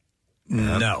fun.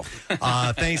 No.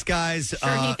 Thanks, guys.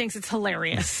 Sure, he thinks it's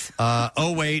hilarious.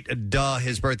 Oh, wait, duh.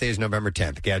 His birthday is November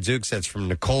 10th. Gadzooks, that's from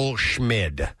Nicole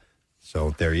Schmid.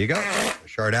 So there you go.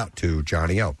 Shout out to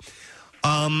Johnny O.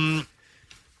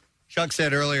 Chuck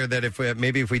said earlier that if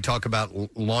we talk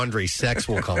about laundry, sex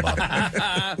will come up.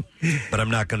 But I'm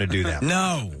not going to do that.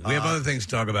 No, we have other things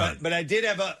to talk about. But I did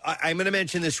have I'm going to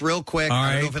mention this real quick. All I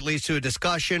don't right. know if it leads to a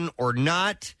discussion or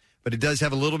not, but it does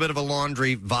have a little bit of a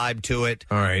laundry vibe to it.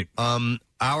 All right.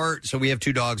 So we have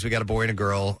two dogs. We got a boy and a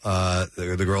girl.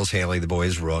 The girl's Haley. The boy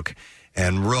is Rook.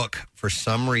 And Rook, for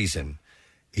some reason,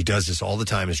 he does this all the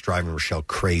time. It's driving Rochelle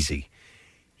crazy.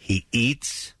 He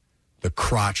eats the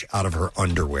crotch out of her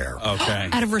underwear. Okay.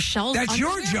 Out of Rochelle's That's your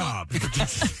underwear? job.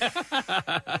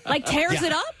 Like tears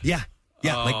it up? Yeah.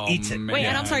 Like eats it. Wait,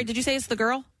 and I'm sorry, did you say it's the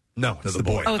girl? No, it's the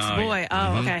boy. Oh, it's the boy.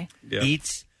 Oh, okay.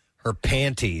 Eats her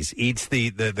panties, eats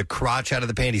the crotch out of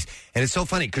the panties. And it's so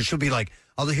funny because she'll be like,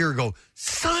 I'll hear her go,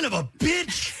 son of a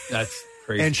bitch. That's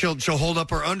crazy. And she'll hold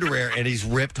up her underwear and he's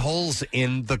ripped holes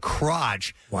in the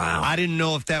crotch. Wow. I didn't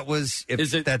know if that was,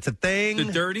 that's a thing. The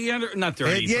dirty not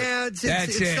dirty. Yeah, it's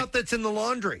That's it. stuff that's in the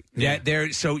laundry. Yeah,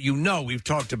 so we've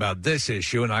talked about this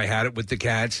issue, and I had it with the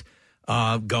cats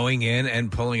going in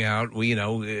and pulling out,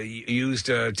 used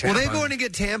tampons. Well, they're going to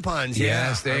get tampons.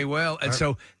 Yes, they will. And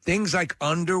so things like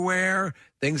underwear,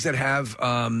 things that have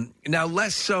now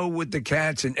less so with the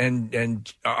cats,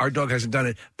 and our dog hasn't done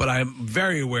it, but I'm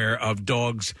very aware of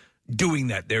dogs doing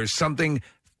that. There's something,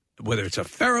 whether it's a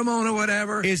pheromone or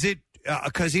whatever. Is it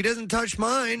because he doesn't touch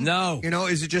mine? No.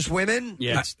 Is it just women?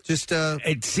 Yeah. It's just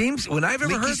it seems when I've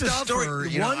ever heard the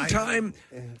story, one time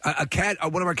a cat,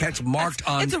 one of our cats marked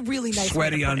on it's a really nice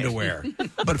sweaty way to put it. underwear.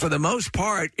 But for the most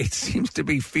part, it seems to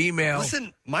be female.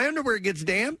 Listen, my underwear gets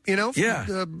damp, from,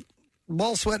 Yeah.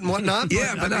 ball sweat and whatnot.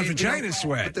 Yeah, but not vagina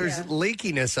sweat. But there's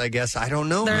leakiness, I guess. I don't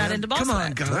know. They're man. not into ball Come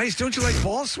on, sweat. guys. Don't you like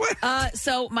ball sweat?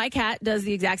 So my cat does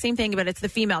the exact same thing, but it's the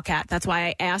female cat. That's why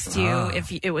I asked you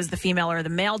if it was the female or the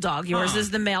male dog. Yours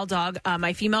is the male dog.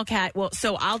 My female cat. Well,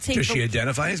 so I'll take. Does she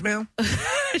identify as male?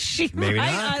 Maybe not.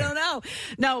 I don't know.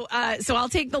 No. So I'll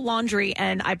take the laundry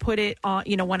and I put it on.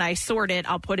 When I sort it,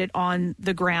 I'll put it on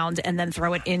the ground and then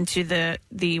throw it into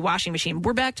the washing machine.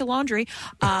 We're back to laundry.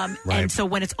 And so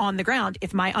when it's on the ground,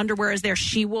 if my underwear is there,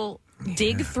 she will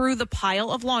dig through the pile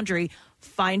of laundry,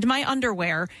 find my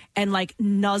underwear, and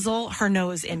nuzzle her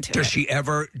nose into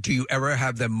it. Do you ever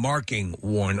have them marking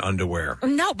worn underwear?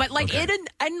 No, but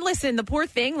and listen, the poor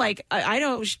thing, I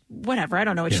don't, whatever, I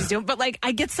don't know what she's doing, but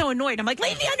I get so annoyed. I'm like,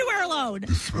 leave the underwear alone. It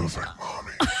smells like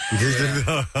mommy.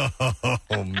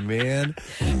 Oh, man.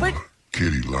 But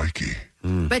Kitty likey.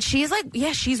 But she's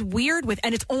she's weird with,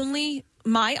 and it's only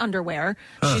my underwear.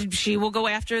 She will go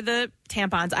after the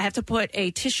tampons. I have to put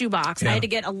a tissue box. I had to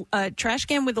get a trash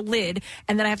can with a lid,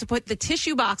 and then I have to put the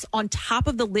tissue box on top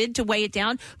of the lid to weigh it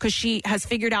down because she has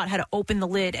figured out how to open the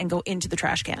lid and go into the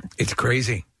trash can. It's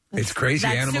crazy. It's crazy.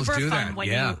 That's Animals super do fun that. when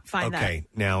Yeah. you find that. Okay,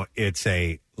 now it's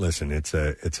a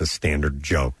standard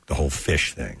joke, the whole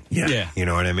fish thing. Yeah. You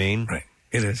know what I mean? Right.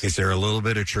 It is. Is there a little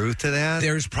bit of truth to that?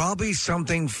 There's probably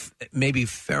something, maybe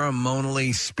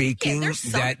pheromonally speaking,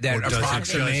 that Or does it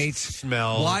approximates. just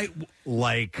smell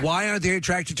like Why aren't they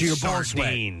attracted to your ball sweat?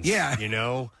 sardines?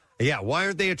 Yeah. Yeah. Why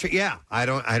aren't they attracted? Yeah. I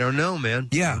don't know, man.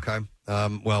 Yeah. Okay.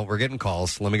 Well, we're getting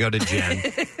calls. Let me go to Jen.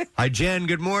 Hi, Jen.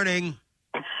 Good morning.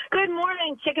 Good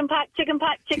morning. Chicken pot, chicken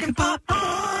pot, chicken pot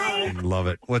pie. Love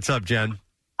it. What's up, Jen?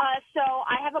 So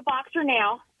I have a boxer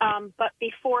now, but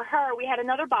before her, we had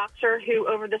another boxer who,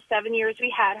 over the 7 years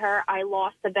we had her, I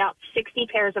lost about 60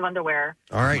 pairs of underwear.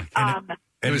 All right.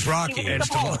 It was Rocky.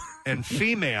 And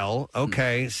female.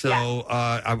 Okay. So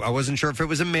I wasn't sure if it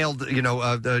was a male,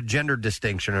 the gender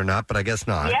distinction or not, but I guess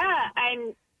not. Yeah,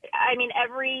 and I mean,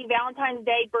 every Valentine's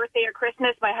Day, birthday, or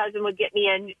Christmas, my husband would get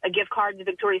me a gift card to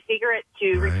Victoria's Secret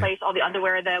to replace all the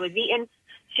underwear that I was eating.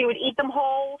 She would eat them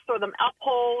whole, throw them up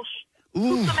whole,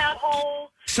 poop them out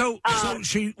whole. So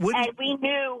she wouldn't. And we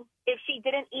knew if she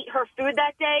didn't eat her food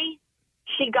that day,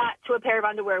 she got to a pair of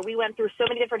underwear. We went through so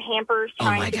many different hampers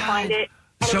trying to find it.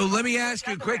 So let me ask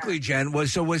you quickly, Jen,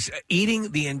 was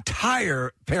eating the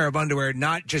entire pair of underwear,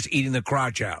 not just eating the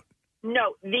crotch out?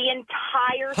 No, the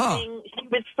entire thing. She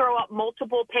would throw up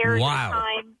multiple pairs at a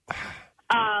time.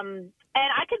 And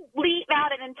I could leave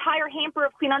out an entire hamper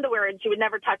of clean underwear, and she would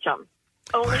never touch them.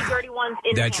 Only dirty ones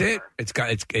in That's the it. hamper.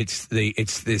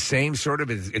 It's the same sort of.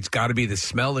 It's got to be the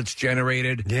smell that's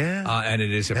generated. Yeah, and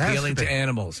it is appealing to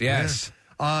animals. Yes.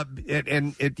 So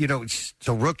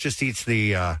Rook just eats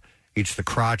the eats the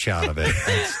crotch out of it.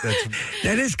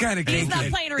 That is kind of kinky. He's not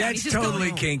playing around. That's He's just totally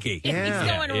going, kinky. He's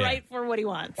going right for what he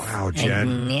wants. Wow,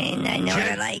 Jen. I know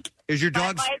what I like. Is your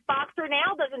dog's... My boxer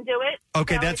now doesn't do it.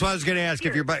 Okay, So that's what I was going to ask,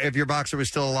 if your boxer was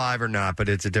still alive or not, but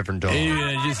it's a different dog.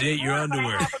 Adrian, I just ate your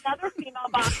underwear. I have another female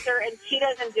boxer, and she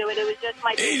doesn't do it. It was just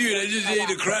my... Adrian, I just ate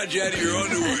the crotch out of your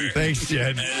underwear. Thanks,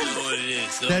 Jen. I don't know what it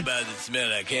is. Something about the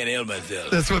smell. I can't help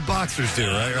myself. That's what boxers do,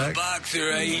 right? I'm a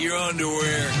boxer. I eat your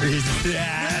underwear.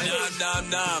 Nom,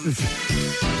 nom, nom.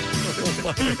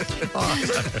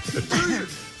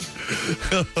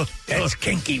 That's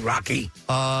kinky, Rocky.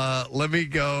 Let me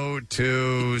go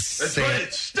to That's right,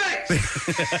 it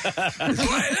stinks. That's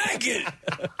why I like it.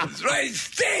 That's right, it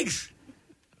stinks.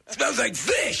 It smells like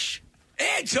fish,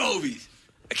 anchovies.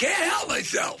 I can't help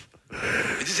myself.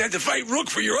 I just had to fight Rook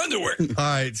for your underwear. All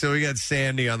right, so we got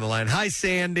Sandy on the line. Hi,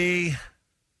 Sandy.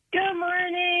 Good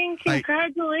morning. Hi.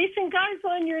 Congratulations, guys,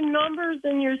 on your numbers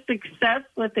and your success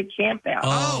with the camp out.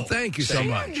 Oh, thank you so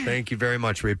much. Thank you very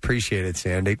much. We appreciate it,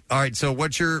 Sandy. All right, so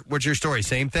what's your story?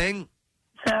 Same thing?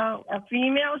 So, a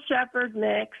female shepherd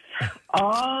mix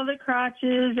all the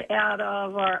crotches out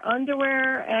of our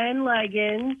underwear and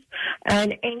leggings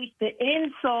and ate the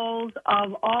insoles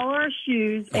of all our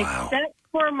shoes except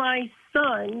for my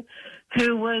son,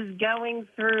 who was going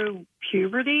through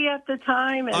puberty at the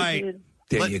time. And All right.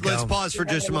 Let's pause for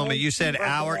just a moment. You said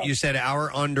our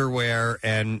underwear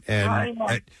and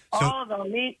all of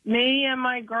them. Me and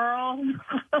my girl.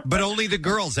 but only the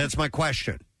girls. That's my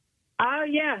question. Oh,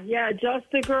 yeah, just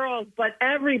the girls, but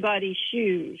everybody's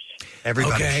shoes.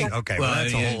 Everybody. Okay. Well,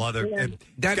 that's a whole other.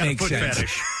 That got makes a foot sense.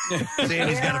 fetish.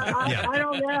 Sandy's got a. Yeah. I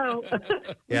don't know.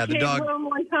 Yeah, we the came dog. home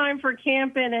one time for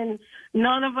camping, and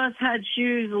none of us had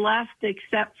shoes left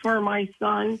except for my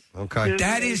son. Okay.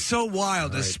 That is so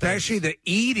wild, especially the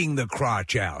eating the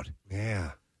crotch out.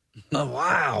 Yeah. Oh,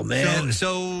 wow, man.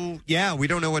 So yeah, we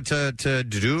don't know what to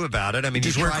do about it. I mean,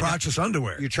 Just you wear try crotchless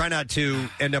underwear. You try not to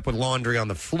end up with laundry on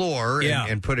the floor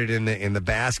and put it in the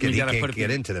basket. You He gotta can't put it get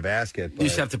into the basket. You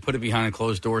just have to put it behind a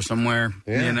closed door somewhere.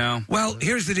 Yeah. You know. Well,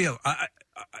 here's the deal.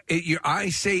 I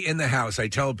say in the house, I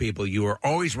tell people you are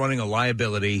always running a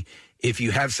liability if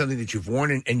you have something that you've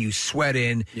worn and you sweat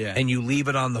in and you leave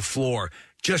it on the floor.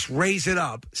 Just raise it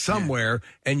up somewhere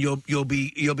and you'll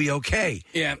be okay.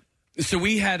 Yeah. So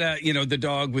we had the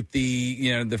dog with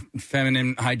the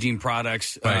feminine hygiene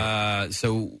products. Right.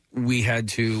 So we had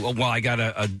to. Well, I got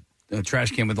a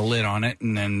trash can with a lid on it,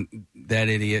 and then that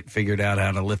idiot figured out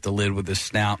how to lift the lid with his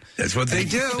snout. That's what they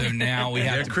do. So now we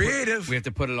have They're to creative. we have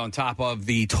to put it on top of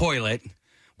the toilet,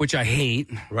 which I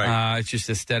hate. Right. It's just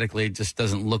aesthetically, it just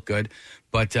doesn't look good.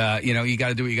 But you got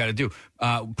to do what you got to do.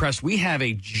 Press. We have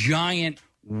a giant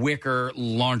wicker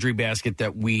laundry basket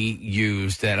that we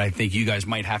use that I think you guys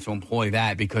might have to employ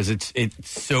that because it's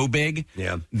so big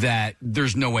that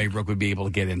there's no way Rook would be able to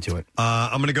get into it.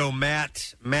 I'm going to go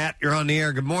Matt. Matt, you're on the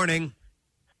air. Good morning.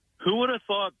 Who would have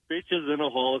thought bitches in a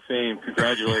Hall of Fame?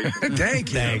 Congratulations. Thank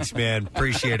you. Thanks, man.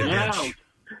 Appreciate it, Mitch.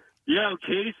 Yo,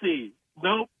 Casey.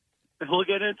 Nope. He'll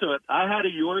get into it. I had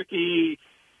a Yorkie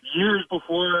years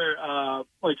before,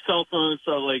 cell phones,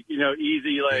 so,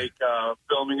 easy,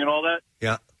 filming and all that.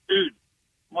 Yeah. Dude,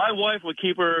 my wife would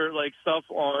keep her, stuff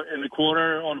in the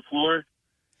corner on the floor.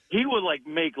 He would,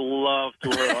 make love to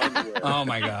her underwear. Oh,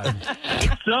 my God.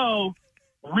 So,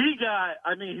 he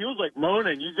was,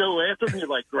 moaning. You go after him,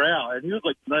 you growl. And he was,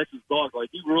 the nicest dog.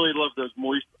 He really loved those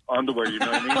moist underwear, you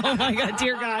know what I mean? Oh, my God,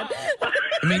 dear God.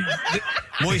 I mean,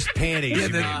 moist panties. Yeah,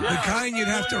 the kind you'd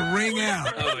have to wring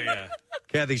out. Oh, yeah.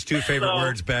 Kathy's two favorite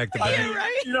words back to back.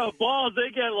 Balls,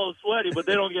 they get a little sweaty, but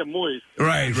they don't get moist.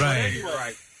 Right.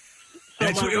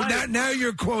 Anyway, now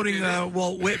you're quoting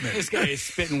Walt Whitman. This guy is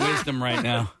spitting wisdom right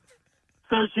now.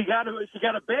 So she got a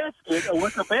basket, a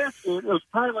wicker basket. It was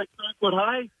probably 3 foot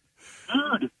high.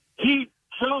 Dude, he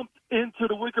jumped into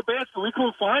the wicker basket. We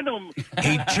couldn't find him.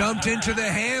 He jumped into the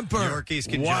hamper. Yorkies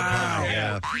can jump on.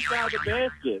 Yeah. He found the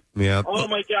basket. Yeah. Oh,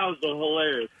 my God, it was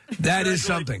hilarious. That is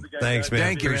something. Thanks, man.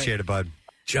 Thank you. Appreciate it, bud.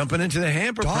 Jumping into the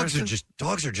hamper. Dogs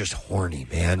Preston. are just horny,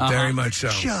 man. Very much so.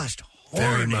 Just horny.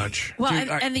 Very much. Well,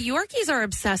 and the Yorkies are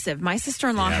obsessive. My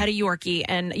sister-in-law had a Yorkie,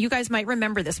 and you guys might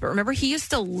remember this, but remember he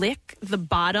used to lick the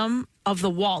bottom of the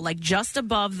wall, just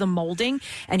above the molding,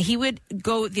 and he would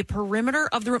go the perimeter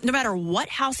of the room, no matter what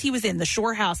house he was in, the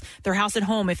Shore house, their house at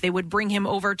home, if they would bring him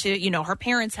over to, her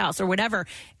parents' house or whatever.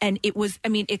 And it was,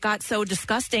 it got so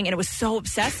disgusting, and it was so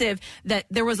obsessive that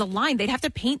there was a line. They'd have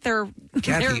to paint their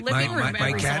Kathy, living room my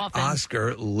every cat so often.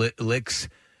 Oscar licks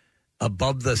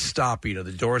above the stop, the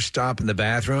door stop in the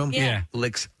bathroom. Yeah.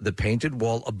 Licks the painted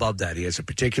wall above that. He has a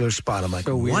particular spot. I'm like,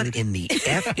 what in the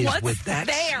F is with that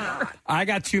spot? I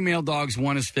got 2 male dogs.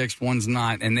 One is fixed, one's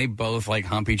not, and they both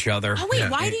hump each other. Oh wait,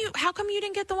 how come you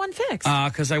didn't get the one fixed?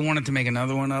 Because I wanted to make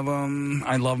another one of them.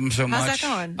 I love them so much. How's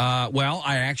that going? Well,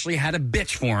 I actually had a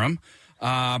bitch for him.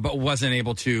 But wasn't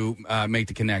able to make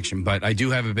the connection. But I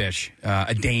do have a bitch,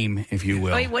 a dame, if you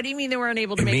will. Wait, what do you mean they weren't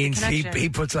able to It make means the connection? he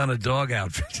puts on a dog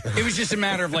outfit. It was just a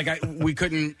matter of we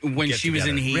couldn't when Get she was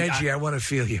in together. heat. Reggie, I want to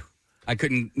feel you. I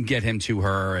couldn't get him to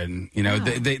her, and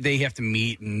they have to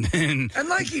meet and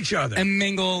like each other and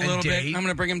mingle a And little date. bit. I'm going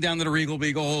to bring him down to the Regal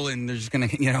Beagle, and they're just going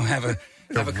to have a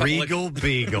couple Regal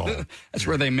Beagle. That's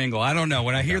where they mingle. I don't know.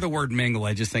 When I hear the word mingle,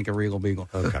 I just think of Regal Beagle.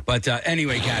 Okay. But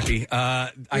anyway, Kathy,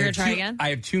 I gonna try again? I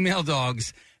have 2 male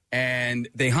dogs, and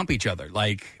they hump each other.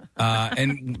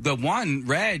 And the one,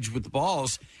 Reg, with the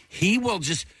balls, he will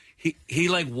just. He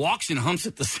walks and humps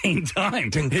at the same time.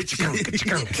 It's kind of like he's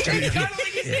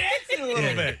dancing a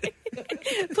little bit.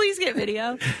 Please get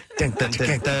video. I'm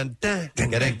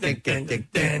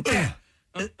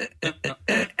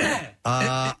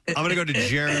going to go to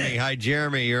Jeremy. Hi,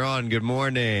 Jeremy. You're on. Good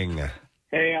morning.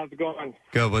 Hey, how's it going?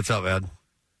 Good. What's up, Ed?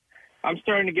 I'm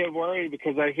starting to get worried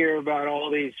because I hear about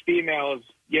all these females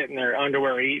getting their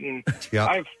underwear eaten. Yep.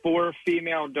 I have 4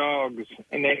 female dogs,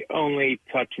 and they only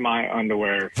touch my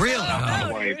underwear. Really?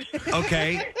 My wife's.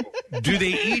 Okay. Do they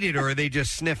eat it, or are they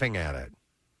just sniffing at it?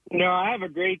 No, I have a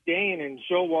Great Dane, and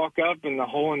she'll walk up, and the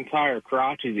whole entire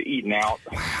crotch is eaten out.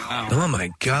 Wow. Oh,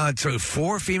 my God. So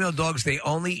 4 female dogs, they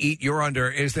only eat your under.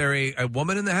 Is there a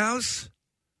woman in the house?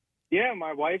 Yeah,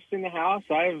 my wife's in the house.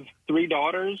 I have 3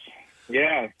 daughters.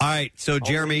 Yeah. All right. So, Only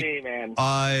Jeremy, me, man.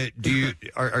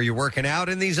 are you working out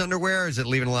in these underwear? Is it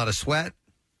leaving a lot of sweat?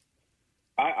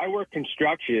 I work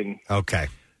construction. Okay.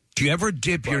 Do you ever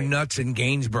dip your nuts in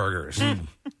Gainsburgers?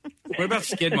 What about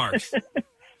skid marks?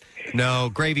 No,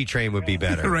 gravy train would be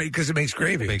better. Right, because it makes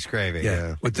gravy. It makes gravy,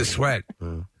 yeah. With the sweat.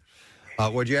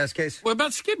 What'd you ask, Case? What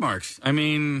about skid marks? I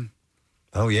mean...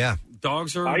 Oh, yeah.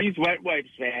 Dogs are... I use wet wipes,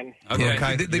 man. Okay.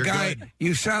 Okay, The you're guy, good.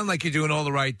 you sound like you're doing all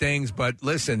the right things, but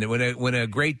listen, when a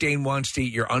Great Dane wants to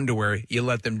eat your underwear, you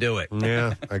let them do it.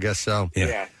 Yeah, I guess so.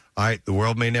 Yeah. All right, the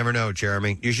world may never know,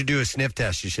 Jeremy. You should do a sniff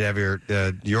test. You should have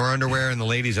your underwear and the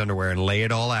ladies' underwear and lay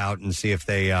it all out and see if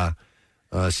they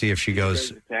see if she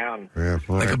goes down. Yeah,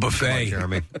 all Like a right. buffet. Come on,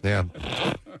 Jeremy. Yeah.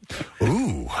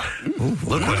 Ooh,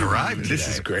 look what arrived. This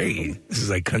is great. This is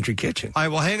like country kitchen. All right,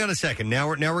 well, hang on a second. Now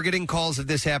we're getting calls of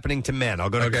this happening to men. I'll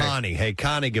go to Okay. Connie. Hey,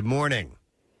 Connie. Good morning.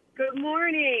 Good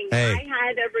morning. Hey. I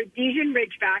had a Rhodesian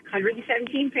Ridgeback,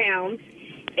 117 pounds,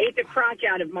 ate the crotch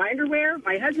out of my underwear,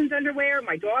 my husband's underwear,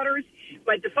 my daughter's.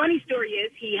 But the funny story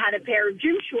is he had a pair of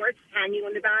gym shorts hanging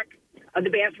on the back of the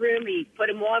bathroom. He put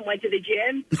them on, went to the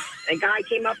gym. A guy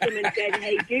came up to him and said,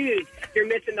 "Hey, dude, you're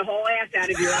missing the whole ass out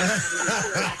of your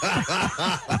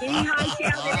He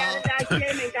hightailed it out of that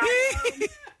gym and got home.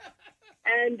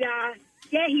 And,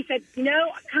 yeah, he said,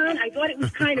 Con, I thought it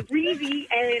was kind of breezy,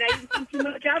 and I didn't think too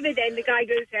much of it. And the guy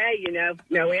goes, hey,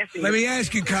 no ass. Let me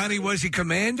ask you, Connie, was he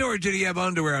commando or did he have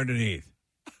underwear underneath?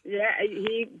 Yeah,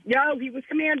 he was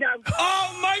commando.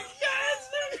 Oh, my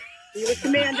God! He was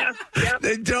commando. Yep.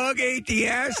 The dog ate the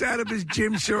ass out of his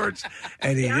gym shorts,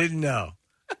 and he didn't know.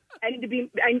 And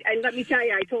let me tell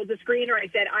you, I told the screener, I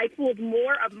said, I pulled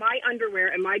more of my underwear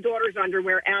and my daughter's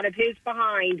underwear out of his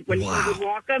behind when he would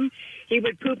walk him. He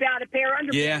would poop out a pair of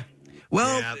underwear. Yeah.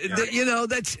 Well,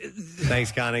 that's...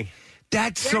 Thanks, Connie.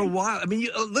 That's so wild. I mean,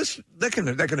 that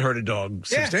can hurt a dog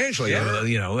substantially. Yeah.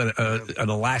 An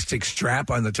elastic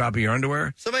strap on the top of your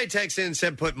underwear. Somebody texted in and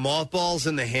said put mothballs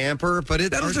in the hamper, but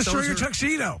that'll destroy your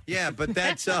tuxedo. Yeah, but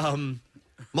that's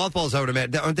mothballs. I would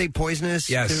imagine, aren't they poisonous?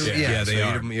 Yes, too? yeah, they so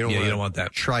are. You don't want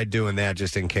that. Try doing that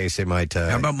just in case they might.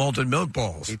 How about malted milk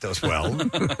balls? Eat those well.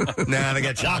 Nah, they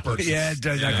got choppers. Yeah,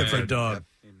 not good for a dog.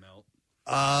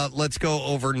 Let's go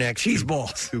over next. Cheese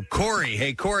balls. To Corey.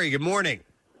 Hey, Corey. Good morning.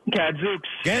 Gadzooks.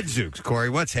 Gadzooks. Corey,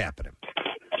 what's happening?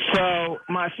 So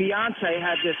my fiance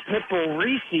had this pit bull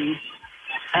Reese,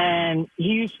 and he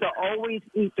used to always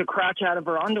eat the crotch out of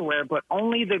her underwear, but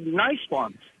only the nice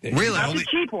ones. Really? Not Only the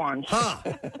cheap ones. Huh.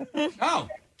 Oh.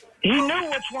 He knew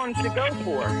which ones to go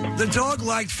for. The dog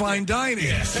liked fine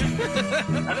dining.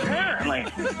 Apparently.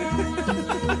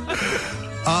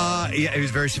 Yeah, he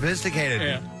was very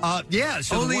sophisticated.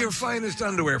 So Only your finest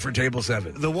underwear for table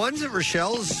 7. The ones at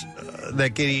Rochelle's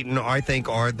that get eaten, I think,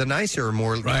 are the nicer,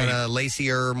 more kind of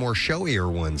lacier, more showier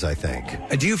ones, I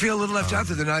think. Do you feel a little left out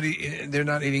that they're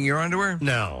not eating your underwear?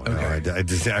 No,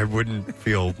 I wouldn't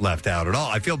feel left out at all.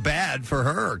 I feel bad for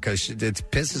her because it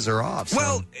pisses her off. So.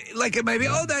 Well, like it might be,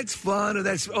 that's fun, or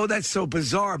that's so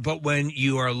bizarre. But when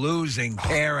you are losing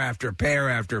pair after pair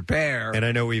after pair, and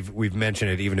I know we've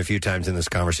mentioned it even a few times in this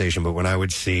conversation, but when I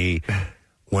would see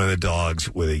one of the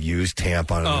dogs with a used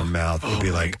tampon in their mouth, it would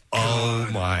be like, oh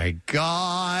my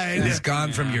God. It's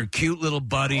gone from your cute little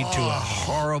buddy to a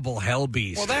horrible hell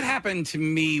beast. Well, that happened to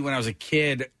me when I was a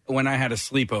kid when I had a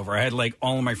sleepover. I had like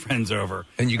all of my friends over.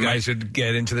 And you guys would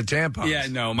get into the tampons. Yeah,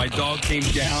 no. My dog came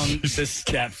down the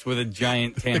steps with a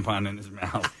giant tampon in his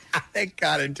mouth. They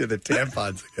got into the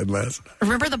tampons again last night.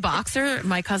 Remember the boxer,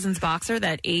 my cousin's boxer,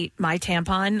 that ate my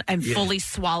tampon and fully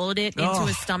swallowed it into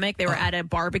his stomach? They were at a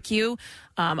barbecue.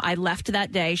 I left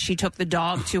that day. She took the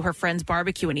dog to her friend's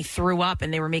barbecue, and he threw up,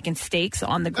 and they were making steaks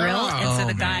on the grill. And so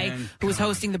the guy who was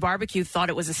hosting the barbecue thought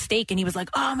it was a steak, and he was like,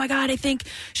 oh, my God, I think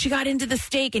she got into the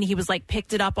steak. And he was like,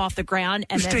 picked it up off the ground.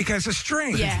 And the steak has a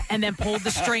string. Yeah, and then pulled the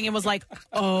string and was like,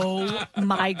 oh,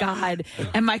 my God.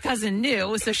 And my cousin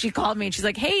knew, so she called me, and she's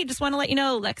like, hey, just want to let you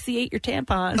know, Lexi ate your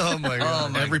tampon. Oh, my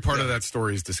God. Every part of that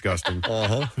story is disgusting.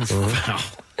 What do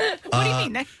you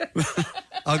mean?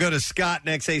 I'll go to Scott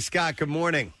next. Hey, Scott, good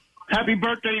morning. Happy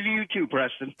birthday to you too,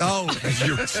 Preston. Oh,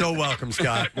 you're so welcome,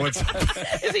 Scott. What's up?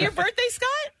 Is it your birthday,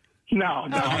 Scott? No,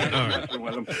 I'm All messing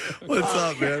with him. What's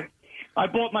up, man? I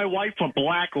bought my wife a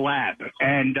black lab,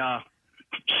 and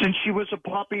since she was a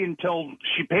puppy until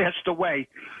she passed away,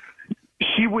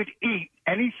 she would eat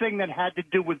anything that had to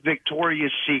do with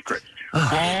Victoria's Secret.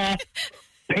 Bra,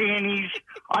 panties.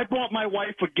 I bought my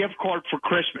wife a gift card for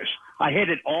Christmas. I hid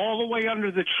it all the way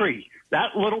under the tree.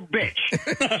 That little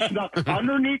bitch snuck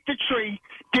underneath the tree,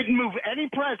 didn't move any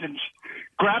presents,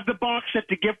 grabbed the box that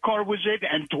the gift card was in,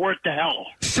 and tore it to hell.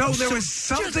 So there was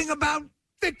something about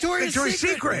Victoria's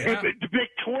Secret.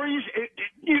 Victoria's,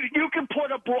 you can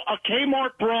put a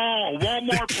Kmart bra, a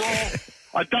Walmart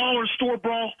bra, a dollar store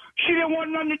bra. She didn't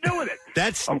want nothing to do with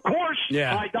it. Of course,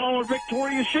 $5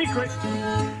 Victoria's Secret.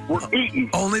 We're eating.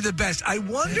 Only the best. I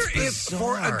wonder if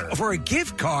for a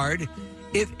gift card,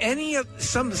 if any of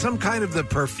some kind of the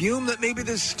perfume that maybe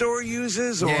this store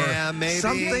uses, or maybe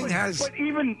something has. But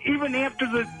even after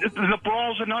the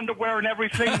bras and underwear and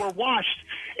everything were washed,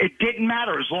 it didn't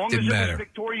matter. As long as it was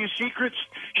Victoria's Secrets,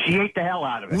 she ate the hell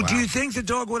out of it. Well, do you think the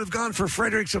dog would have gone for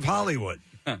Fredericks of Hollywood?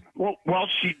 Well,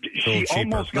 she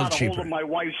almost got a hold of my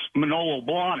wife's Manolo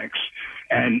Blahniks,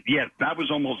 and that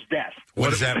was almost death.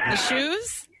 What is that? The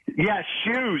shoes? Yes,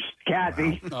 shoes,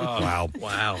 Kathy. Wow.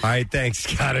 All right, thanks,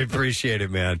 Scott. I appreciate it,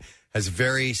 man. Has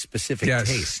very specific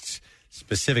tastes.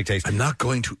 Specific taste. I'm not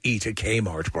going to eat a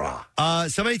Kmart bra.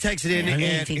 Somebody texted in.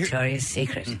 And Victoria's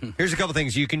Secret. Here's a couple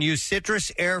things. You can use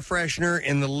citrus air freshener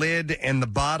in the lid and the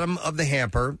bottom of the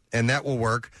hamper, and that will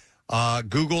work.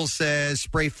 Google says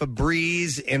spray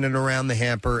Febreze in and around the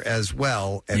hamper as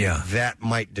well, and that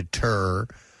might deter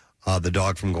the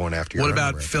dog from going after your What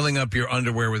about underwear. filling up your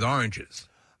underwear with oranges?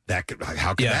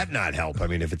 How could that not help? I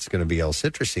mean, if it's going to be all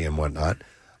citrusy and whatnot.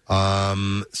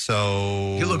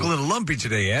 So you look a little lumpy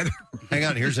today, Ed. Hang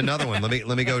on, here's another one. Let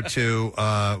me go to.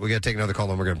 We got to take another call,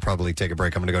 and we're going to probably take a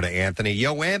break. I'm going to go to Anthony.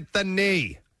 Yo,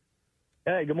 Anthony.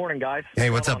 Hey, good morning, guys. Hey,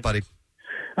 what's up, buddy?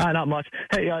 Not much.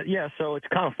 Hey, so it's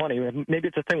kind of funny. Maybe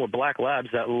it's a thing with black labs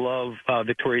that love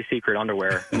Victoria's Secret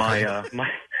underwear.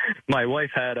 My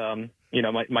wife had,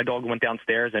 my dog went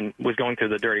downstairs and was going through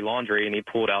the dirty laundry, and he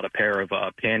pulled out a pair of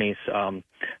panties,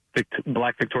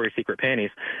 black Victoria's Secret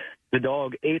panties. The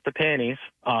dog ate the panties,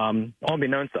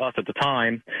 unbeknownst to us at the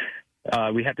time.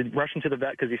 We had to rush him to the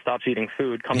vet because he stops eating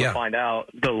food. Come to find out,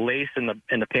 the lace in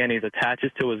the panties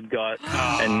attaches to his gut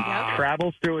and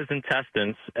travels through his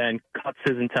intestines and cuts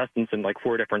his intestines in like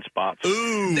 4 different spots.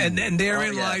 Ooh. And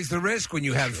therein lies the risk when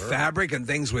you have fabric and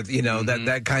things with,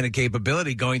 that kind of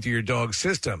capability going through your dog's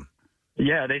system.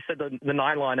 Yeah, they said the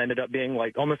nylon ended up being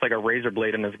like almost like a razor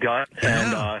blade in his gut.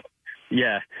 And,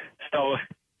 so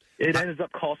it ends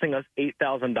up costing us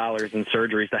 $8,000 in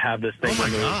surgeries to have this thing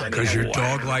removed. Because your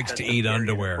dog likes to eat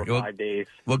underwear. For 5 days.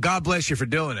 Well, God bless you for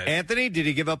doing it. Anthony, did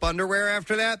he give up underwear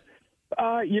after that?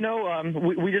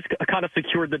 We just kind of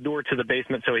secured the door to the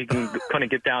basement so he can kind of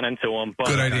get down into them. But,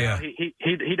 good idea.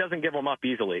 He doesn't give them up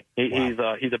easily. He's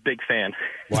a big fan.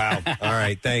 Wow. All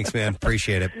right. Thanks, man.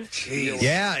 Appreciate it. Jeez.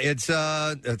 Yeah, it's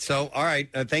so all right.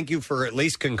 Thank you for at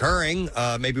least concurring.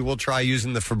 Maybe we'll try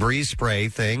using the Febreze spray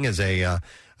thing as a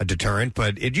deterrent,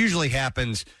 but it usually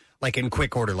happens like in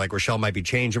quick order. Like Rochelle might be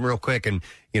changing real quick and,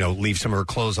 leave some of her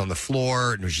clothes on the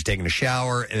floor and she's taking a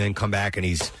shower and then come back and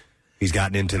he's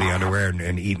gotten into the underwear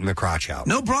and eaten the crotch out.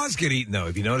 No bras get eaten, though.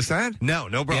 Have you noticed that? No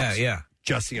bras. Yeah.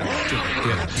 Just the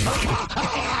underwear.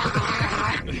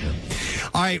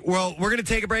 All right, well, we're going to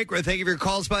take a break. Thank you for your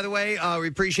calls, by the way. We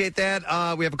appreciate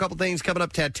that. We have a couple things coming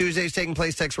up. Tattoo Tuesdays taking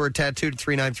place. Text word tattoo to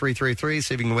 39333.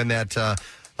 See if you can win that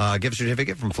gift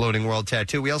certificate from Floating World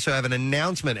Tattoo. We also have an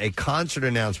announcement, a concert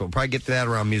announcement. We'll probably get to that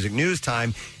around music news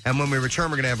time. And when we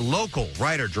return, we're going to have local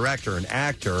writer, director, and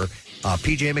actor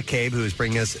PJ McCabe, who is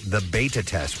bringing us The Beta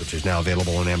Test, which is now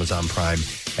available on Amazon Prime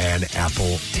and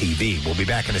Apple TV. We'll be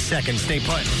back in a second. Stay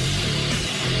put.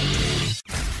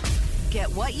 Get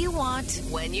what you want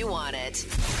when you want it.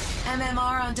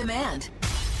 MMR On Demand.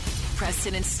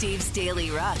 Preston and Steve's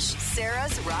Daily Rush.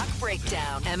 Sarah's Rock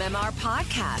Breakdown. MMR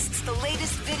Podcasts. The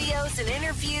latest videos and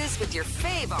interviews with your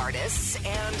fave artists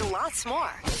and lots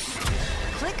more.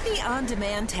 Click the On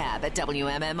Demand tab at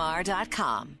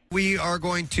WMMR.com. We are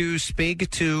going to speak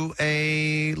to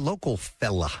a local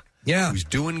fella. Yeah. Who's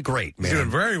doing great, man. He's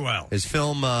doing very well. His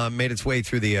film made its way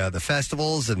through the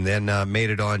festivals and then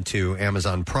made it onto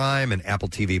Amazon Prime and Apple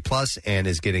TV Plus and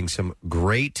is getting some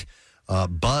great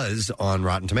buzz on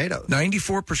Rotten Tomatoes.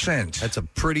 94%. That's a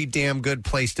pretty damn good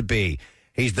place to be.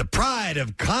 He's the pride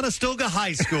of Conestoga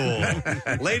High School.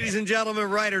 Ladies and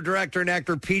gentlemen, writer, director, and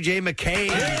actor P.J.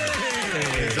 McCabe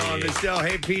is on the show.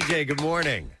 Hey, P.J., good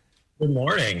morning. Good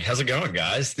morning. How's it going,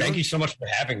 guys? Thank you so much for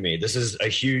having me. This is a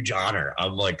huge honor.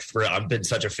 I'm I've been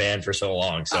such a fan for so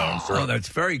long. So I'm thrilled. Oh, that's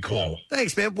very cool.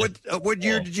 Thanks, man. What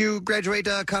year did you graduate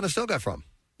Conestoga from?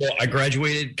 Well, I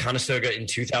graduated Conestoga in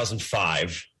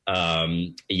 2005.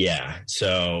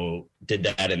 So did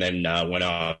that and then went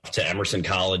off to Emerson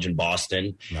College in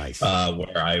Boston. Nice.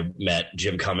 Where I met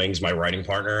Jim Cummings, my writing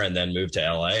partner, and then moved to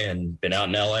LA and been out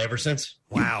in LA ever since.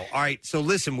 Wow. All right. So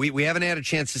listen, we haven't had a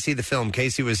chance to see the film.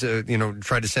 Casey was,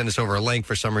 tried to send us over a link.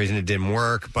 For some reason it didn't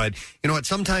work. But you know what?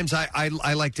 Sometimes I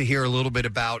like to hear a little bit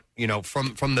about,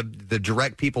 from the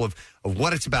direct people of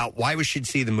what it's about, why we should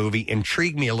see the movie.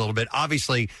 Intrigue me a little bit.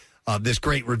 Obviously, this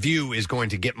great review is going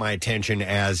to get my attention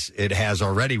as it has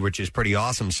already, which is pretty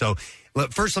awesome. So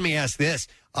first, let me ask this.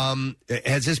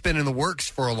 Has this been in the works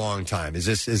for a long time? Is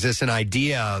this an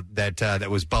idea that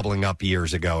was bubbling up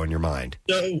years ago in your mind?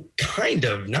 So kind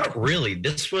of, not really.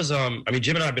 This was, Jim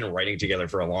and I have been writing together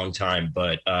for a long time,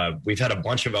 but we've had a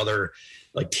bunch of other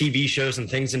like TV shows and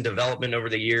things in development over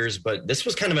the years. But this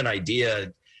was kind of an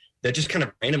idea that just kind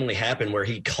of randomly happened where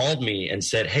he called me and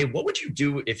said, "Hey, what would you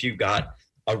do if you got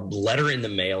a letter in the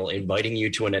mail inviting you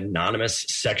to an anonymous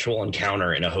sexual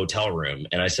encounter in a hotel room?"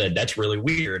 And I said, "That's really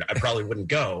weird. I probably wouldn't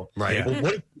go." Right. But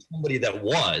what if somebody that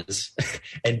was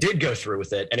and did go through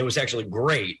with it, and it was actually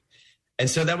great? And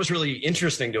so that was really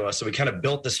interesting to us. So we kind of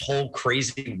built this whole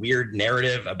crazy, weird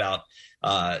narrative about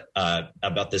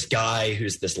this guy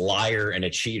who's this liar and a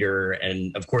cheater.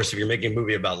 And of course, if you're making a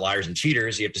movie about liars and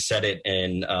cheaters, you have to set it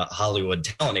in a Hollywood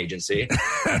talent agency.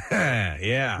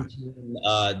 Yeah.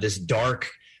 This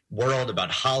dark world about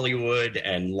Hollywood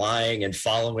and lying and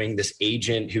following this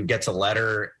agent who gets a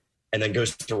letter and then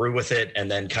goes through with it and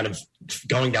then kind of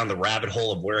going down the rabbit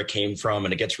hole of where it came from.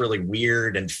 And it gets really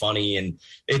weird and funny. And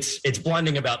it's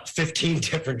blending about 15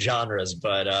 different genres,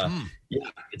 but yeah,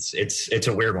 it's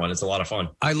a weird one. It's a lot of fun.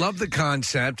 I love the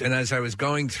concept. And as I was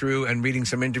going through and reading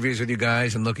some interviews with you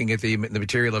guys and looking at the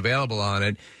material available on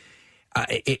it,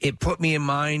 it put me in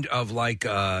mind of like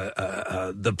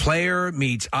The Player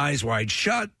meets Eyes Wide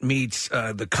Shut meets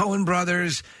the Coen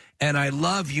brothers. And I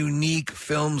love unique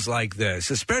films like this,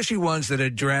 especially ones that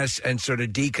address and sort of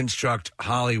deconstruct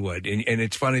Hollywood. And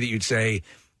it's funny that you'd say,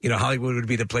 Hollywood would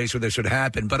be the place where this would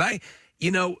happen. But I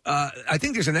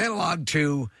think there's an analog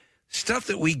to stuff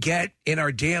that we get in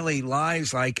our daily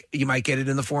lives, like you might get it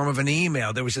in the form of an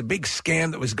email. There was a big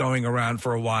scam that was going around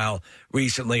for a while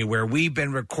recently where we've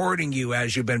been recording you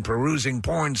as you've been perusing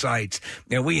porn sites.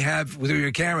 We have with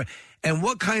your camera. And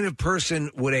what kind of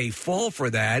person would fall for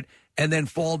that and then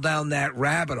fall down that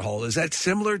rabbit hole? Is that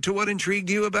similar to what intrigued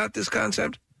you about this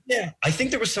concept? Yeah, I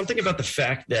think there was something about the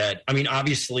fact that,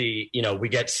 obviously, we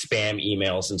get spam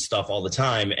emails and stuff all the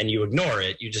time and you ignore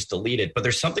it, you just delete it. But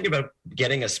there's something about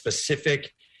getting a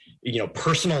specific,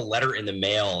 personal letter in the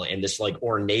mail in this like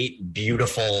ornate,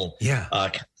 beautiful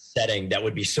setting that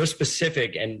would be so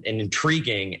specific and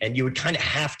intriguing. And you would kind of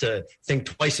have to think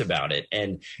twice about it.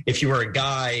 And if you were a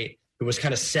guy who was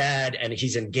kind of sad and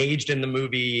he's engaged in the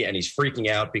like and he's freaking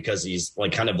out because he's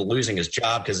like kind of losing his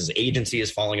job because his agency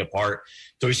is falling apart.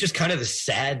 So he's just kind of the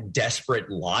sad, desperate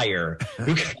liar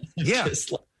who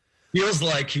just feels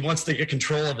like he wants to get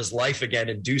control of his life again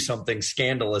and do something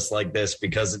scandalous like this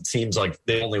because it seems like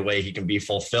the only way he can be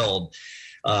fulfilled.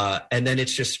 And then it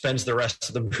just spends the rest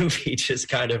of the movie just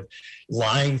kind of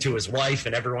lying to his wife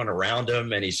and everyone around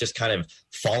him. And he's just kind of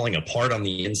falling apart on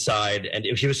the inside. And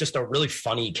he was just a really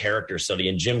funny character study.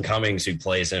 And Jim Cummings, who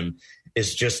plays him,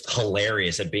 is just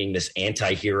hilarious at being this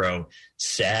anti-hero,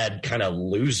 sad kind of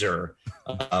loser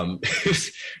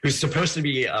who's supposed to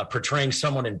be portraying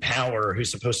someone in power,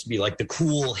 who's supposed to be like the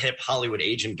cool, hip Hollywood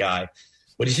agent guy.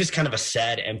 But he's just kind of a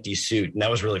sad, empty suit, and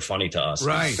that was really funny to us.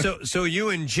 Right. So you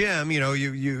and Jim,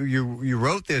 you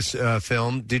wrote this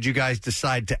film. Did you guys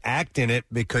decide to act in it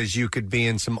because you could be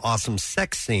in some awesome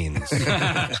sex scenes?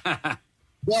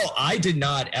 Well, I did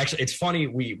not actually. It's funny.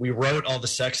 We wrote all the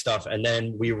sex stuff, and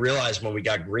then we realized when we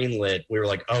got greenlit, we were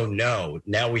like, "Oh no!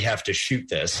 Now we have to shoot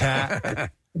this."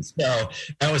 So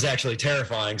that was actually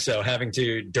terrifying. So having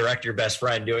to direct your best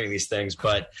friend doing these things,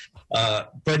 but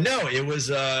no, it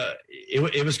was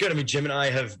it was good. I mean, Jim and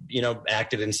I have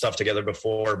acted in stuff together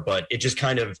before, but it just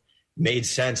kind of made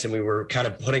sense, and we were kind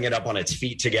of putting it up on its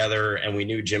feet together, and we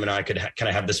knew Jim and I could kind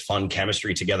of have this fun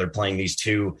chemistry together, playing these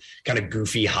two kind of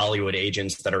goofy Hollywood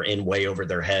agents that are in way over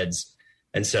their heads.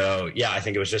 And so, yeah, I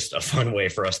think it was just a fun way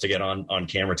for us to get on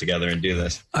camera together and do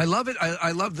this. I love it.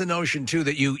 I love the notion, too,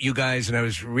 that you guys, and I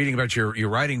was reading about your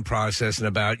writing process and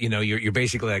about, you're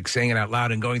basically like saying it out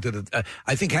loud and going through the,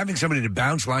 I think having somebody to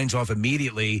bounce lines off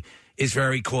immediately is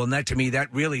very cool. And that, to me,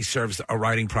 that really serves a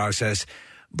writing process.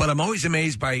 But I'm always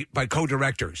amazed by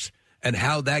co-directors and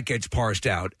how that gets parsed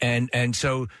out. And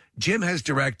so Jim has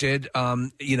directed,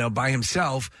 by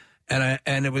himself. And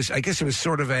I guess it was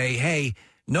sort of a, hey,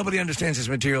 nobody understands this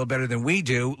material better than we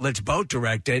do. Let's both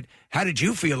direct it. How did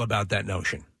you feel about that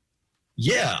notion?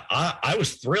 Yeah, I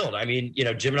was thrilled. I mean,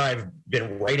 Jim and I have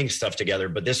been writing stuff together,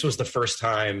 but this was the first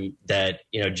time that,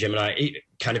 Jim and I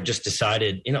kind of just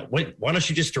decided, why don't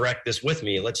you just direct this with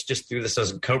me? Let's just do this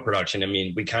as a co-production. I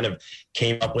mean, we kind of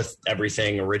came up with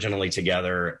everything originally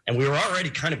together, and we were already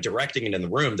kind of directing it in the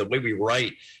room. The way we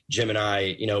write, Jim and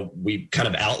I, we kind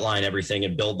of outline everything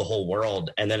and build the whole world.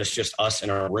 And then it's just us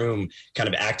in our room kind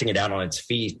of acting it out on its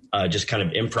feet, just kind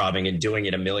of improvising and doing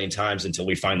it a million times until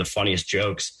we find the funniest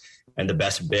jokes and the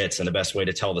best bits and the best way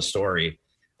to tell the story.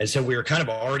 And so we were kind of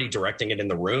already directing it in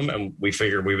the room, and we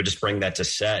figured we would just bring that to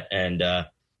set. And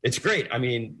it's great. I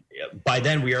mean, by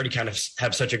then we already kind of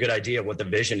have such a good idea of what the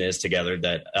vision is together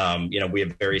that, we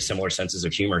have very similar senses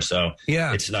of humor. So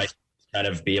yeah, it's nice to kind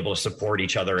of be able to support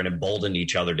each other and embolden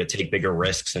each other to take bigger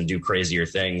risks and do crazier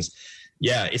things.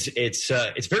 Yeah,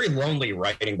 it's very lonely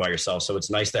writing by yourself. So it's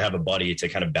nice to have a buddy to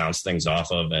kind of bounce things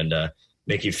off of and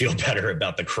make you feel better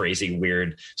about the crazy,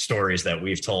 weird stories that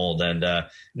we've told. And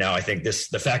now I think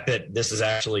the fact that this is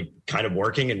actually kind of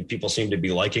working and people seem to be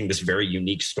liking this very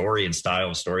unique story and style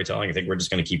of storytelling, I think we're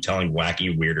just going to keep telling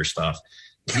wacky, weirder stuff.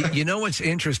 What's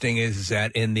interesting is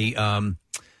that in the,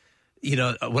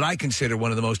 what I consider one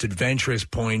of the most adventurous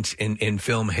points in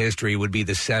film history would be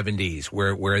the 70s,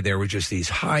 where there were just these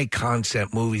high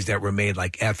concept movies that were made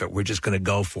like, F it, we're just going to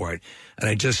go for it. And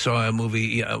I just saw a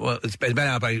movie, it's been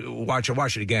out, I watch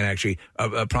it again, actually,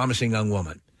 a Promising Young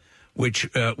Woman,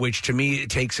 which to me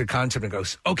takes a concept and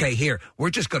goes, okay, here, we're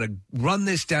just going to run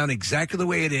this down exactly the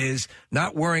way it is,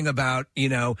 not worrying about,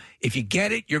 if you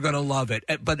get it, you're going to love it.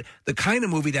 But the kind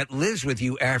of movie that lives with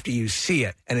you after you see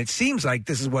it. And it seems like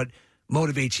this is what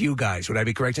motivates you guys. Would I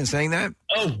be correct in saying that?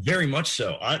 Oh, very much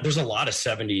so. There's a lot of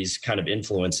 70s kind of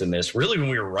influence in this. Really, when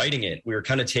we were writing it, we were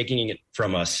kind of taking it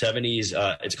from a 70s,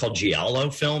 it's called Giallo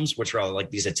films, which are like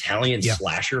these Italian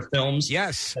slasher films.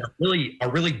 Yes. That are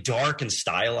really dark and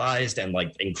stylized and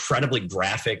like incredibly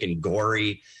graphic and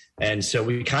gory. And so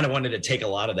we kind of wanted to take a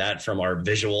lot of that from our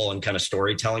visual and kind of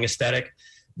storytelling aesthetic,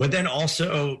 but then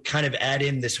also kind of add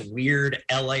in this weird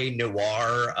LA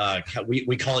noir.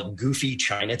 We call it Goofy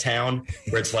Chinatown,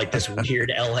 where it's like this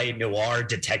weird LA noir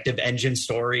detective engine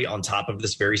story on top of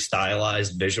this very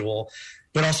stylized visual,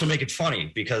 but also make it funny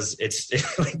because it's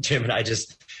like Jim and I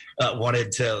just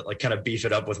wanted to like kind of beef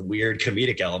it up with weird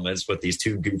comedic elements with these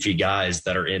two goofy guys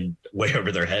that are in way over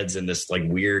their heads in this like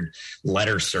weird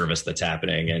letter service that's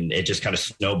happening. And it just kind of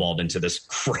snowballed into this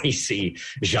crazy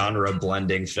genre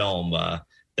blending film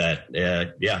that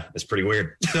it's pretty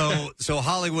weird. So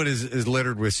Hollywood is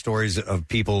littered with stories of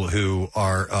people who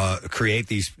are create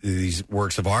these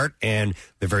works of art, and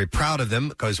they're very proud of them,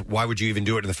 because why would you even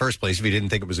do it in the first place if you didn't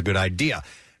think it was a good idea?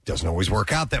 It doesn't always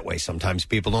work out that way. Sometimes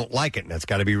people don't like it, and that's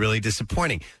got to be really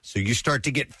disappointing. So you start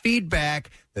to get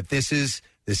feedback that this is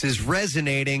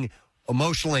resonating.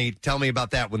 emotionally, tell me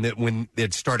about that when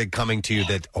it started coming to you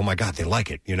that, oh my God, they like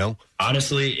it, you know?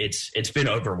 Honestly, it's been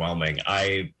overwhelming.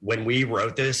 When we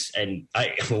wrote this and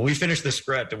when we finished the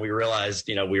script and we realized,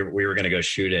 we were going to go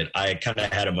shoot it, I kind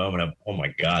of had a moment of, oh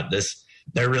my God,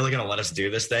 they're really going to let us do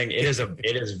this thing. It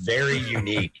is very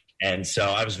unique. And so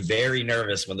I was very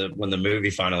nervous when the movie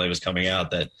finally was coming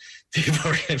out that people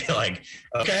were going to be like,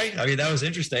 okay, I mean, that was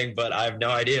interesting, but I have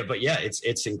no idea. But yeah,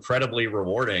 it's incredibly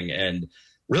rewarding and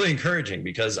really encouraging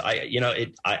because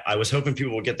I was hoping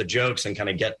people would get the jokes and kind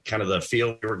of get kind of the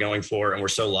feel we were going for. And we're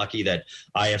so lucky that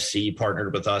IFC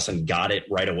partnered with us and got it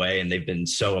right away. And they've been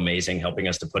so amazing helping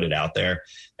us to put it out there.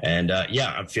 And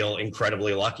I feel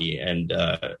incredibly lucky and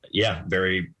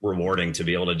very rewarding to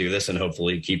be able to do this and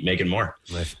hopefully keep making more.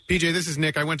 Nice. PJ, this is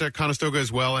Nick. I went to Conestoga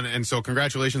as well. And so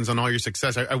congratulations on all your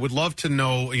success. I would love to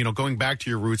know, going back to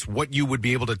your roots, what you would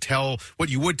be able to tell, what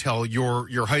you would tell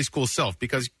your high school self,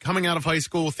 because coming out of high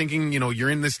school, thinking, you're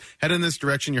head in this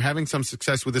direction, you're having some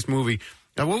success with this movie.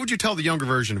 Now, what would you tell the younger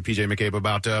version of PJ McCabe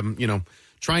about,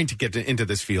 trying to get into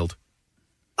this field?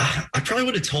 I probably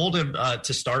would have told him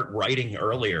to start writing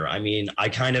earlier. I mean, I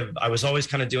was always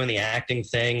kind of doing the acting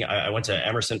thing. I went to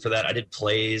Emerson for that. I did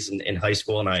plays in high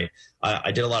school, and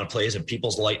I did a lot of plays at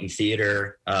People's Light and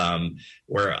Theater,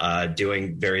 where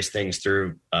doing various things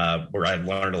through where I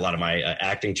learned a lot of my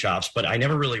acting chops. But I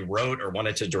never really wrote or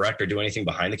wanted to direct or do anything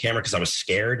behind the camera because I was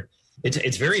scared.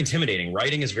 It's very intimidating.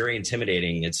 Writing is very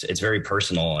intimidating. It's very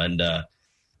personal, and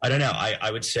I don't know.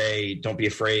 I would say don't be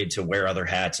afraid to wear other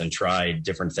hats and try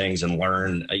different things and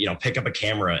learn, pick up a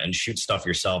camera and shoot stuff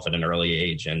yourself at an early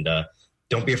age. And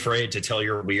don't be afraid to tell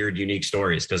your weird, unique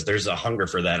stories because there's a hunger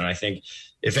for that. And I think,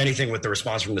 if anything, with the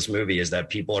response from this movie is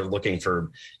that people are looking for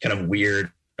kind of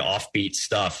weird, offbeat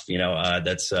stuff,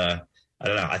 that's I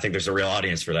don't know. I think there's a real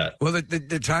audience for that. Well,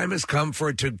 the time has come for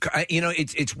it to,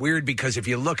 it's weird because if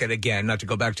you look at, again, not to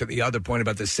go back to the other point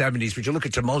about the 70s, but you look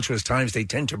at tumultuous times, they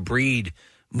tend to breed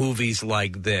movies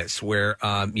like this where,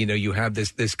 you have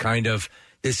this kind of,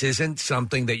 this isn't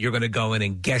something that you're going to go in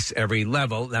and guess every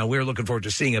level. Now, we're looking forward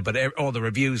to seeing it, but all the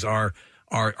reviews are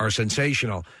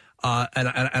sensational. And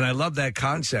I love that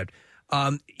concept.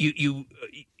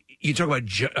 You talk about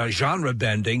genre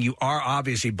bending. You are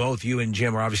obviously, both you and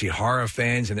Jim are obviously horror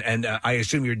fans, and I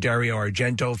assume you're Dario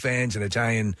Argento fans and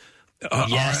Italian,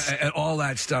 yes, and all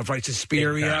that stuff, right?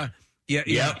 Suspiria,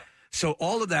 yeah. So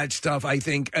all of that stuff, I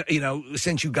think,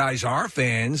 since you guys are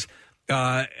fans,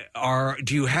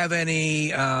 do you have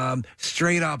any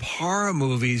straight up horror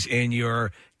movies in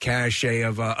your cache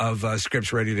of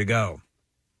scripts ready to go?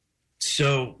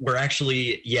 So we're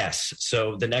actually, yes.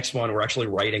 So the next one, we're actually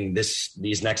writing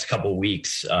these next couple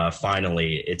weeks.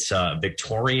 Finally, it's a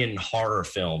Victorian horror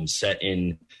film set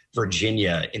in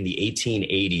Virginia in the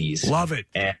 1880s. Love it.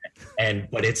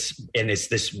 But it's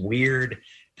this weird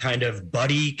kind of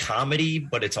buddy comedy,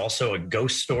 but it's also a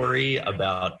ghost story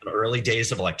about the early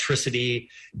days of electricity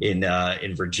in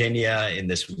Virginia, in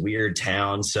this weird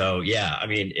town. So yeah, I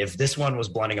mean, if this one was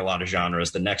blending a lot of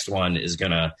genres, the next one is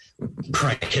gonna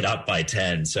crank it up by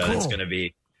 10. So It's gonna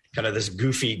be kind of this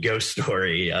goofy ghost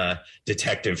story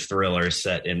detective thriller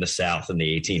set in the South in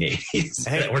the 1880s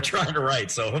that we're trying to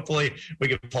write. So hopefully we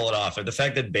can pull it off. And the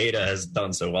fact that Beta has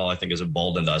done so well, I think, has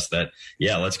emboldened us that,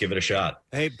 let's give it a shot.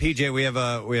 Hey, PJ, we have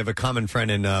a common friend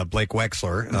in Blake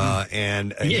Wexler,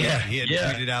 and he had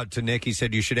tweeted out to Nick. He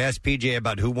said, you should ask PJ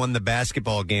about who won the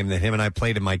basketball game that him and I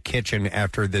played in my kitchen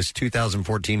after this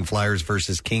 2014 Flyers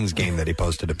versus Kings game that he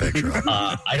posted a picture of.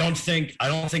 I don't think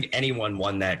anyone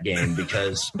won that game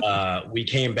because we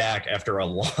came back after a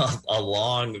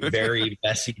long, very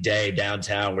messy day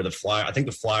downtown where I think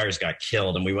the Flyers got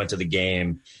killed, and we went to the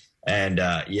game, and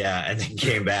and then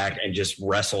came back and just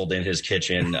wrestled in his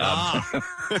kitchen. That's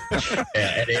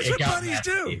what buddies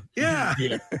do. Yeah.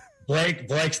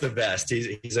 Blake's the best.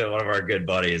 He's one of our good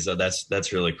buddies, so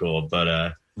that's really cool.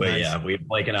 But nice. Yeah,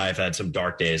 Blake and I have had some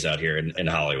dark days out here in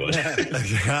Hollywood.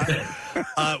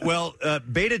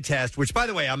 Beta test, which, by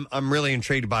the way, I'm really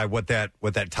intrigued by what that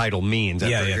title means.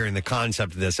 After hearing the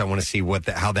concept of this, I want to see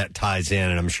how that ties in,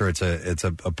 and I'm sure it's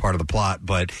a part of the plot.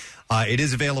 But it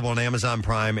is available on Amazon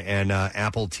Prime and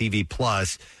Apple TV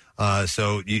Plus.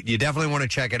 So you definitely want to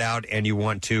check it out, and you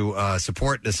want to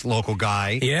support this local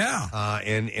guy,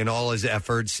 in all his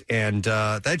efforts, and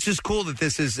that's just cool that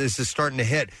this is starting to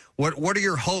hit. What are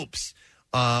your hopes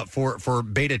for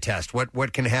Beta Test?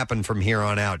 What can happen from here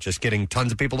on out? Just getting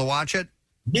tons of people to watch it?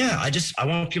 Yeah, I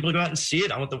want people to go out and see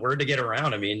it. I want the word to get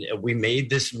around. I mean, we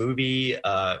made this movie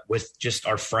with just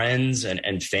our friends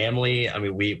and family. I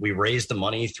mean, we raised the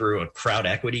money through a crowd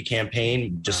equity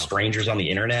campaign, just strangers on the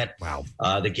internet. Wow.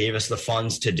 That gave us the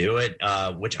funds to do it,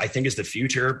 which I think is the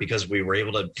future because we were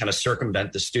able to kind of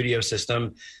circumvent the studio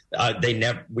system.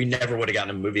 We never would have gotten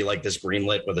a movie like this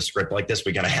greenlit with a script like this.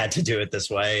 We kind of had to do it this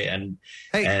way. And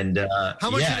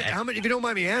how much? If you don't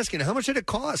mind me asking, how much did it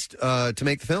cost to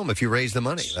make the film if you raised the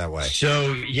money that way?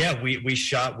 So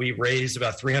we raised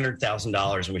about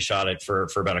 $300,000 and we shot it for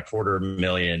about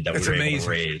 $250,000 that we were able to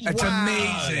raise. That's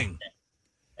amazing.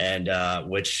 And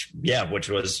which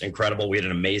was incredible. We had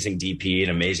an amazing DP, an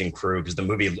amazing crew because the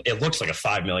movie, it looks like a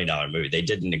 $5 million movie. They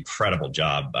did an incredible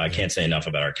job. I can't say enough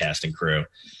about our cast and crew.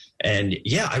 And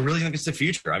yeah, I really think it's the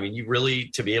future. I mean, you really,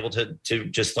 to be able to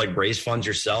just like raise funds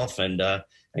yourself and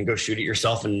go shoot it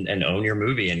yourself and own your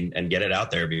movie and get it out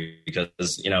there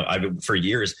because, for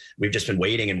years, we've just been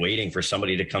waiting for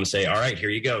somebody to come say, all right,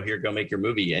 here, go make your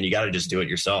movie. And you got to just do it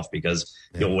yourself because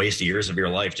you'll waste years of your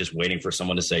life just waiting for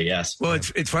someone to say yes. Well,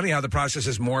 it's funny how the process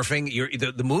is morphing.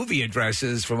 The movie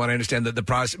addresses, from what I understand, the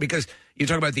process, because you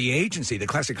talk about the agency, the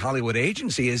classic Hollywood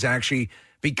agency is actually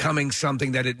becoming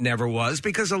something that it never was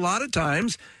because a lot of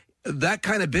times that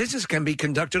kind of business can be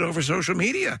conducted over social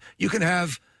media. You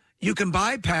can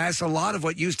bypass a lot of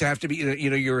what used to have to be,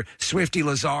 your Swifty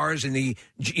Lazars and the,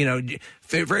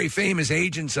 very famous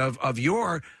agents of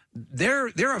yore. They're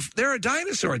a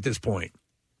dinosaur at this point.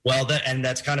 Well,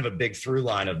 that's kind of a big through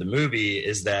line of the movie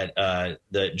is that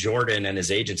the Jordan and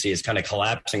his agency is kind of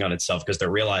collapsing on itself because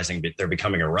they're realizing that they're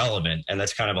becoming irrelevant. And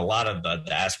that's kind of a lot of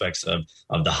the aspects of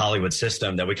the Hollywood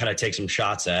system that we kind of take some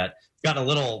shots at. Got a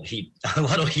little heat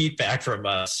back from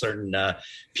certain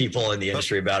people in the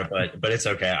industry about it, but it's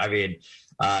okay. I mean,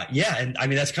 and I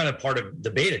mean that's kind of part of the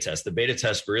beta test. The beta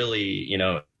test really,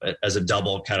 as a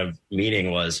double kind of meaning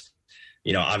was,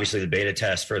 obviously the beta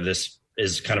test for this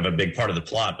is kind of a big part of the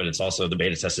plot, but it's also the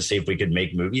beta test to see if we could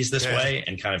make movies this way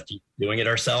and kind of keep doing it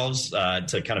ourselves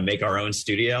to kind of make our own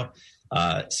studio.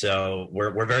 So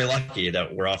we're very lucky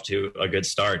that we're off to a good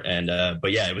start. And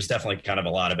but yeah, it was definitely kind of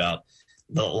a lot about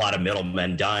a lot of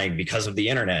middlemen dying because of the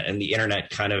internet and the internet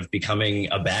kind of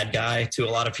becoming a bad guy to a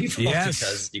lot of people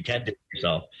because you can't do it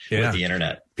yourself with the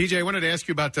internet. PJ, I wanted to ask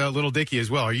you about Little Dicky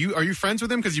as well. Are you friends with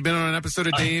him? Because you've been on an episode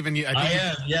of Dave, and I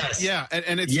am. Yes. Yeah,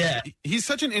 and he's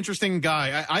such an interesting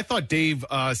guy. I thought Dave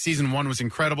season 1 was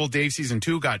incredible. Dave season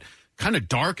 2 got kind of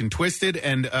dark and twisted,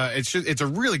 and it's a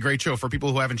really great show for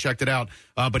people who haven't checked it out.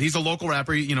 But he's a local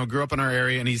rapper, grew up in our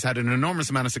area, and he's had an enormous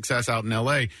amount of success out in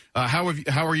L.A. How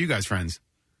are you guys friends?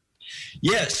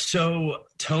 Yeah, so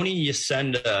Tony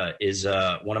Yasenda is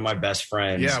one of my best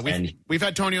friends. Yeah, we've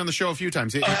had Tony on the show a few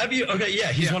times. Oh, have you? Okay,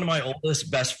 yeah, he's one of my oldest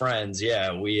best friends.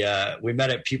 Yeah, we met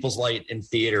at People's Light in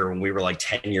theater when we were like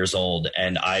 10 years old,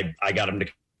 and I got him to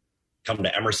come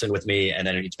to Emerson with me, and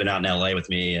then he's been out in LA with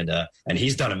me, and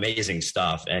he's done amazing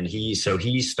stuff. And he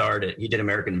did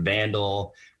American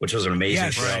Vandal, which was an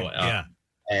amazing show. Right. Yeah.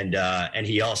 And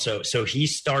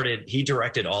he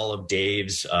directed all of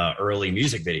Dave's early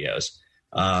music videos.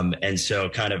 And so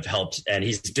kind of helped, and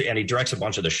he directs a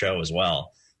bunch of the show as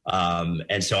well.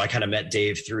 And so I kind of met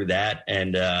Dave through that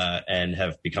and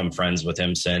have become friends with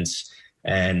him since.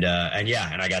 And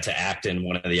I got to act in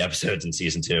one of the episodes in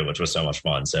season 2, which was so much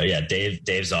fun. So yeah,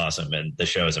 Dave's awesome, and the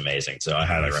show is amazing. So I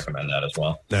highly recommend that as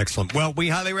well. Excellent. Well, we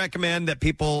highly recommend that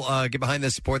people get behind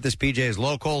this, support this. PJ is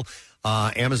local.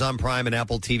 Amazon Prime and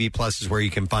Apple TV Plus is where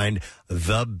you can find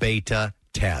the beta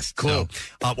test. Cool.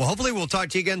 So, well, hopefully we'll talk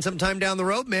to you again sometime down the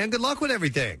road, man. Good luck with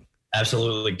everything.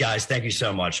 Absolutely. Guys, thank you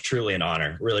so much. Truly an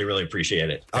honor. Really, really appreciate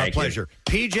it. Thank Our pleasure.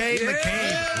 You. PJ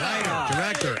McCabe, writer,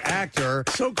 director, actor.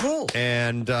 So cool.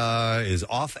 And is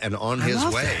off and on his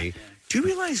way. That. Do you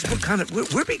realize what kind of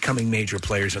we're becoming major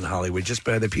players in Hollywood just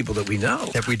by the people that we know,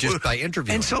 that we just by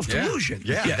interviewing and self-delusion.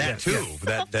 Yeah, that too.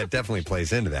 Yeah. That definitely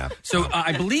plays into that. So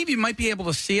I believe you might be able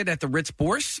to see it at the Ritz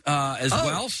Bourse as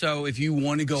well. So if you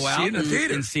want to go out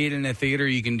and see it in a theater,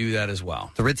 you can do that as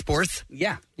well. The Ritz Bourse?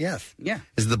 Yeah. Yes. Yeah.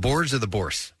 Is it the Bourse or the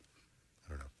Bourse?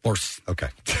 I don't know. Bourse. Okay.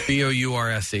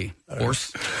 Bourse.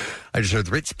 Bourse. I just heard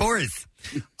the Ritz Bourse.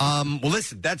 Well,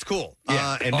 listen, that's cool.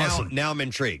 And awesome. now I'm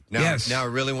intrigued. Now I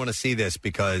really want to see this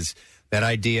because that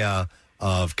idea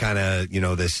of kind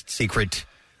of, this secret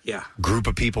group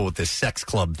of people with this sex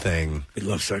club thing. We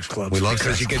love sex clubs. We love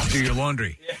because sex you get clubs. to do your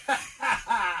laundry.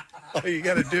 All you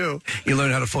got to do. You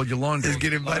learn how to fold your laundry. Is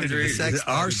get invited to the sex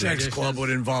club. Our sex club would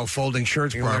involve folding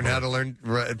shirts You properly. learn how to learn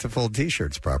to fold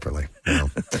T-shirts properly.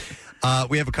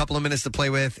 We have a couple of minutes to play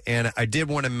with, and I did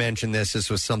want to mention this. This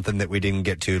was something that we didn't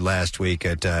get to last week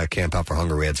at Camp Out for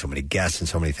Hunger. We had so many guests and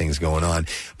so many things going on,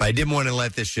 but I didn't want to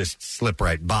let this just slip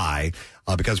right by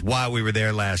because while we were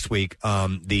there last week,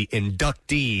 the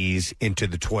inductees into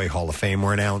the Toy Hall of Fame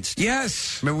were announced.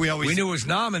 Yes. Remember, we knew it was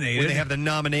nominated. When they have the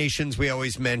nominations, we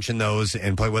always mention those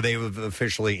and play. Well, they were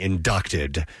officially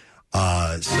inducted.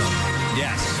 Yes.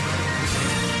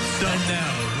 So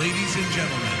now, ladies and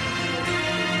gentlemen,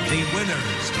 the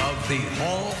winners of the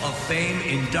Hall of Fame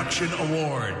Induction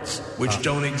Awards, which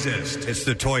don't exist. It's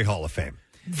the Toy Hall of Fame.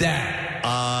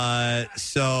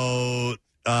 So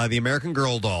the American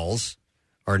Girl dolls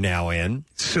are now in.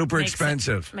 Super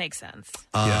expensive. Makes sense.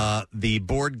 The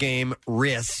board game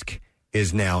Risk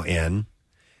is now in.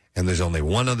 And there's only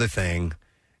one other thing,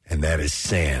 and that is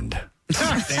sand.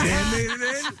 Sand made it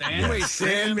in? Sand? Wait,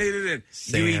 sand made it in.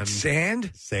 You eat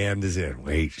sand? Sand is in.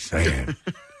 Wait, sand.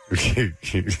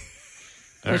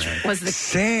 Which was the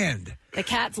sand. The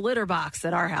cat's litter box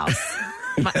at our house.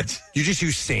 You just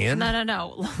use sand?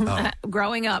 No. Oh.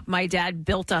 Growing up, my dad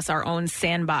built us our own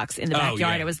sandbox in the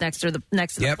backyard. It was next to the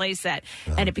play set,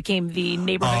 and it became the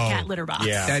neighborhood cat litter box.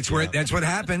 Yeah, that's what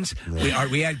happens.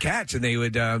 We had cats, and they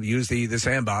would use the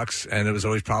sandbox, and it was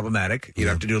always problematic. You'd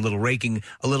have to do a little raking,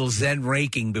 a little Zen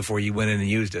raking before you went in and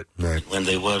used it. Right. When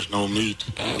there was no meat,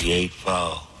 we ate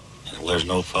fowl. And there was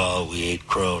no fowl, we ate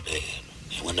crawdad.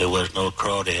 And when there was no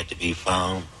crawdad to be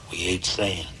found, we ate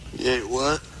sand. You ate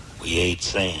what? We ate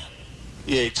sand.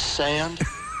 You ate sand?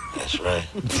 That's right.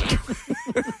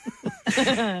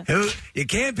 You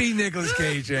can't beat Nicolas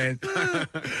Cage, man.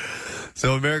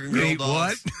 So American Girl ate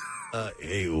dolls. what?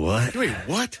 Ate what? Wait,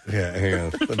 what? Yeah, hang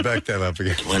on. Let's back that up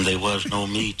again. When there was no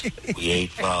meat, we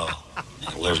ate fowl. And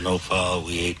there was no fowl,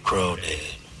 we ate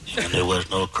crawdad. And when there was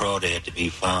no crawdad to be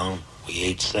found, we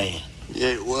ate sand. You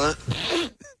ate what?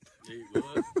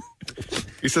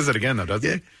 He says it again, though,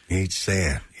 doesn't he? Ate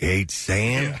sand. He ate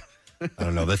sand? I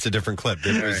don't know. That's a different clip.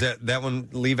 Does that one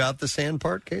leave out the sand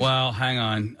part, Case? Well, hang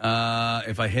on.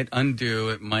 If I hit undo,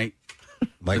 it might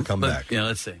come back. Yeah,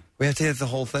 let's see. We have to hit the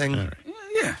whole thing?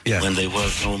 Yeah. When there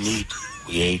was no meat,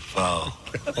 we ate fowl.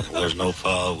 When there was no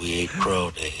fowl, we ate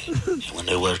crawdad. And when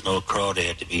there was no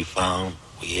crawdad to be found,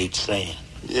 we ate sand.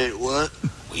 You ate what?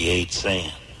 We ate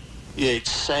sand. You ate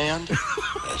sand?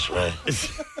 That's right.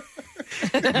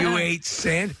 You ate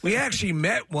sand? We actually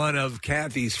met one of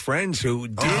Kathy's friends who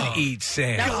did eat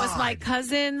sand. That was my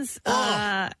cousin's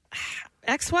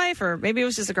ex-wife, or maybe it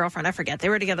was just a girlfriend. I forget. They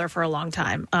were together for a long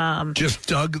time. Just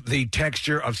dug the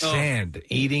texture of sand,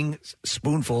 eating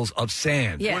spoonfuls of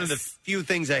sand. Yes. One of the few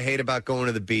things I hate about going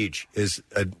to the beach is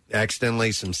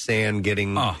accidentally some sand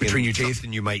getting between your teeth,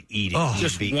 and you might eat it.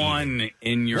 Just one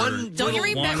in your. Don't you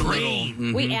remember?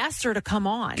 We asked her to come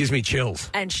on. Gives me chills.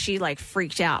 And she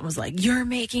freaked out and was like, "You're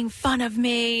making fun of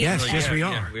me." Yes, we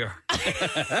are. Yeah, we are.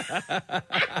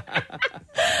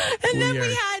 And then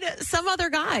we had some other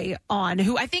guy on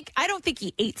who I don't think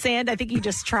he ate sand. I think he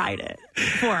just tried it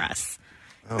for us.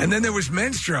 And then there was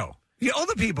Menstro. Yeah, all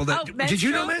the people that did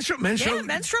you know Menstro? Yeah,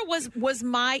 Menstro was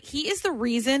he is the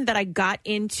reason that I got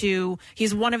into.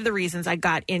 He's one of the reasons I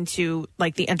got into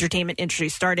the entertainment industry.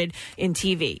 Started in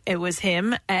TV. It was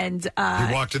him, and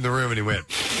he walked in the room and he went,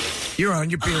 "You're on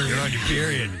your period. You're on your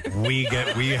period.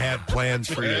 We have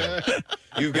plans for you.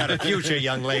 You've got a future,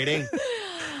 young lady."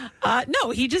 No,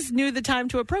 he just knew the time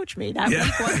to approach me. That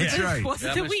week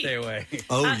wasn't the week. Stay away.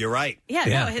 Oh, you're right.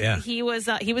 He was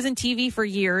in TV for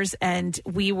years, and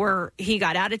he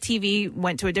got out of TV,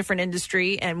 went to a different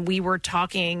industry, and we were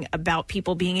talking about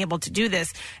people being able to do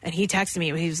this. And he texted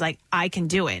me. He was like, "I can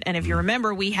do it." And if you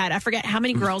remember, we had, I forget how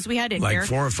many girls we had in here.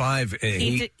 4 or 5.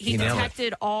 He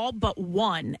detected all but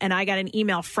one, and I got an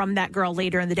email from that girl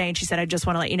later in the day, and she said, "I just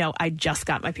want to let you know, I just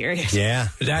got my period." Yeah,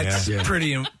 that's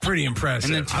pretty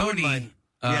impressive. And then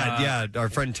our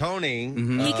friend Tony,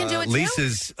 he can do it too?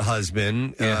 Lisa's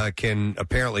husband, can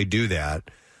apparently do that.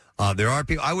 There are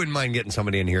people. I wouldn't mind getting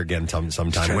somebody in here again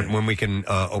sometime when we can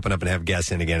open up and have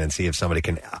guests in again and see if somebody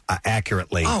can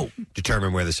accurately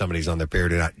determine whether somebody's on their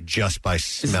period or not just by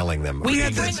smelling them.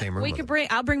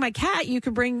 I'll bring my cat. You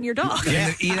can bring your dog.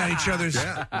 And eat on each other's.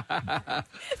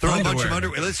 Throw a bunch of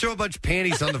underwear. Let's throw a bunch of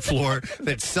panties on the floor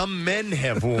that some men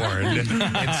have worn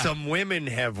and some women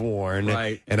have worn.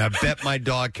 Right. And I bet my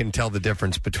dog can tell the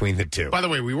difference between the two. By the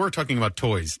way, we were talking about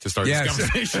toys to start this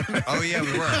conversation. Oh yeah,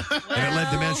 we were, and it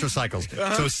led to menstrual cycles.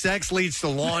 So sex leads to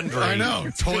laundry. I know.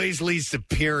 Toys leads to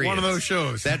periods. One of those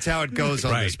shows. That's how it goes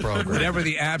on this program. Whatever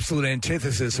the absolute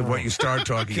antithesis of what you start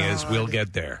talking is, we'll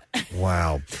get there.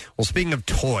 Wow. Well, speaking of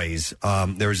toys,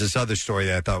 there was this other story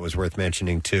that I thought was worth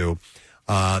mentioning, too.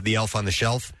 The Elf on the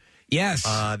Shelf. Yes.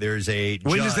 There's a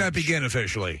When does judge- that begin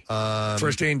officially?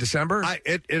 First day in December?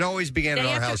 It always began at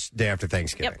our house day after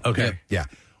Thanksgiving. Yep. Okay. Yeah.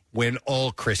 When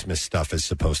all Christmas stuff is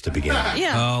supposed to begin.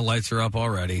 Yeah. Oh, lights are up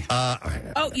already.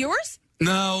 Oh, yours?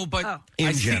 No, but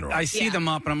In general. I see them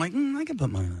up, and I'm like, I can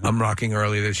put mine on. I'm rocking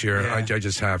early this year. I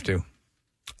just have to.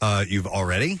 You've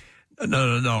already?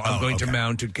 No. I'm going to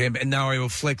mount it, and now I will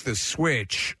flick the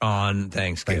switch on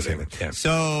Thanksgiving. Yeah.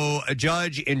 So, a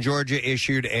judge in Georgia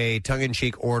issued a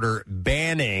tongue-in-cheek order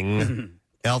banning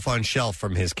Elf on Shelf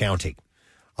from his county.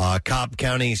 Cobb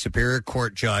County Superior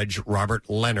Court Judge Robert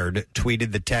Leonard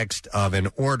tweeted the text of an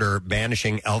order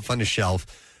banishing Elf on the Shelf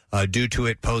due to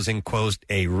it posing, quote,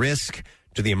 a risk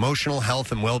to the emotional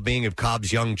health and well-being of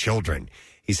Cobb's young children.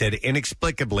 He said,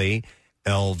 inexplicably,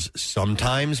 elves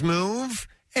sometimes move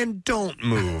and don't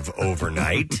move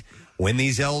overnight. When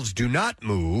these elves do not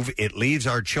move, it leaves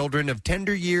our children of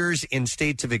tender years in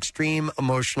states of extreme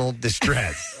emotional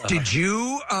distress. Did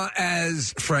you,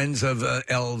 as friends of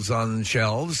elves on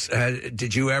shelves,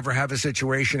 did you ever have a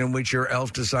situation in which your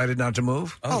elf decided not to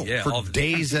move? For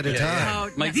days at a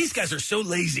time. I'm like, these guys are so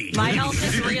lazy. My elf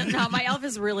is real. No, my elf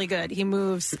is really good. He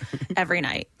moves every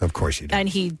night. Of course he does. And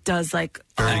he does like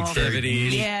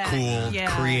activities, yeah,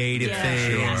 creative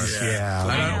things. Yeah.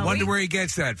 I don't wonder where he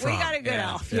gets that from. We got a good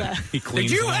elf. Yeah. He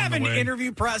cleans. Did you have an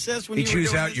interview process when he you were chews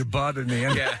doing out this? your butt in the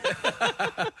end?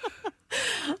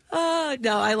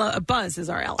 No, I love Buzz is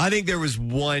our elf. I think there was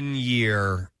 1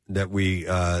 year that we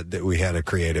had a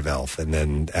creative elf, and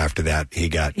then after that he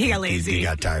got lazy. He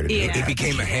got tired of it. He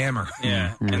became a hammer.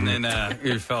 Yeah, and then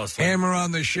he fell asleep. Hammer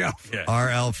on the shelf. Yeah. Our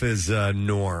elf is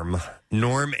Norm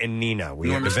and Nina.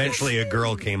 Eventually a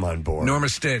girl came on board. Norma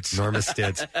Stitz,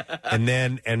 and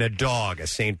a dog, a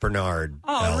Saint Bernard.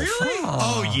 Oh, elf. really?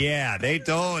 Oh yeah,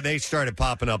 they started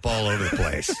popping up all over the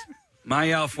place.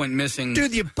 My elf went missing.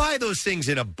 Dude, you buy those things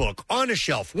in a book on a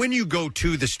shelf. When you go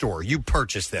to the store, you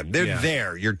purchase them. They're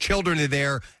there. Your children are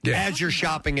there as you're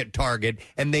shopping at Target,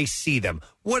 and they see them.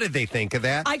 What did they think of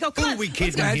that? I go, who are we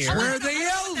kidding That's here? where the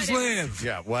elves live.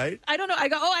 Yeah, what? I don't know. I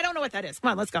go, I don't know what that is.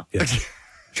 Come on, let's go.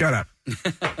 Shut up.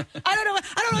 I don't know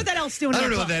what that elf's doing. I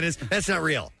don't know what that is. That's not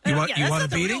real. You want that's a not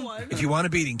the real beating? one. If you want a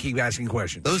beating, keep asking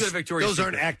questions. Those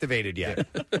aren't activated yet.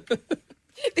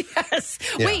 Yes.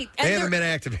 Yeah. Wait. They haven't been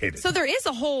activated. So there is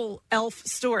a whole elf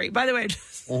story. By the way,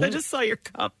 I just saw your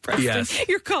cup, Preston. Yes.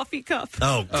 Your coffee cup.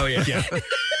 Oh yeah.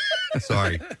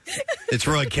 Sorry. It's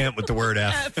Roy Kent with the word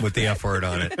F, with the F word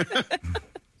on it.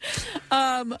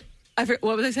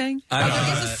 What was I saying?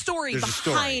 There's a story there's a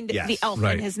story, behind yes. the elf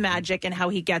Right. and his magic and how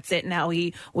he gets it and how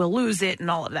he will lose it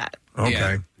and all of that.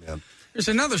 Okay. Yeah. There's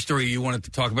another story you wanted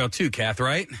to talk about too, Kath,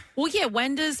 right? Well, yeah,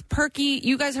 when does Perky...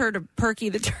 You guys heard of Perky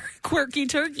the quirky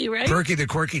turkey, right? Perky the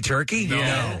quirky turkey?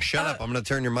 No. Shut up. I'm going to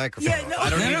turn your microphone Yeah, no. off. I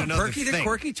don't need to know Perky the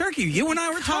quirky turkey. You and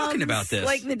I were talking about this.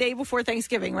 Like the day before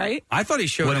Thanksgiving, right? I thought he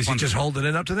showed What up is he on just holding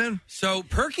it up to them? So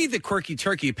Perky the quirky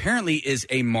turkey apparently is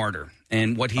a martyr.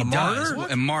 And what he does,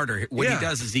 martyr? a martyr, what Yeah. he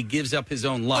does is he gives up his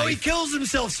own life. Oh, he kills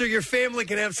himself so your family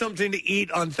can have something to eat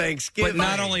on Thanksgiving. But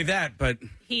not only that, but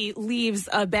He leaves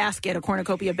a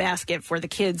cornucopia basket for the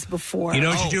kids before. You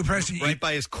know what you do, Preston? Right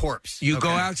by his corpse. You go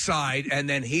outside, and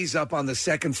then he's up on the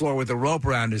second floor with a rope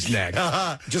around his neck.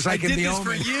 Just like I in did the this Omen.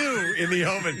 for you in the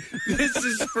Omen. This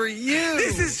is for you.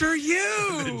 This is for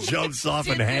you. Jumps off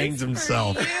and hangs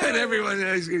himself. And everyone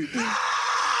is...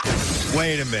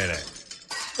 Wait a minute.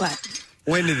 What?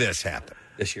 When did this happen?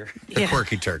 this year. The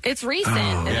quirky turkey. It's recent.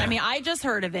 Yeah. I mean, I just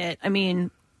heard of it. I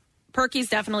mean, Perky's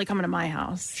definitely coming to my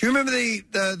house. Do you remember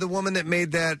the woman that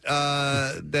made that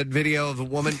that video of the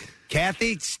woman?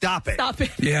 Kathy, stop it. Stop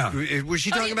it. Yeah. Was she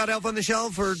talking about Elf on the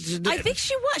Shelf? Or I think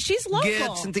she was. She's local.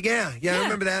 Gets and I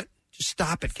remember that. Just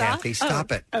stop it, Kathy.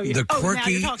 Stop it. Oh, yeah. The Oh, now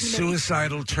quirky you're talking to me.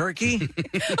 suicidal turkey.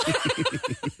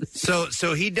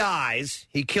 So he dies.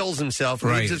 He kills himself.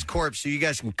 Right. Leaves his corpse so you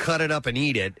guys can cut it up and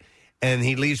eat it. And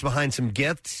he leaves behind some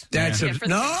gifts. That's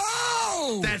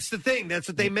no. That's the thing. That's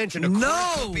what they mentioned. A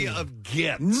cornucopia of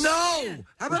gifts. No.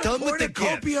 How about Done a with the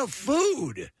cornucopia of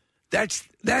food? That's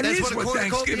That's is what a what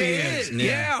cornucopia Thanksgiving is. is.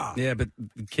 Yeah. Yeah, but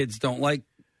the kids don't like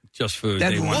just food.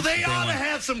 They They want- ought to want-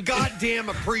 have some goddamn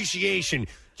appreciation.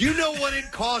 You know what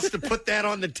it costs to put that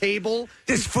on the table?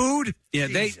 This food? Yeah,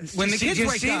 when the kids you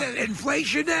wake see up, that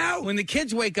inflation now? When the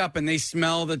kids wake up and they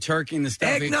smell the turkey and the stuff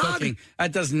they're Eggnog? cooking,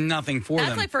 that does nothing for That's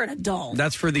them. like for an adult.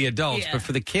 That's for the adults, Yeah. but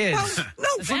for the kids,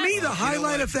 No, for me, the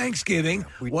highlight of Thanksgiving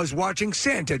was watching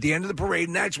Santa at the end of the parade,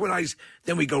 and that's when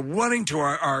then we go running to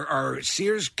our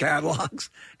Sears catalogs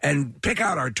and pick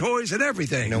out our toys and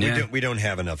everything. No, we don't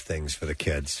have enough things for the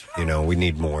kids. We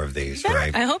need more of these,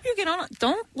 right? I hope you get on.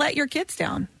 Don't let your kids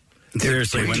down.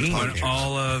 Seriously, when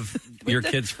all of your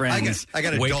kids' friends I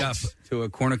got wake adults. up to a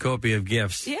cornucopia of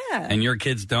gifts, and your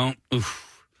kids don't, oof.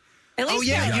 At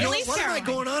least what am I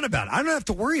going on about? I don't have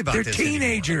to worry about They're this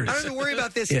teenagers. anymore. I don't have to worry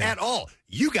about this at all.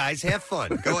 You guys have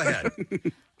fun. Go ahead.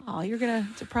 Oh, you're going to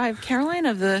deprive Caroline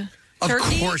of the Of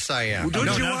turkey? course I am.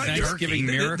 Don't you want Thanksgiving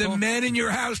miracle? the men in your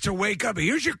house to wake up?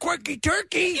 Here's your quirky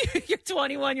turkey. Your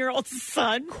 21-year-old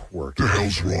son. What the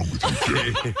hell's wrong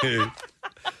with you?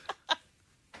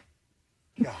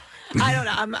 I don't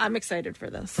know. I'm excited for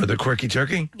this. For the quirky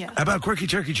turkey? Yeah. How about quirky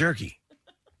turkey jerky?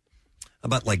 How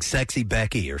about like Sexy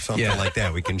Becky or something like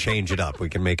that? We can change it up. We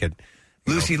can make it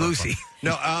Lucy.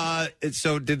 No,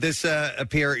 so did this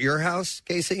appear at your house,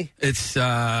 Casey? It's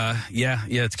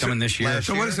it's coming this year.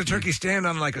 So what does the turkey stand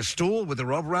on, like a stool with a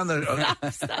rope around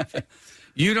the?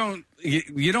 You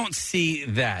don't see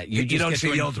that. You don't get see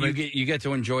to the ultimate. You get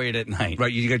to enjoy it at night,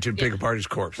 Right, you get to pick apart his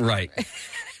corpse. Right.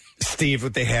 Steve,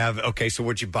 what they have, okay, so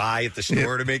what you buy at the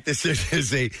store to make this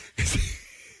is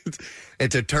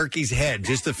it's a turkey's head,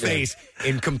 just the face,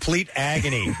 in complete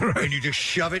agony. And you just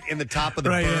shove it in the top of the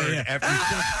bird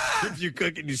after you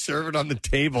cook it, and you serve it on the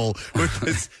table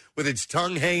with its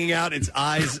tongue hanging out, its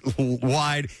eyes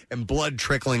wide, and blood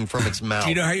trickling from its mouth. Do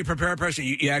you know how you prepare a person?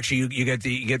 You get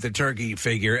the turkey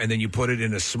figure, and then you put it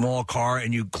in a small car,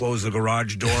 and you close the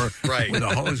garage door with a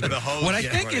hose. What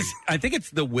I think it's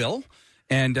the will.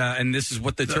 And this is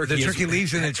what the turkey the turkey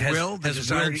leaves in its will. Has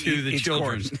will to the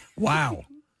children. Wow.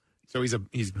 So he's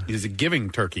a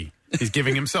giving turkey. He's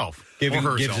giving himself. Gives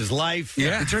herself. his life.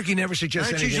 Yeah. The turkey never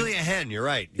suggests It's anything. usually a hen, you're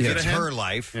right. Is it It's a hen? her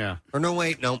life. Yeah. Or no,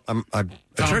 wait, no. A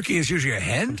turkey is usually a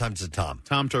hen? Sometimes it's a tom.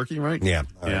 Tom turkey, right? Yeah.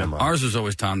 Ours was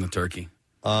always Tom the turkey.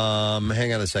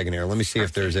 Hang on a second here. Let me see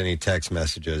if there's any text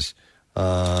messages.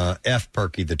 F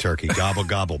Perky the turkey. Gobble,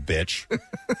 gobble, bitch.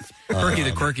 Perky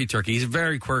the quirky turkey. He's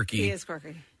very quirky. He is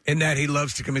quirky. In that he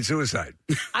loves to commit suicide.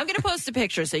 I'm going to post a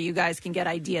picture so you guys can get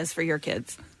ideas for your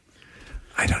kids.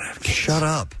 I don't have kids. Shut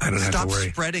up. I don't have Stop to worry.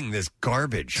 spreading this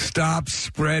garbage. Stop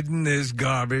spreading this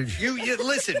garbage. You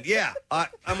listen, yeah.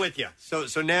 I'm with you. So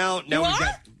now You we've are?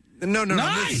 got No,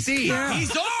 I'm with Steve. Yeah.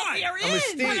 He's on. You're I'm with in.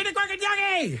 Steve. Look at the quirky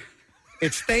turkey.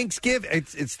 It's Thanksgiving.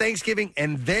 It's Thanksgiving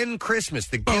and then Christmas.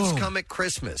 The gifts come at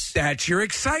Christmas. That's your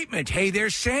excitement. Hey,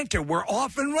 there's Santa. We're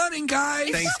off and running, guys.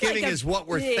 Thanksgiving like a is what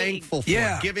we're big- thankful for.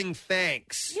 Yeah. Giving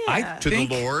thanks Yeah. to the think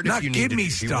Lord. not If you give need me to,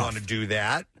 if you stuff. want to do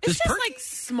that. It's just like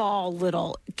small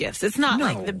little gifts. It's not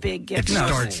like the big It gifts.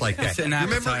 starts like that. It's an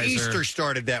Remember, appetizer. Easter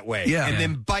started that way. Yeah. And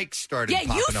then bikes started Yeah,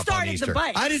 popping you up on started the Easter.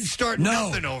 bikes. I didn't start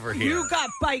nothing over here. You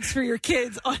got bikes for your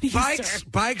kids on Easter.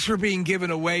 Bikes were being given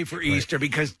away for Easter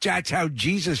because that's how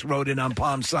Jesus rode in on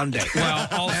Palm Sunday. Well,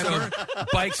 also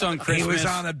bikes on Christmas. He was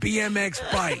on a BMX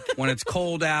bike. When it's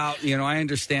cold out, I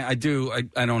understand. I do.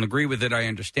 I don't agree with it. I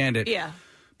understand it. Yeah.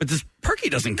 But this Perky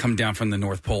doesn't come down from the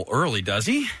North Pole early, does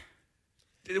he?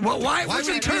 Well, why Why was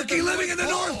a would he be turkey at the living in the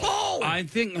North Pole? I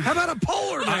think. How about a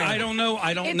polar bear? I don't know.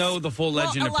 I don't know the full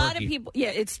legend a of lot Perky. of people.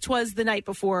 Yeah, twas the night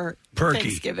before Perky.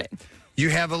 Thanksgiving. You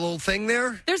have a little thing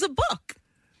there? There's a book.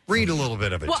 Read a little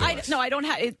bit of it Well, to us. I don't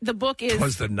have it. The book is. It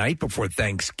was the night before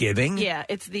Thanksgiving. Yeah,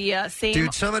 it's the same.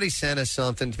 Dude, somebody sent us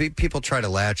something. People try to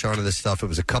latch onto this stuff. It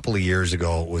was a couple of years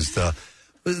ago. It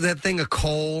was that thing of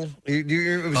coal? It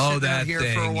was sitting out here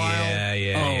for a while.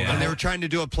 Yeah. And they were trying to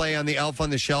do a play on the Elf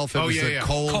on the Shelf. It was the yeah.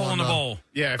 coal Coal in the bowl.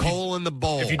 Yeah, coal in the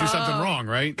bowl. If you do something wrong,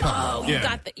 right? Oh, you yeah.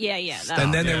 got the, yeah. That,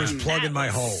 And then there was Plug in My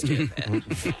Hole.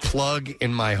 Plug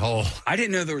in my hole. I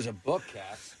didn't know there was a book,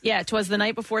 Cass. Yeah, it was the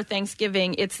night before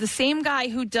Thanksgiving. It's the same guy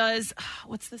who does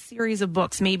what's the series of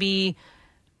books? Maybe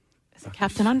is it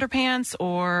Captain Underpants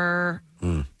or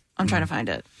I'm trying to find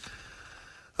it.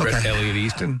 Okay. Elliot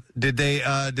Easton. Did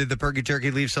the Perky Turkey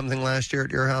leave something last year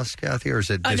at your house, Kathy, or is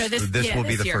it Oh, this? no, this will be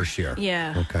this the year. first year.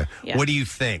 Yeah. Okay. Yeah. What do you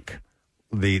think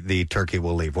the turkey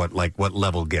will leave? What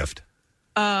level gift?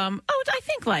 I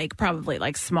think probably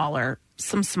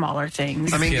some smaller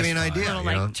things. I mean, give me an idea. Little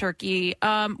you know? turkey.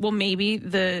 Well, maybe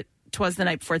the "Twas the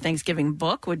Night Before Thanksgiving"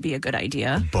 book would be a good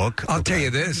idea. Book. I'll tell you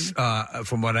this,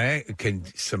 from what I can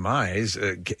surmise,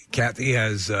 Kathy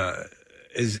has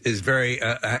is very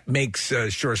makes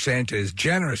sure Santa is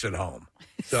generous at home.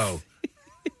 So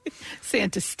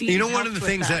Santa Steve. You know, one helped of the with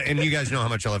things that, and you guys know how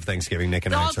much I love Thanksgiving. Nick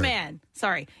and I. Dog Man.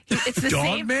 Sorry, it's the Dog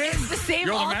same. Man? It's the same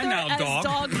You're the author man now, as dog.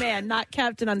 Dog Man, not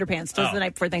Captain Underpants. Twas the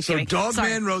night before So Thanksgiving. Dog Sorry.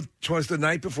 Man wrote "'Twas the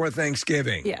Night Before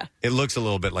Thanksgiving." Yeah. It looks a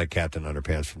little bit like Captain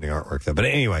Underpants from the artwork, though. But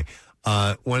anyway,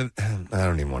 I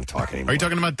don't even want to talk anymore. Are you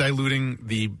talking about diluting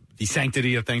the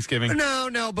sanctity of Thanksgiving?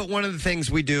 No, but one of the things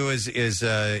we do is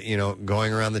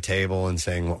going around the table and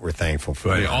saying what we're thankful for.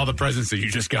 Right, all the presents that you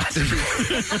just got.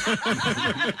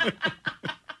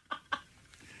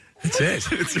 That's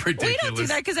it. It's ridiculous. We don't do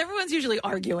that because everyone's usually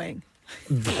arguing.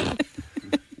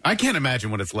 I can't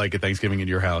imagine what it's like at Thanksgiving in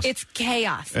your house. It's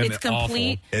chaos. And it's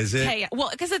complete awful. Is it? chaos. Well,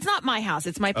 because it's not my house.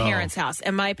 It's my parents' house.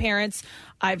 And my parents,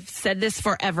 I've said this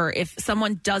forever, if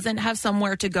someone doesn't have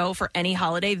somewhere to go for any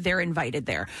holiday, they're invited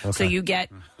there. Okay. So you get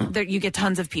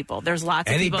tons of people. There's lots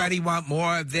of people. Anybody want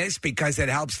more of this because it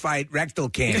helps fight rectal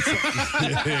cancer?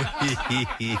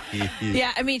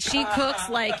 Yeah, I mean, she cooks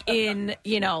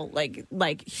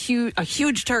a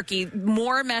huge turkey,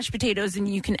 more mashed potatoes than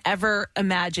you can ever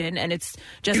imagine, and it's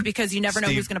just because you never know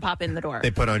Steve, who's going to pop in the door. They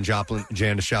put on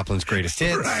Janis Joplin's greatest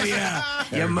hits. Right,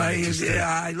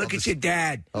 yeah. Look at your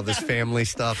dad. All this family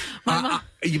stuff. But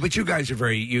you guys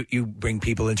are you bring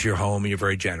people into your home and you're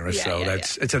very generous.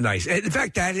 It's a nice. In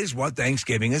fact, that is what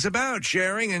Thanksgiving is about: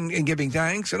 sharing and giving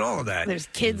thanks and all of that. There's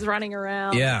kids running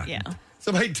around. Yeah.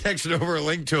 Somebody texted over a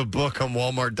link to a book on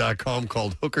Walmart.com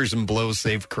called Hookers and Blow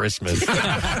Save Christmas.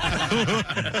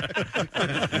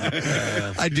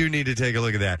 I do need to take a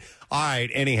look at that. All right,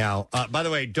 anyhow. By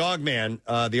the way, Dogman,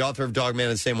 the author of Dogman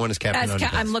is the same one as Captain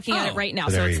Underpants. I'm looking at it right now,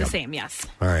 so There it's you the go. same, yes.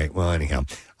 All right, well, anyhow.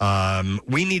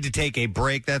 We need to take a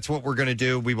break. That's what we're going to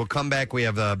do. We will come back. We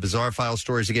have bizarre file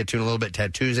stories to get to in a little bit.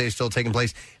 Tat Tuesday is still taking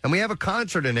place. And we have a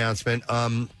concert announcement,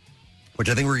 which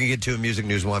I think we're going to get to in music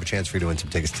news. We'll have a chance for you to win some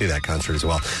tickets to that concert as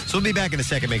well. So we'll be back in a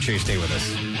second. Make sure you stay with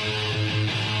us.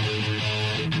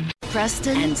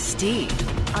 Preston and Steve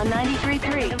on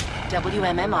 93.3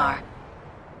 WMMR.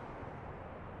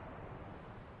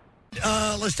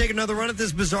 Let's take another run at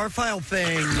this bizarre file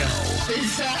thing.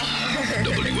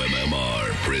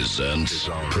 WMMR presents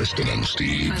Preston and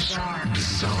Steve's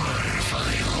Bizarre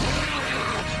File.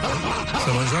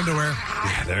 Someone's underwear.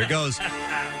 Yeah, there it goes.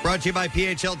 Brought to you by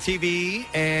PHL TV,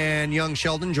 and Young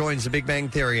Sheldon joins The Big Bang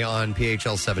Theory on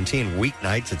PHL 17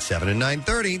 weeknights at 7 and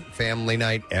 9:30. Family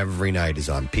night every night is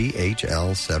on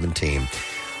PHL 17.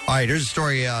 All right, here's a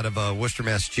story out of Worcester,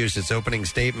 Massachusetts. Opening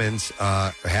statements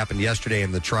happened yesterday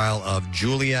in the trial of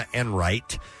Julia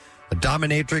Enright, a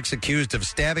dominatrix accused of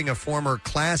stabbing a former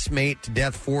classmate to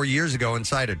death 4 years ago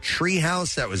inside a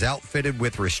treehouse that was outfitted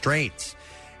with restraints.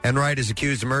 Enright is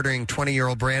accused of murdering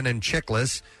 20-year-old Brandon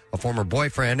Chickless, a former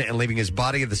boyfriend, and leaving his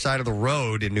body at the side of the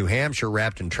road in New Hampshire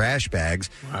wrapped in trash bags.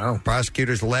 Wow.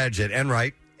 Prosecutors allege that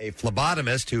Enright, a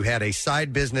phlebotomist who had a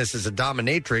side business as a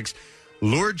dominatrix,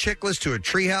 lured Chickless to a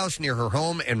treehouse near her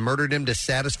home and murdered him to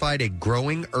satisfy a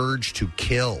growing urge to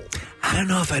kill. I don't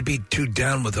know if I'd be too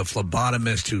down with a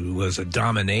phlebotomist who was a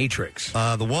dominatrix.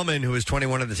 The woman, who was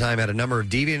 21 at the time, had a number of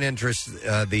deviant interests,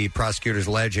 the prosecutors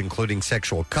allege, including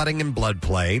sexual cutting and blood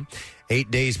play.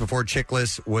 8 days before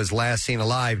Chickless was last seen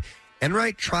alive,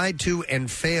 Enright tried to and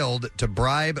failed to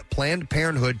bribe Planned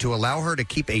Parenthood to allow her to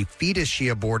keep a fetus she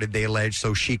aborted, they allege,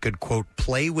 so she could, quote,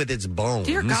 play with its bones.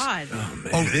 Dear God.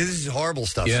 Oh, this is horrible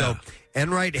stuff. Yeah. So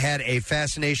Enright had a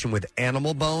fascination with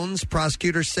animal bones,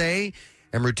 prosecutors say,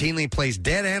 and routinely placed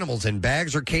dead animals in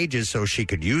bags or cages so she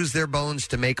could use their bones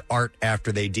to make art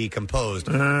after they decomposed.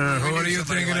 What are you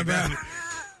thinking about?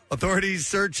 Authorities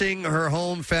searching her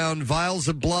home found vials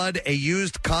of blood, a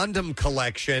used condom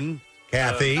collection,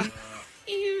 Kathy,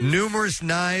 numerous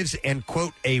knives, and,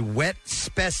 quote, a wet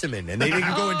specimen. And they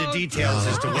didn't go into details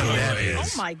as to what that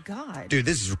is. Oh, my God. Dude,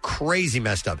 this is crazy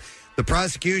messed up. The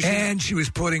prosecution... And she was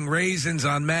putting raisins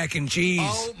on mac and cheese.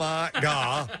 Oh, my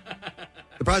God.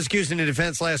 The prosecution and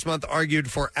defense last month argued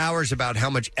for hours about how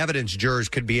much evidence jurors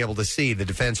could be able to see. The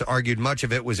defense argued much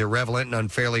of it was irrelevant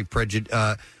and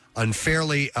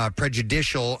unfairly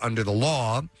prejudicial under the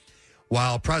law,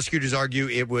 while prosecutors argue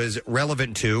it was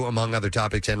relevant to, among other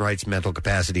topics, Enright's mental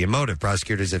capacity and motive.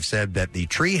 Prosecutors have said that the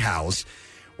tree house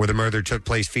where the murder took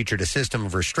place featured a system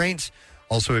of restraints.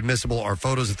 Also admissible are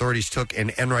photos authorities took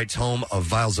in Enright's home of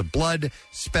vials of blood,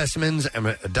 specimens, a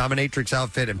dominatrix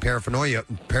outfit, and paraphernalia.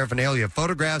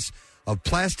 Photographs of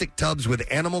plastic tubs with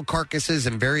animal carcasses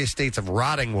and various states of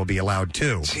rotting will be allowed,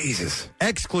 too. Jesus.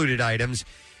 Excluded items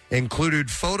included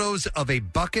photos of a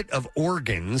bucket of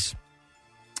organs,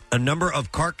 a number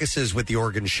of carcasses with the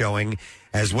organs showing,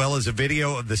 as well as a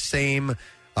video of the same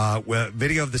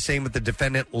with the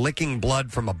defendant licking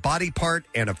blood from a body part,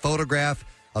 and a photograph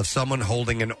of someone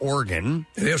holding an organ.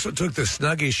 They also took the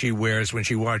Snuggie she wears when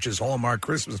she watches Hallmark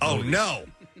Christmas movies. Oh, no.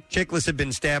 Chickless had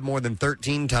been stabbed more than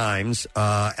 13 times.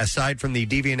 Aside from the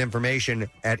deviant information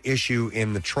at issue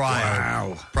in the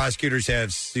trial, prosecutors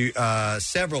have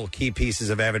several key pieces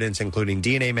of evidence, including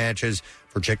DNA matches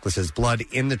for Chickless's blood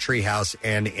in the treehouse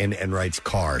and in Enright's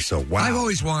car. So, wow. I've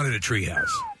always wanted a treehouse.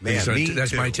 Man, so me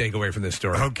that's too. my takeaway from this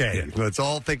story. Okay, let's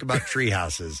all think about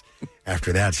treehouses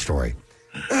after that story.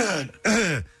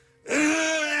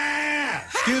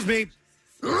 Excuse me.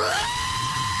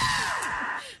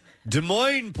 Des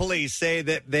Moines police say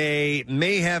that they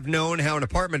may have known how an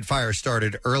apartment fire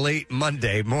started early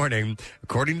Monday morning.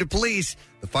 According to police,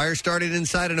 the fire started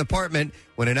inside an apartment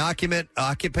when an occupant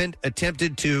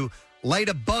attempted to light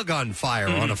a bug on fire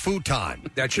on a futon.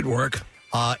 That should work.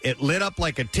 It lit up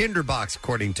like a tinderbox,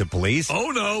 according to police. Oh,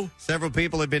 no. Several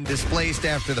people have been displaced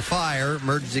after the fire.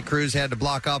 Emergency crews had to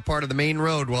block off part of the main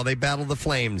road while they battled the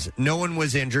flames. No one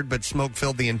was injured, but smoke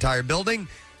filled the entire building.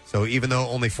 So even though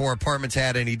only 4 apartments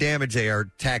had any damage, they are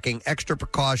taking extra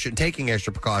precautions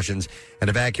and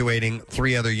evacuating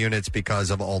 3 other units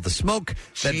because of all the smoke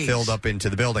that filled up into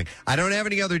the building. I don't have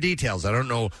any other details. I don't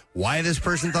know why this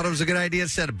person thought it was a good idea to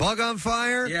set a bug on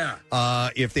fire. Yeah.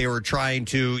 If they were trying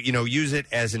to, use it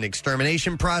as an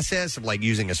extermination process, like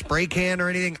using a spray can or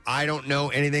anything. I don't know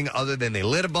anything other than they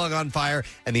lit a bug on fire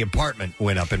and the apartment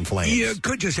went up in flames. You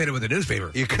could just hit it with a newspaper.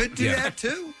 You could do that,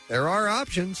 too. There are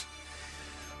options.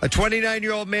 A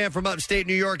 29-year-old man from upstate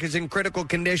New York is in critical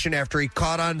condition after he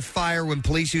caught on fire when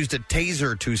police used a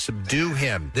taser to subdue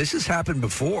him. This has happened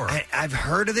before. I've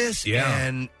heard of this,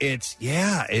 and if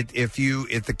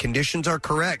the conditions are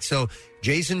correct. So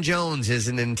Jason Jones is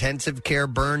in an intensive care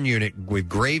burn unit with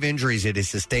grave injuries it is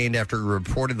sustained after he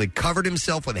reportedly covered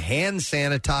himself with hand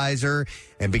sanitizer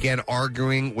and began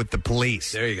arguing with the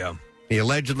police. There you go. He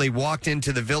allegedly walked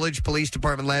into the Village Police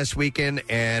Department last weekend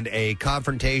and a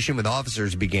confrontation with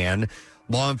officers began.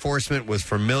 Law enforcement was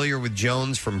familiar with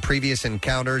Jones from previous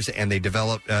encounters, and they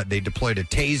deployed a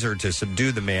taser to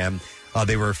subdue the man.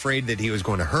 They were afraid that he was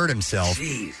going to hurt himself.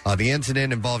 The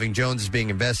incident involving Jones is being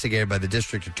investigated by the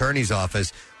district attorney's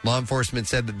office. Law enforcement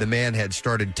said that the man had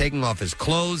started taking off his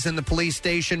clothes in the police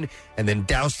station and then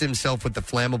doused himself with the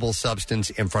flammable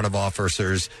substance in front of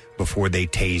officers before they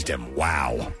tased him.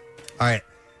 Wow. All right,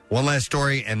 one last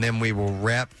story, and then we will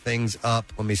wrap things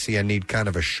up. Let me see. I need kind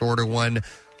of a shorter one.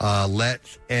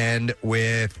 Let's end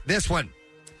with this one.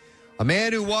 A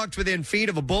man who walked within feet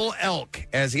of a bull elk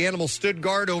as the animal stood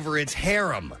guard over its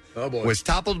harem was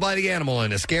toppled by the animal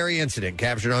in a scary incident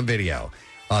captured on video.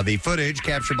 The footage,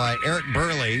 captured by Eric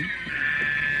Burley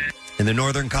in the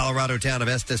northern Colorado town of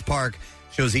Estes Park,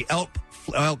 shows the elk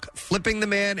flipping the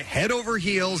man head over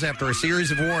heels after a series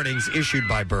of warnings issued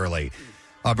by Burley.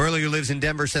 Burley, who lives in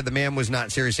Denver, said the man was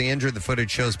not seriously injured. The footage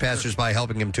shows passersby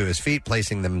helping him to his feet,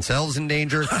 placing themselves in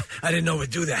danger. I didn't know it would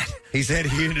do that. He said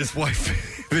he and his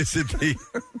wife visited the...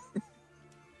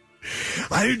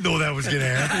 I didn't know that was going to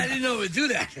happen. I didn't know it would do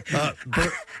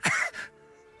that.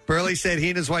 Burley said he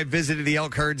and his wife visited the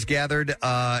elk herds gathered.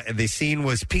 The scene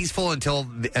was peaceful until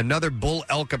another bull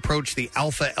elk approached the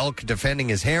alpha elk defending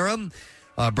his harem.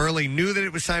 Burley knew that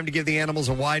it was time to give the animals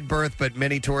a wide berth, but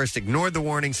many tourists ignored the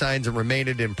warning signs and remained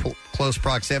in close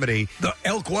proximity. The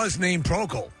elk was named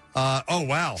Procol. Oh,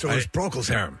 wow. So it was Procol's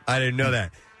harem. I didn't know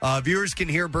that. Viewers can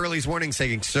hear Burley's warning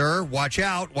saying, "Sir, watch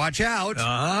out, watch out."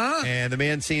 Uh-huh. And the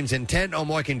man seems intent on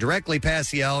walking directly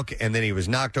past the elk, and then he was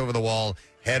knocked over the wall,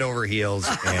 head over heels,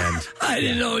 and... I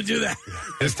didn't know it would do that.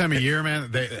 This time of year,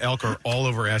 man, the elk are all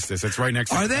over Estes. It's right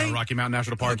next to Rocky Mountain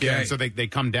National Park. Okay. Yeah, and so they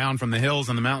come down from the hills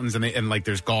and the mountains, and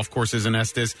there's golf courses in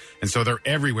Estes, and so they're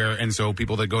everywhere. And so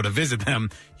people that go to visit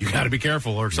them, you got to be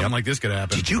careful, or something like this could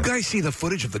happen. Did you guys see the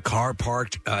footage of the car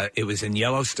parked? It was in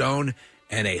Yellowstone,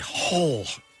 and a whole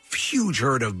huge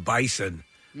herd of bison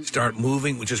start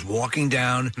moving, just walking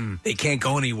down. They can't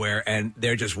go anywhere, and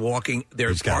they're just walking.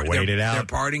 They're just gotta wait it out. They're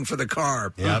parting for the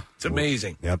car. Yep. It's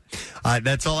amazing. Yep.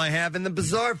 That's all I have in the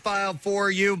bizarre file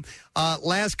for you.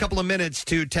 Last couple of minutes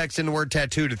to text in the word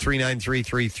tattoo to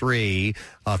 39333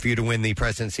 for you to win the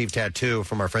Preston and Steve tattoo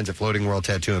from our friends at Floating World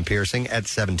Tattoo and Piercing at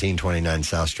 1729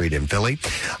 South Street in Philly.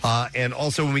 And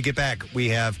also when we get back, we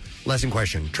have lesson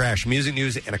question, trash, music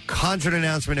news, and a concert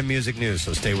announcement in music news.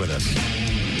 So stay with us.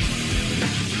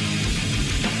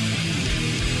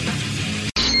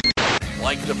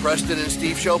 Like the Preston and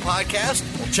Steve Show podcast?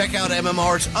 Well, check out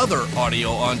MMR's other audio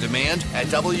on demand at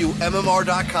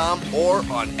WMMR.com or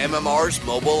on MMR's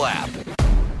mobile app.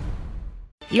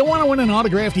 You want to win an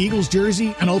autographed Eagles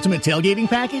jersey, an ultimate tailgating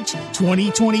package,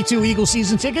 2022 Eagles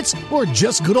season tickets, or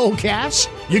just good old cash?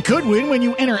 You could win when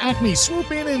you enter Acme Swoop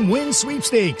In and Win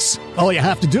sweepstakes. All you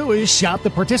have to do is shop the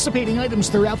participating items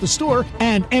throughout the store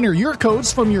and enter your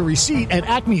codes from your receipt at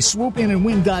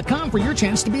acmeswoopinandwin.com for your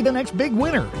chance to be the next big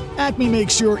winner. Acme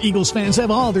makes sure Eagles fans have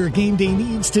all their game day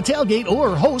needs to tailgate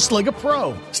or host like a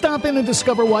pro. Stop in and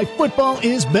discover why football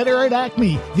is better at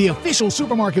Acme, the official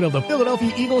supermarket of the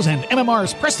Philadelphia Eagles and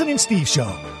MMR's Preston and Steve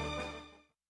Show.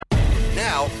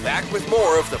 Now, back with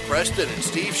more of the Preston and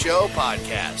Steve Show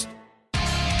podcast.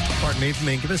 Pardon me for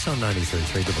making us on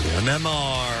 93.3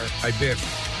 WMMR. I biffed.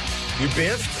 You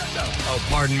biffed? No. Oh,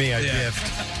 pardon me, I Yeah.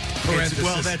 biffed. Parenthesis.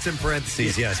 Well, that's in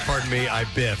parentheses, yes. Pardon me, I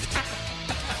biffed.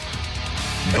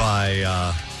 By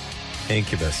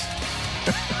Incubus.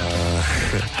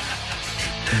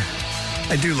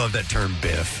 I do love that term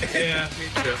biff. Yeah, me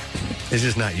too. It's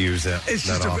just not used that It's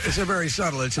that just often. it's a very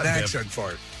subtle. It's an I biffed. accent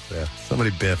for it. Yeah, somebody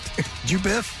biffed. Did you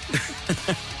biff?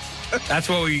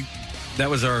 That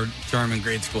was our term in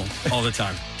grade school all the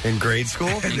time. In grade school?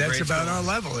 And that's about our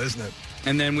level, isn't it?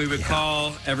 And then we would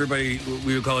call everybody,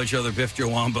 we would call each other Biff Joe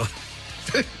Wamba.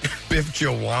 Biff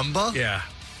Joe Wamba? Yeah.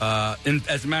 And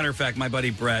as a matter of fact, my buddy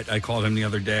Brett, I called him the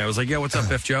other day. I was like, yeah, what's up,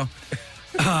 Biff Joe?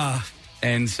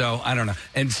 And so, I don't know.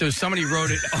 And so somebody wrote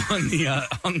it on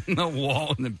the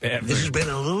wall in the bathroom. This has been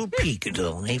a little peek into the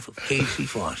life of Casey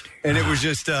Foster. And it was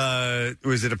just,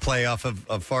 was it a playoff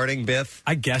of farting Biff?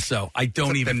 I guess so. I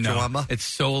don't even Biff know. Joe-wamba? It's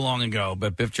so long ago,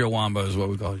 but Biff Joe Wamba is what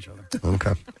we call each other.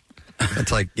 Okay.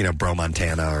 It's like, Bro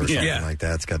Montana or something Yeah. like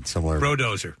that. It's got similar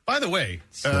Brodozer. By the way,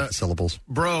 syllables.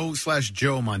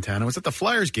 Bro/Joe Montana was at the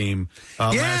Flyers game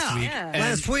last week. Yeah.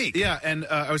 Last week. Yeah, and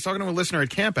I was talking to a listener at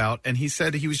Camp Out, and he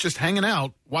said he was just hanging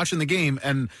out, watching the game,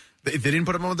 and they didn't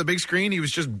put him on the big screen. He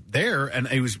was just there, and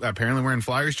he was apparently wearing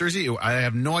Flyers jersey. I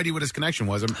have no idea what his connection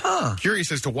was. I'm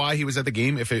curious as to why he was at the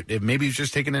game, if maybe he was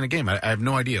just taking in a game. I have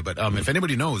no idea, but if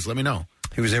anybody knows, let me know.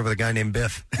 He was there with a guy named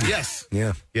Biff. Yes.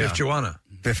 Yeah. Biff Joanna.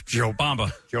 Biff Joe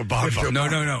Bamba. Joe Bamba.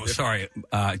 No. Sorry.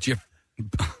 Jiff.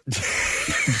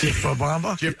 Jiff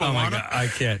Obama? Jiff Oh, my Bowano? God. I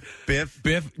can't.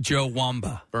 Biff Joe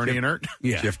Wamba. Bernie and Ert?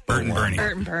 Yeah. Jiff Bert and Bernie.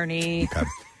 Bert and Bernie. Okay.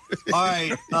 All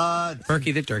right.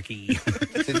 Berkey the turkey.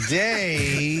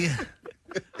 Today.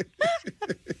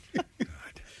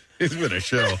 It's been a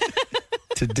show.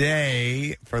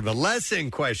 Today, for the lesson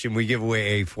question, we give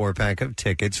away a 4-pack of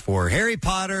tickets for Harry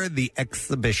Potter, the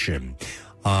exhibition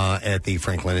at the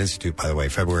Franklin Institute, by the way,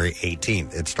 February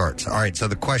 18th. It starts. All right, so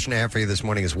the question I have for you this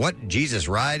morning is, what did Jesus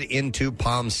ride into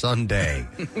Palm Sunday?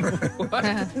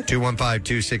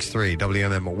 215-263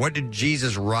 WMM. What did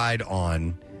Jesus ride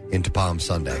on into Palm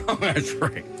Sunday? Oh, that's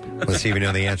right. Let's see if you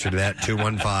know the answer to that.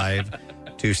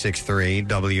 215-263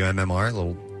 WMMR. A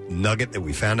little nugget that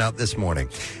we found out this morning.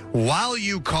 While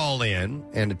you call in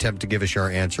and attempt to give us your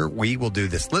answer, we will do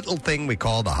this little thing we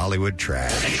call the Hollywood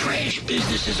Trash. The trash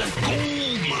business is a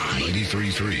gold mine.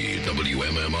 93.3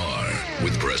 WMMR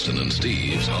with Preston and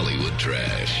Steve's Hollywood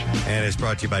Trash. And it's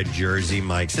brought to you by Jersey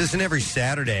Mike's. Listen every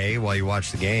Saturday while you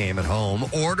watch the game at home.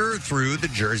 Order through the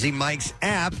Jersey Mike's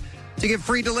app to get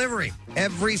free delivery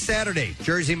every Saturday.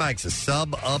 Jersey Mike's, a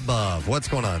sub above. What's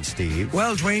going on, Steve?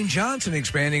 Well, Dwayne Johnson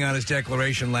expanding on his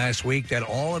declaration last week that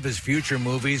all of his future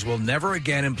movies will never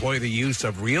again employ the use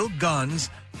of real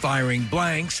guns firing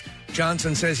blanks.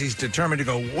 Johnson says he's determined to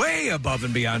go way above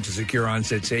and beyond to secure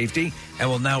on-set safety and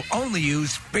will now only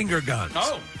use finger guns.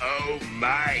 Oh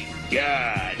my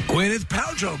God. Gwyneth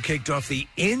Paltrow kicked off the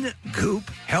In Goop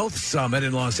Health Summit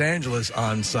in Los Angeles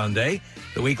on Sunday.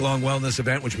 The week-long wellness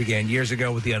event, which began years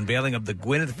ago with the unveiling of the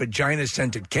Gwyneth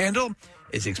Vagina-scented candle,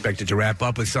 is expected to wrap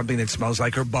up with something that smells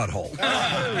like her butthole.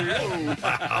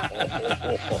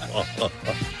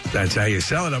 That's how you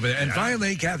sell it over there. And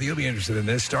finally, Kathy, you'll be interested in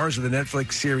this. Stars of the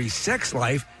Netflix series Sex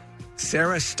Life,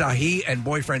 Sarah Stahi and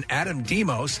boyfriend Adam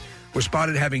Demos were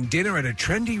spotted having dinner at a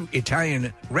trendy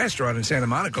Italian restaurant in Santa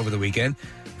Monica over the weekend.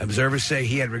 Observers say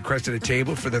he had requested a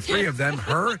table for the three of them,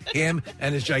 her, him,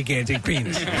 and his gigantic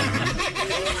penis.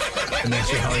 And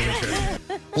that's your Hollywood Trash.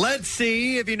 Let's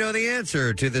see if you know the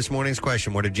answer to this morning's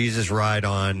question. What did Jesus ride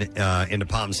on into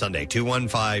Palm Sunday?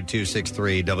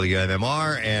 215-263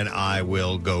 WMMR, and I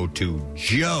will go to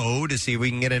Joe to see if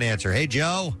we can get an answer. Hey,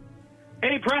 Joe.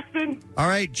 Hey, Preston. All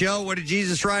right, Joe, what did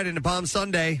Jesus ride into Palm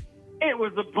Sunday? It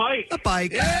was a bike. A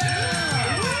bike.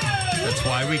 That's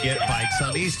why we get bikes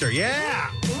on Easter. Yeah.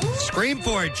 Scream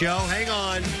for it, Joe. Hang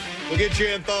on. We'll get your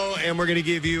info, and we're going to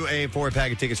give you a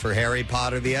 4-pack of tickets for Harry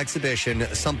Potter, the exhibition.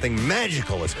 Something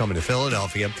magical is coming to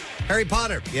Philadelphia. Harry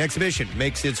Potter, the exhibition,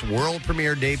 makes its world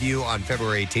premiere debut on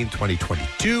February 18th,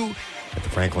 2022 at the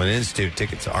Franklin Institute.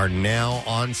 Tickets are now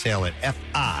on sale at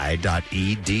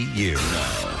fi.edu.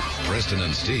 Preston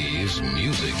and Steve's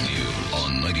Music News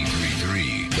on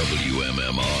 93.3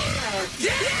 WMMR.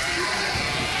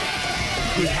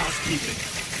 Good housekeeping.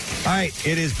 All right,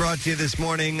 it is brought to you this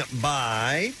morning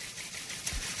by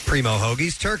Primo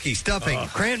Hoagies, turkey stuffing,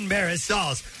 cranberry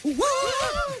sauce,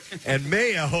 and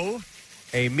mayo.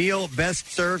 A meal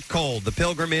best served cold. The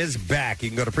Pilgrim is back. You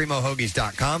can go to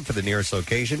PrimoHoagies.com for the nearest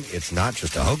location. It's not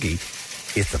just a hoagie,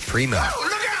 it's a Primo. Oh,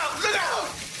 look out! Look out!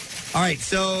 All right,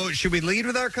 so should we lead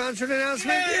with our concert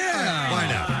announcement? Yeah.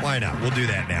 Why not? Why not? We'll do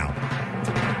that now.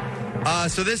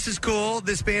 So this is cool.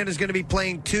 This band is going to be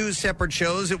playing 2 separate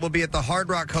shows. It will be at the Hard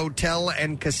Rock Hotel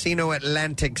and Casino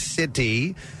Atlantic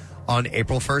City on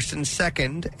April 1st and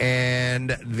 2nd,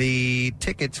 and the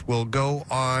tickets will go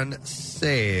on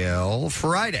sale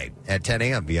Friday at 10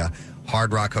 a.m. via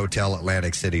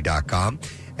hardrockhotelatlanticcity.com.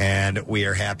 And we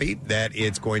are happy that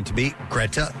it's going to be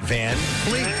Greta Van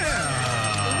Fleet.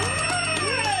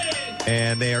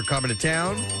 And they are coming to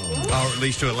town, or at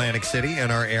least to Atlantic City in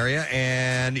our area.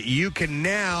 And you can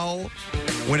now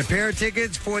win a pair of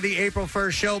tickets for the April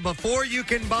 1st show before you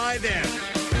can buy them.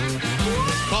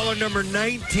 Caller number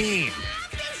 19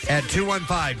 at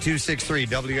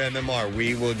 215-263-WMMR.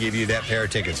 We will give you that pair of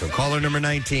tickets. So caller number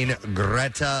 19,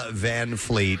 Greta Van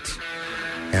Fleet.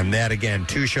 And that, again,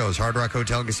 2 shows, Hard Rock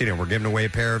Hotel and Casino. We're giving away a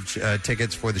pair of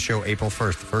tickets for the show April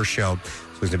 1st, the first show.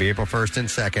 So it's going to be April 1st and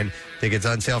 2nd. Tickets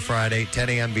on sale Friday, 10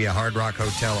 a.m. via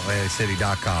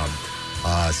hardrockhotelatlanticcity.com.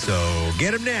 So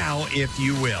get them now, if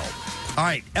you will. All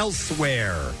right,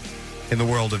 elsewhere in the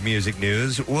world of music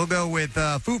news, we'll go with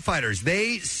Foo Fighters.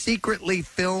 They secretly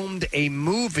filmed a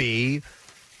movie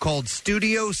called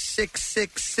Studio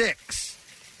 666.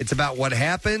 It's about what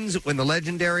happens when the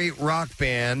legendary rock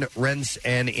band rents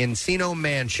an Encino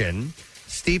mansion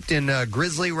steeped in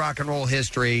grisly rock and roll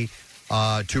history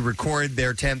to record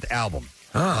their 10th album.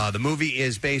 The movie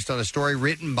is based on a story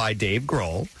written by Dave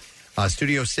Grohl.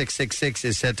 Studio 666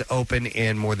 is set to open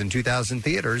in more than 2,000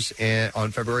 theaters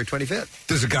on February 25th.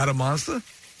 Does it got a monster?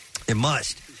 It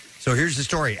must. So here's the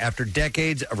story. After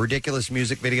decades of ridiculous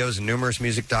music videos and numerous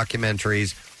music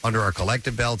documentaries under our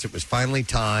collective belts, it was finally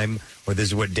time, or this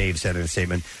is what Dave said in a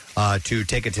statement, to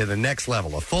take it to the next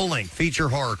level. A full-length feature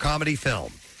horror comedy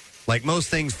film. Like most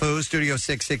things Foo, Studio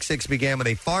 666 began with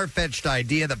a far-fetched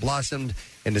idea that blossomed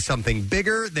into something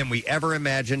bigger than we ever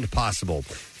imagined possible.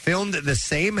 Filmed at the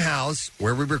same house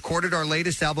where we recorded our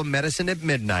latest album, Medicine at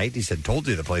Midnight. He said, told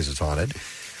you the place was haunted.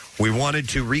 We wanted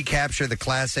to recapture the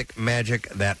classic magic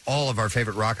that all of our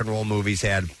favorite rock and roll movies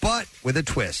had, but with a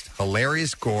twist.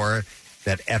 Hilarious gore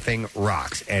that effing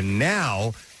rocks. And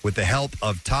now, with the help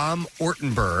of Tom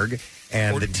Ortenberg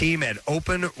and the team at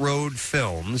Open Road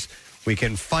Films, we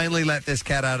can finally let this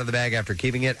cat out of the bag after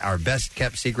keeping it our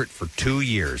best-kept secret for 2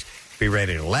 years. Be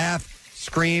ready to laugh,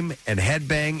 scream, and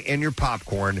headbang in your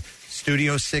popcorn.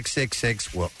 Studio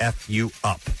 666 will F you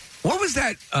up. What was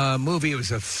that movie? It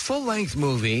was a full-length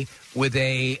movie with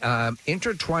a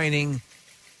intertwining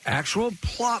actual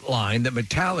plot line that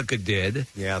Metallica did.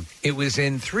 Yeah. It was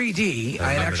in 3D.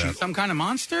 I actually Some kind of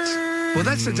monster? Well,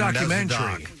 that's the That's a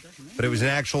documentary. doc. But it was an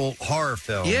actual horror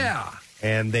film. Yeah.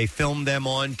 And they filmed them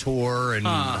on tour, and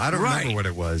I don't remember what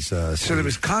it was. So there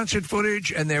was concert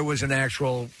footage, and there was an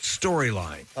actual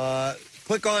storyline.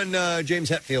 Click on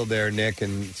James Hetfield there, Nick,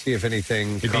 and see if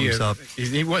anything comes up.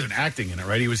 He wasn't acting in it,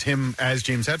 right? He was him as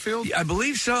James Hetfield? I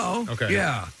believe so. Okay.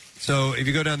 Yeah. So if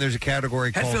you go down, there's a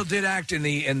category Hetfield called did act in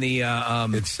the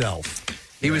itself.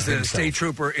 He was the himself. state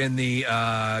trooper in the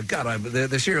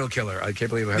the serial killer. I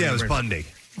can't believe I haven't Yeah, it was remembered.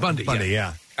 Bundy. Bundy,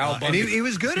 yeah. Al And Bundy. he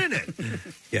was good in it.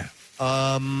 Yeah.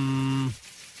 I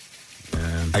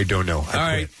don't know. All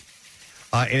right.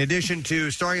 In addition to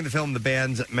starring in the film, the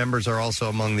band's members are also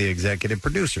among the executive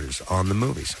producers on the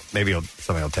movies. Maybe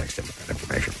somebody will text him with that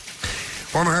information.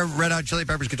 Former Red Hot Chili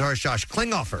Peppers guitarist Josh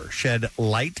Klinghoffer shed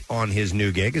light on his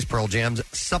new gig as Pearl Jam's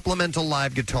supplemental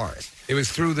live guitarist. It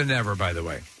was Through the Never, by the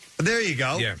way. There you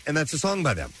go. Yeah. And that's a song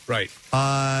by them. Right.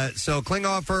 So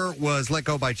Klinghoffer was let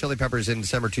go by Chili Peppers in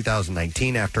December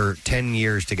 2019 after 10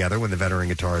 years together when the veteran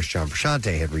guitarist John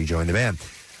Frusciante had rejoined the band.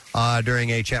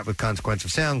 During a chat with Consequence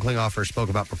of Sound, Klinghoffer spoke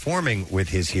about performing with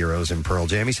his heroes in Pearl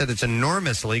Jam. He said, it's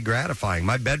enormously gratifying.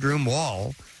 My bedroom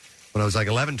wall, when I was like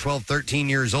 11, 12, 13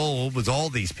 years old, was all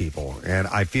these people. And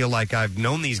I feel like I've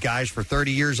known these guys for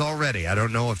 30 years already. I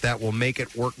don't know if that will make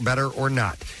it work better or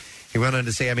not. He went on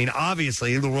to say, I mean,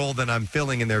 obviously, the role that I'm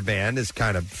filling in their band is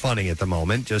kind of funny at the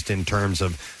moment, just in terms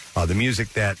of the music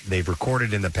that they've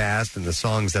recorded in the past and the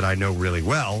songs that I know really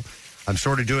well. I'm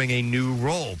sort of doing a new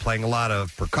role, playing a lot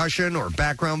of percussion or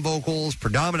background vocals,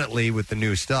 predominantly with the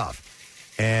new stuff.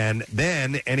 And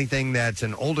then anything that's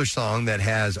an older song that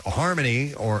has a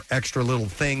harmony or extra little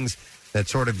things that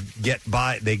sort of get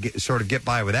by, get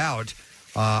by without,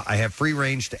 I have free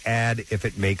range to add if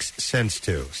it makes sense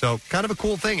to. So kind of a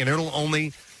cool thing, and it'll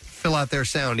only fill out their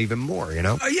sound even more, you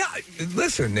know? Yeah,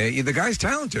 listen, the guy's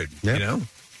talented, you know?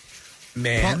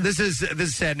 Man. Paul, this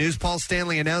is sad news. Paul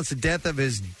Stanley announced the death of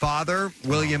his father,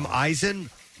 William Eisen,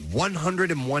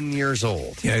 101 years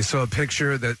old. Yeah, I saw a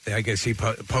picture that I guess he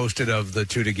posted of the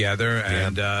two together,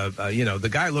 and, the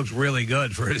guy looks really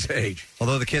good for his age.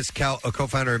 Although the Kiss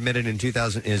co-founder admitted in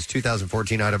his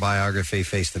 2014 autobiography,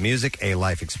 Face the Music, A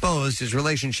Life Exposed, his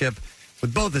relationship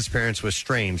with both his parents was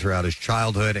strained throughout his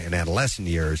childhood and adolescent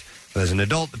years. But as an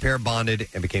adult, the pair bonded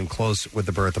and became close with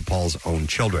the birth of Paul's own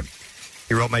children.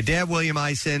 He wrote, "My dad, William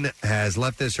Eisen, has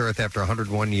left this earth after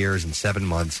 101 years and 7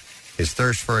 months. His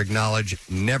thirst for acknowledge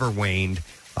never waned.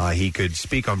 He could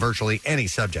speak on virtually any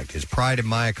subject. His pride in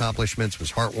my accomplishments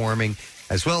was heartwarming,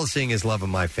 as well as seeing his love of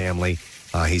my family.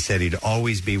 He said he'd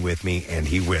always be with me, and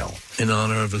he will." In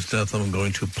honor of his death, I'm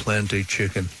going to plant a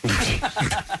chicken.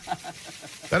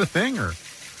 Is that a thing, or?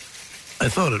 I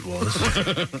thought it was.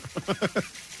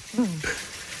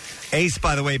 Ace,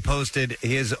 by the way, posted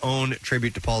his own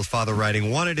tribute to Paul's father, writing,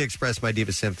 "Wanted to express my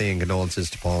deepest sympathy and condolences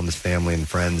to Paul and his family and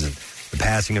friends and the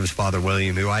passing of his father,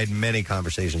 William, who I had many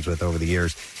conversations with over the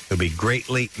years. He'll be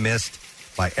greatly missed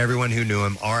by everyone who knew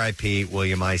him. R.I.P.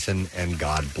 William Eisen, and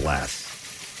God bless."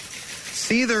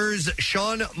 Seether's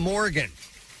Sean Morgan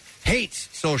hates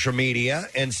social media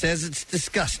and says it's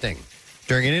disgusting.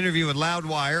 During an interview with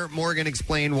Loudwire, Morgan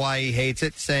explained why he hates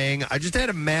it, saying, "I just had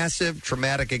a massive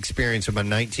traumatic experience with my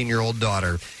 19-year-old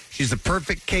daughter. She's the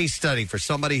perfect case study for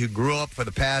somebody who grew up for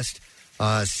the past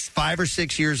 5 or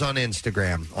 6 years on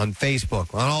Instagram, on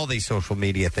Facebook, on all these social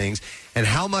media things, and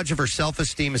how much of her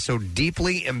self-esteem is so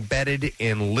deeply embedded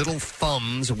in little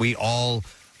thumbs we all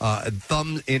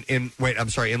in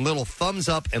little thumbs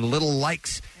up and little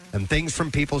likes and things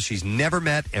from people she's never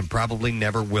met and probably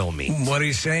never will meet." What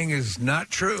he's saying is not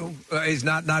true. Is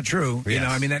not true. Yes. You know,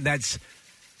 I mean that's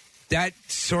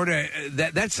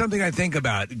something I think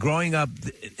about. Growing up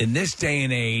in this day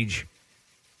and age,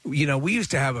 you know, we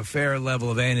used to have a fair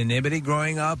level of anonymity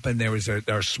growing up, and there was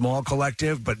our small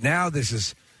collective. But now this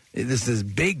is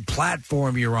big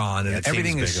platform you're on, and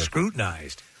everything is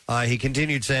scrutinized. He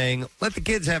continued saying, "Let the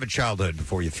kids have a childhood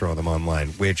before you throw them online,"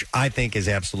 which I think is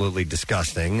absolutely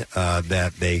disgusting,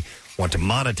 that they want to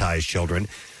monetize children.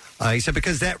 He said,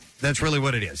 because that's really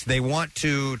what it is. They want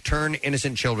to turn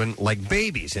innocent children like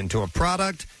babies into a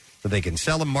product that they can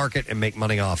sell and market and make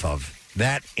money off of.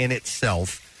 That in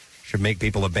itself should make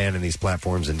people abandon these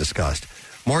platforms in disgust.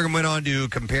 Morgan went on to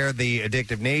compare the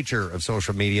addictive nature of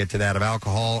social media to that of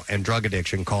alcohol and drug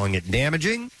addiction, calling it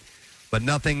damaging, but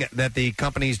nothing that the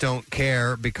companies don't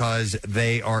care because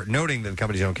they are noting that the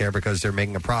companies don't care because they're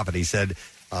making a profit. He said,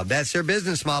 that's their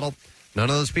business model. None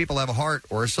of those people have a heart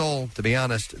or a soul, to be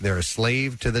honest. They're a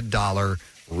slave to the dollar,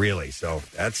 really. So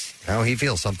that's how he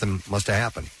feels. Something must have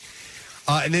happened.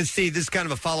 And then, Steve, this is kind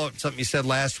of a follow-up to something you said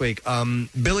last week.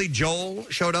 Billy Joel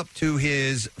showed up to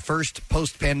his first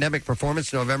post-pandemic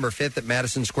performance November 5th at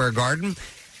Madison Square Garden,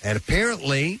 and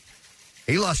apparently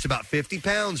he lost about 50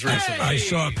 pounds recently. I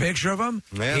saw a picture of him.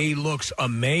 Yeah. He looks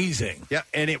amazing. Yeah,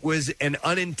 and it was an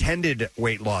unintended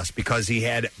weight loss because he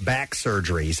had back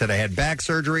surgery. He said, "I had back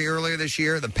surgery earlier this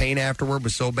year. The pain afterward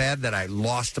was so bad that I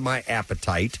lost my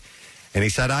appetite." And he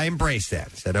said, "I embraced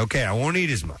that." He said, "Okay, I won't eat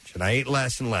as much." And I ate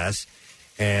less and less.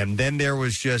 And then there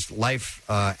was just life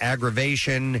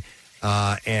aggravation,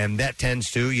 and that tends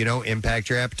to, impact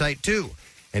your appetite too.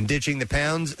 And ditching the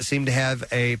pounds seemed to have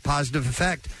a positive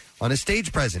effect on his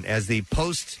stage presence. As the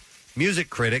Post music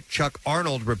critic Chuck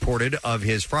Arnold reported of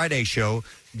his Friday show,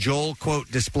 Joel, quote,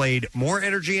 displayed more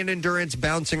energy and endurance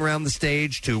bouncing around the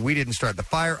stage to "We Didn't Start the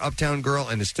Fire," "Uptown Girl,"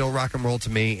 and "It's Still Rock and Roll to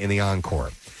Me" in the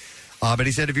encore. But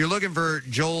he said, if you're looking for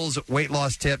Joel's weight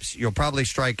loss tips, you'll probably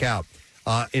strike out.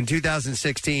 In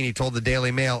 2016, he told the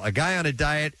Daily Mail, "A guy on a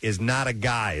diet is not a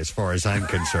guy as far as I'm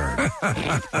concerned."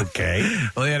 Okay.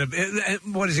 Well,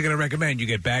 what is he going to recommend? You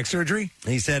get back surgery?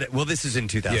 He said, well, this is in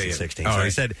 2016. Yeah. So All he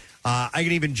right. said, I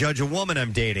can even judge a woman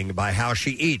I'm dating by how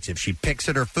she eats. If she picks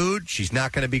at her food, she's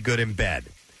not going to be good in bed.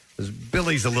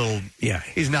 Billy's a little,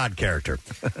 he's an odd character.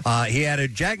 He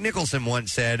added, Jack Nicholson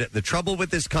once said, "The trouble with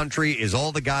this country is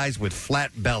all the guys with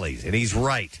flat bellies." And he's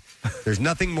right. There's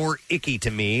nothing more icky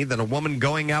to me than a woman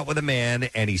going out with a man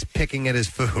and he's picking at his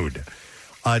food.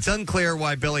 It's unclear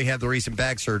why Billy had the recent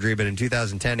back surgery, but in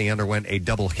 2010 he underwent a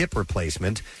double hip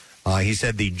replacement. He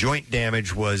said the joint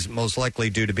damage was most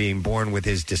likely due to being born with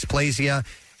his dysplasia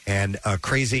and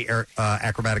crazy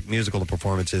acrobatic musical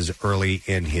performances early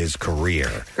in his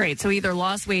career. Great. So either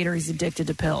lost weight or he's addicted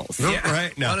to pills. Yeah,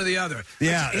 right? No. One or the other.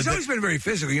 Yeah. He's always been very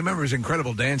physical. You remember his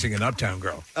incredible dancing in Uptown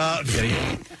Girl.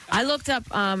 I looked up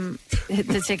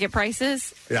the ticket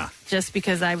prices. Yeah. Just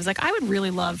because I was like, I would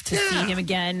really love to see him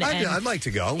again. I'd like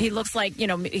to go. He looks like,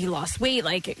 he lost weight,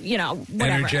 like, whatever.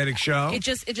 Energetic show. It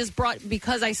just brought,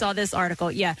 because I saw this article,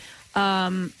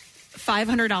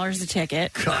 $500 a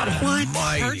ticket. God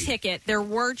almighty. Per ticket. There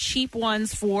were cheap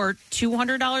ones for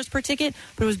 $200 per ticket,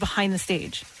 but it was behind the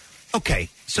stage. Okay,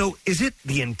 so is it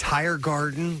the entire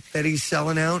garden that he's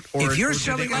selling out? Or If you're or do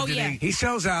selling they- out, he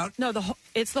sells out. No,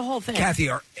 it's the whole thing. Kathy,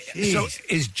 Jeez. so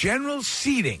is general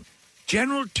seating,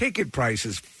 general ticket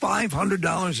prices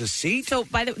 $500 a seat? So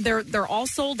they're all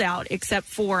sold out except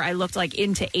for, I looked like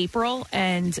into April,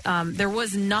 and there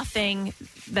was nothing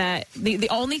that the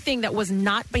only thing that was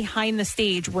not behind the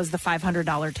stage was the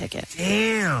 $500 ticket.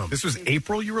 Damn. This was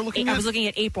April you were looking at? I was looking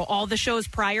at April. All the shows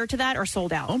prior to that are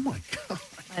sold out. Oh my God.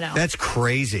 I know. That's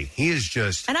crazy. He is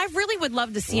just And I really would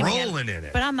love to see him again, rolling in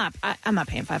it. but I'm not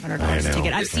paying $500 I a know.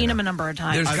 ticket. I I've seen know. him a number of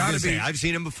times. There's I was gotta gonna say, be- I've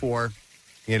seen him before.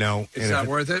 It's not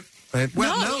worth it?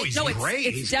 Well, No, he's no, it's- great.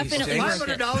 it's definitely worth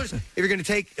it. $500. If you're going to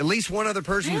take at least one other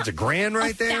person, it's $1,000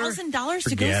 right there. $1,000 to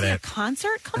go Forget see a it.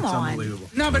 concert? Come on.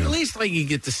 No, but at least like you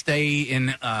get to stay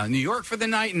in New York for the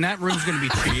night, and that room's going to be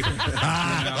cheap.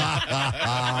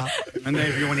 And then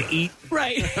if you want to eat,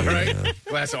 right?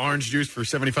 Glass of orange juice for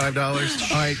 $75.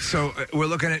 All right, so we're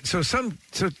looking at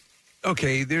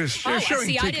okay. There's Oh, showing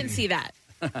see, I ticket- didn't see that.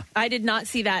 I did not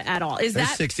see that at all. Is There's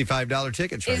that $65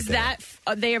 tickets right is there. that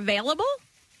are they available?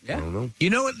 I don't know.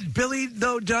 You know what Billy,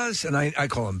 though, does? And I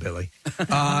call him Billy.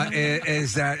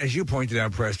 Is that, as you pointed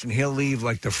out, Preston, he'll leave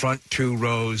like the front two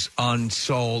rows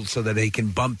unsold so that he can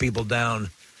bump people down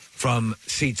from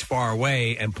seats far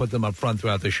away and put them up front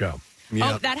throughout the show.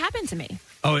 Oh, that happened to me.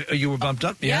 Oh, you were bumped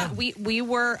up? Yeah. we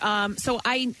were. So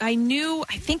I knew.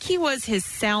 I think he was his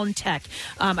sound tech.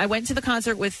 I went to the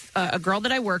concert with a girl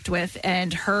that I worked with,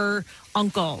 and her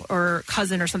uncle or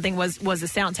cousin or something was a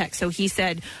sound tech. So he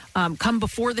said, come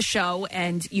before the show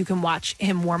and you can watch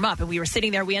him warm up. And we were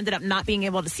sitting there. We ended up not being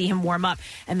able to see him warm up.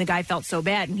 And the guy felt so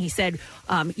bad. And he said,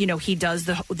 he does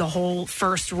the whole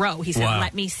first row. He said, Wow.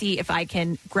 let me see if I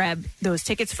can grab those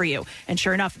tickets for you. And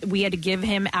sure enough, we had to give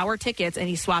him our tickets and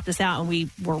he swapped us out and we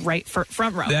were right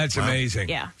front row. That's amazing.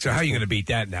 Yeah. So how are you going to beat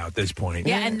that now at this point?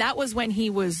 Yeah, and that was when he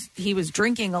was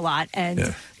drinking a lot,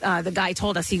 and the guy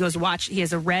told us, he goes, watch, he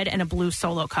has a red and a blue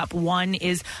Solo cup. One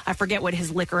is, I forget what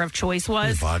his liquor of choice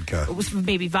was. Vodka. It was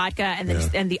maybe vodka, and then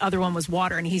and the other one was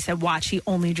water. And he said, watch, he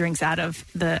only drinks out of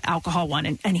the alcohol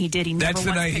one, and he did. He never That's the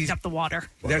once night picked he's- up the water.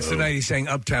 That's the night he's saying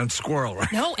Uptown Squirrel,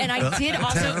 right? No, and I did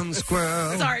also. Uptown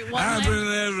Squirrel. Sorry, I've been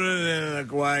living in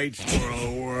a white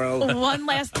squirrel world.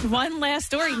 one last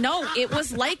story. No, it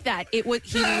was like that. He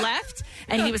left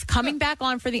and he was coming back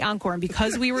on for the encore, and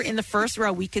because we were in the first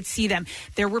row, we could see them.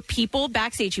 There were people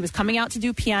backstage. He was coming out to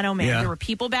do Piano Man. Yeah. There were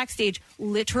people backstage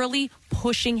literally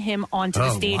pushing him onto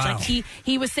the stage. Wow. Like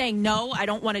he was saying, no, I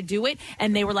don't want to do it,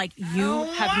 and they were like, you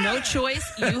have no choice,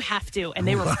 you have to, and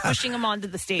they were pushing him onto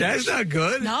the stage. That's not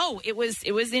good. No, it was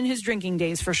in his drinking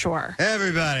days for sure.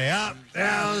 Everybody,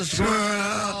 Uptown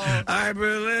Squirrel. I've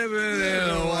been living in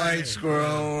a white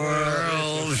squirrel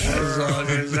world as long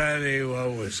as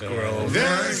anyone was squirrel.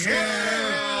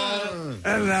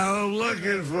 And now I'm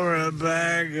looking for a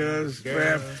bag of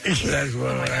scrap. That's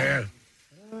what I am.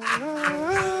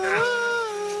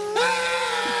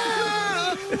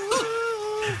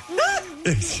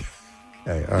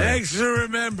 Okay, all right. Thanks for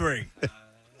remembering.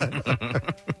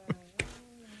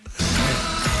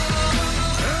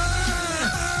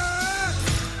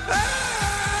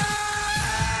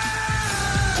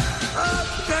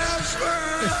 Uptown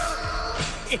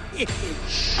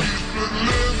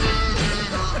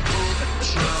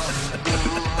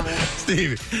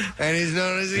Steve, and he's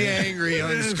known as the angry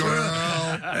young squirrel.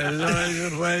 There's always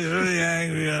a place for the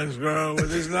angry young squirrel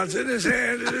with his nuts in his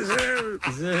hand and his hair.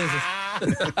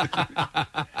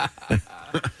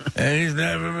 And he's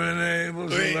never been able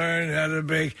to learn how to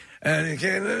bake, and he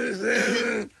can't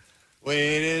understand. We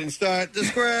didn't start the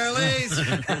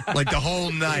squirrelies. Like the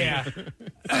whole night. Yeah.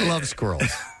 I love squirrels.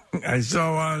 I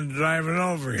saw one driving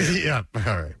over here. Yeah,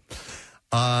 all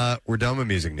right. We're done with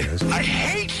music news. I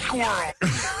hate squirrel.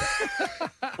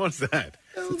 What's that?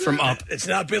 from Up. It's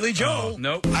not Billy Joel.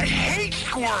 Nope. I hate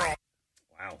squirrel.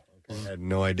 Wow. I had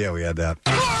no idea we had that.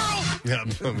 Yeah,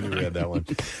 we had that one.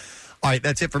 All right,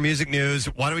 that's it for music news.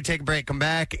 Why don't we take a break? Come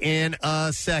back in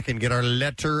a second. Get our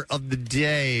letter of the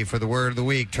day for the word of the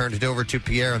week. Turn it over to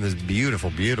Pierre on this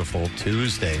beautiful, beautiful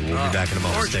Tuesday. We'll be back in a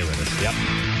moment. Stay with us. Yep.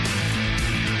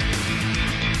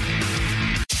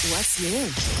 What's new?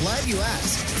 Glad you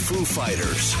asked. Foo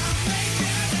Fighters.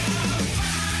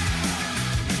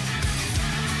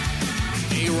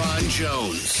 Aaron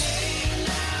Jones.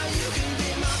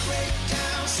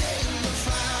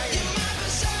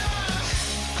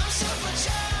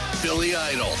 Billy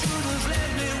Idol.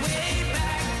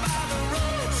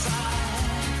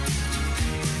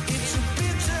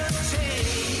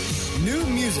 New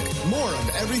music, more of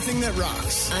everything that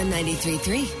rocks. On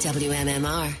 93.3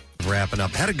 WMMR. Wrapping up.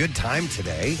 Had a good time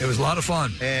today. It was a lot of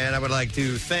fun. And I would like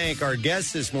to thank our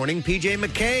guest this morning, PJ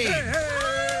McCabe.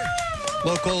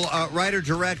 Local writer,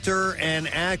 director, and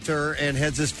actor, and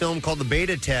heads this film called The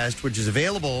Beta Test, which is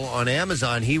available on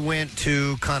Amazon. He went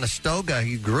to Conestoga.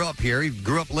 He grew up here. He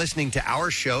grew up listening to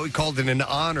our show. He called it an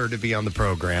honor to be on the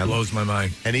program. Blows my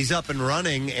mind. And he's up and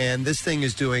running, and this thing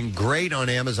is doing great on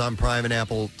Amazon Prime and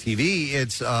Apple TV.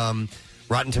 It's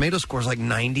Rotten Tomato scores like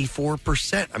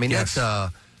 94%. I mean, that's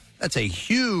a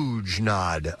huge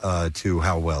nod to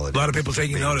how well it is. A lot of people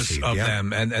taking notice of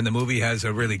them, and the movie has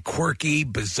a really quirky,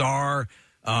 bizarre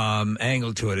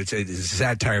angle to it. It's a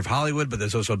satire of Hollywood, but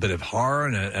there's also a bit of horror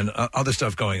and other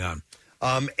stuff going on.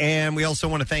 And we also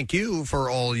want to thank you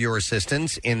for all your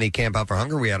assistance in the Camp Out for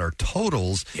Hunger. We had our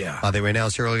totals. They were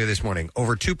announced earlier this morning.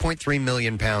 Over 2.3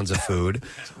 million pounds of food.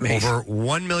 Over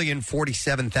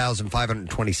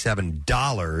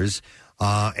 $1,047,527.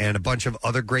 And a bunch of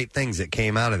other great things that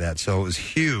came out of that. So it was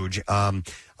huge.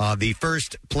 The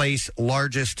first place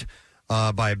largest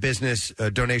by a business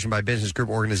donation by a business group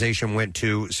organization went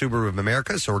to Subaru of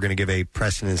America. So we're going to give a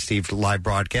Preston and Steve live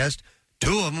broadcast.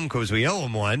 2 of them because we owe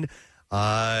them one.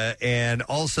 And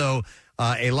also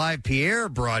a live Pierre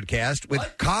broadcast with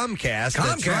Comcast.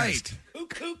 That's right.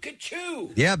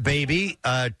 Cuckoo-ca-choo. Yeah, baby.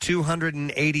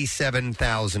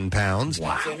 287,000 pounds.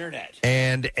 Wow. That's internet.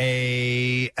 And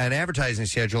an advertising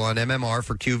schedule on MMR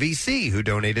for QVC, who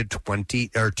donated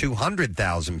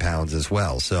 200,000 pounds as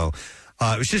well. So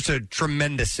it was just a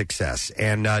tremendous success,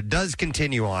 and does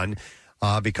continue on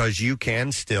because you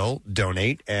can still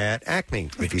donate at Acme.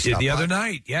 If you did stop the by, other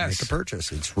night, yes. Make a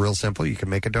purchase. It's real simple. You can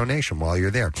make a donation while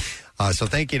you're there. So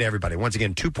thank you to everybody. Once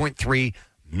again, 2.3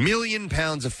 million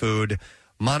pounds of food.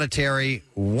 Monetary,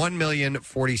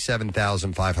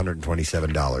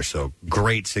 $1,047,527. So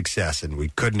great success, and we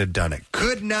couldn't have done it.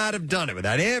 Could not have done it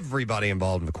without everybody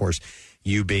involved, and of course,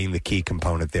 you being the key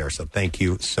component there. So thank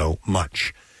you so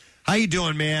much. How you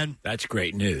doing, man? That's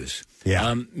great news.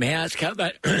 Yeah. May I ask how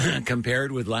that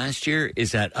compared with last year?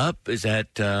 Is that up? Is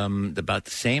that about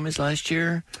the same as last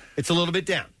year? It's a little bit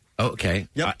down. Okay.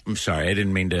 Yep. I'm sorry. I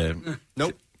didn't mean to.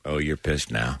 Nope. Oh, you're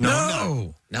pissed now.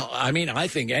 No. No, I mean, I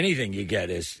think anything you get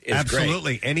is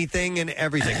Absolutely. great. Anything and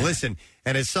everything. Listen,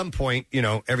 and at some point,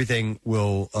 everything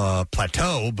will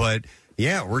plateau, but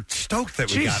yeah, we're stoked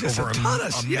that we got over a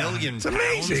million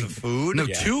pounds of food. No,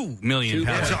 2 million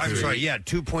pounds of food. I'm sorry,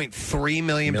 2.3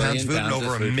 million pounds of food and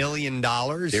over $1 million.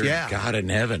 Dear God in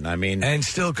heaven. I mean. And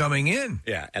still coming in.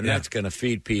 Yeah, and that's going to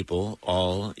feed people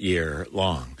all year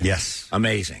long. Yes.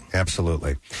 Amazing.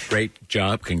 Absolutely. Great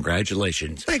job.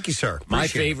 Congratulations. Thank you, sir. My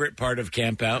Appreciate favorite part of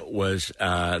Camp Out was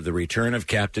the return of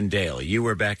Captain Dale. You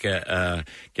were back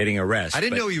getting a rest. I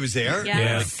didn't know he was there.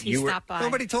 Yes, he stopped by.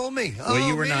 Nobody told me. Well,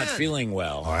 you were not feeling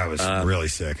well. Oh, I was really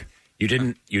sick. You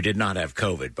did not have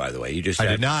COVID, by the way. You just I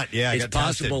had, did not. Yeah, I it's got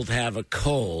possible tested. to have a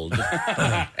cold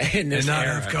in this and not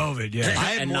era. have COVID. Yeah, I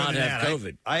had and more not than have that.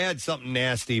 COVID. I had something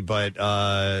nasty, but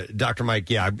Dr.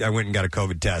 Mike, I went and got a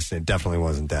COVID test, and it definitely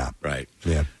wasn't that. Right.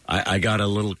 Yeah. I got a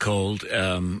little cold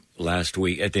last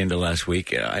week. At the end of last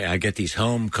week, I get these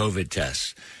home COVID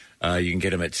tests. You can get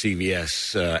them at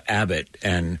CVS Abbott,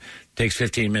 and it takes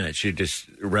 15 minutes. You just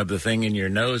rub the thing in your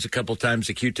nose a couple times,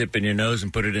 a Q-tip in your nose,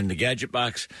 and put it in the gadget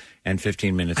box, and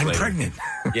 15 minutes I'm later. pregnant.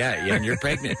 Yeah, and you're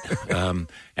pregnant.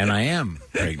 And I am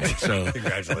pregnant. So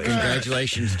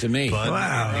congratulations to me.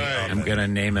 Wow. I'm going to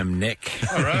name him Nick.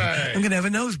 All right. I'm going to have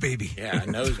a nose baby. Yeah, a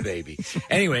nose baby.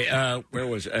 Anyway, where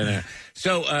was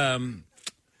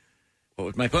what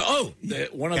was my point? Oh,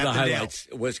 one of Captain the highlights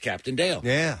was Captain Dale.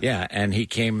 Yeah. Yeah, and he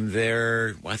came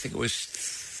there, I think it was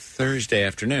Thursday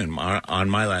afternoon on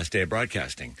my last day of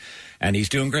broadcasting. And he's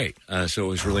doing great. So it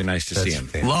was really nice to see him.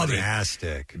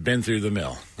 Fantastic. Been through the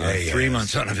mill. 3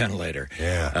 months on a ventilator.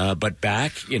 Yeah. But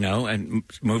back, and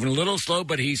moving a little slow,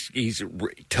 but he's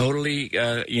totally,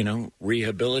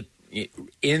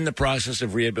 in the process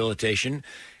of rehabilitation.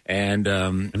 And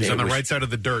he's on the right side of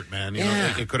the dirt, man. You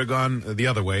know, it could have gone the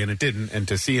other way, and it didn't. And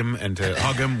to see him and to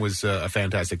hug him was a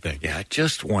fantastic thing. Yeah,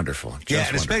 just wonderful.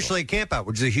 And especially at Camp Out,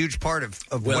 which is a huge part of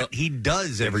what he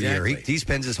does every year. He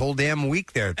spends his whole damn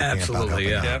week there at the Camp Out.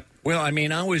 Absolutely, yeah. Well, I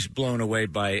mean, I was blown away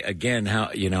by, again, how,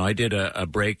 I did a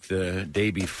break the day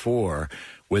before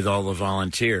with all the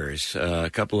volunteers, a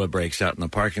couple of breaks out in the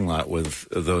parking lot with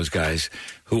those guys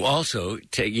who also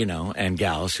take, and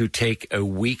gals who take a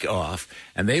week off,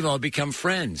 and they've all become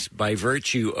friends by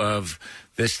virtue of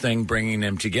this thing bringing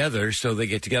them together, so they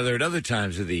get together at other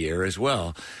times of the year as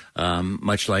well.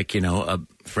 Much like,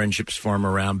 friendships form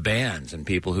around bands and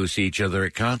people who see each other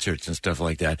at concerts and stuff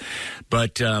like that.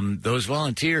 But those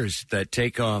volunteers that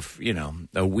take off,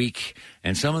 a week,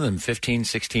 and some of them 15,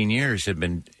 16 years have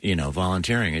been,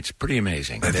 volunteering. It's pretty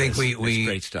amazing. I think it's we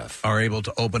great stuff. Are able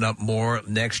to open up more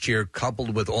next year,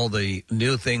 coupled with all the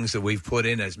new things that we've put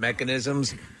in as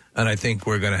mechanisms. And I think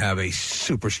we're going to have a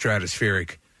super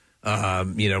stratospheric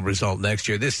result next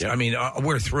year.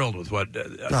 We're thrilled with what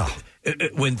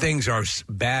when things are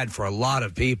bad for a lot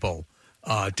of people,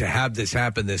 to have this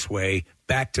happen this way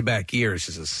back-to-back years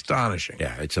is astonishing.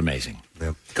 Yeah, it's amazing.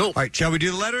 Yep. Cool. All right, shall we do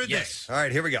the letter of the day? All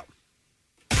right, here we go.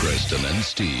 Preston and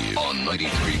Steve on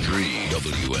 93.3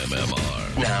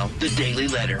 WMMR. Now, the Daily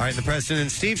Letter. All right, the Preston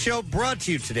and Steve Show brought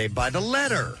to you today by the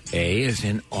letter. A is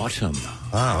in autumn.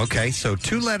 Oh, okay. So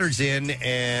 2 letters in,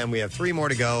 and we have 3 more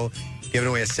to go. Giving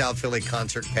away a South Philly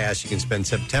concert pass. You can spend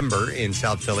September in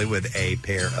South Philly with a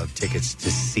pair of tickets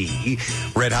to see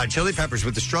Red Hot Chili Peppers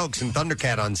with the Strokes and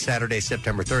Thundercat on Saturday,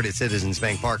 September 3rd at Citizens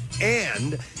Bank Park.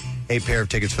 And a pair of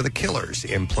tickets for the Killers,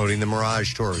 Imploding the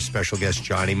Mirage Tour with special guest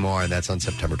Johnny Marr. That's on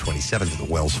September 27th at the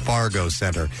Wells Fargo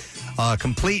Center.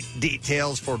 Complete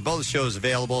details for both shows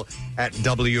available at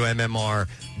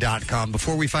WMMR.com.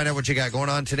 Before we find out what you got going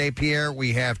on today, Pierre,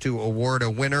 we have to award a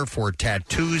winner for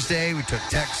Tattoosday. We took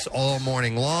texts all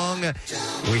morning long.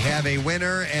 We have a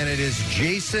winner, and it is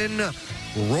Jason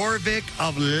Rorvik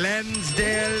of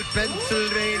Lansdale,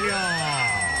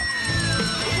 Pennsylvania.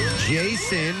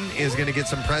 Jason is going to get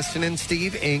some Preston and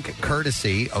Steve Inc.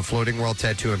 courtesy of Floating World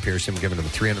Tattoo and Piercing. We're giving him a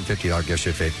 $350 gift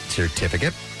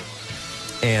certificate.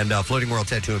 And Floating World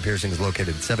Tattoo and Piercing is located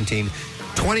at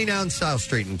 1729 South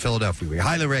Street in Philadelphia. We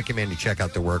highly recommend you check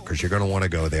out their work because you're going to want to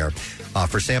go there.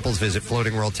 For samples, visit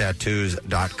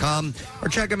floatingworldtattoos.com or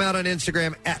check them out on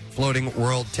Instagram at Floating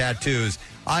World Tattoos.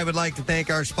 I would like to thank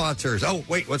our sponsors. Oh,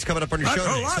 wait, what's coming up on your show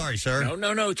today? Sorry, sir.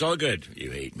 No, it's all good. You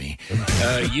hate me.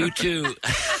 You too.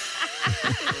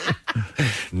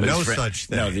 No such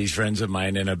thing. No, these friends of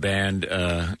mine in a band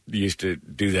used to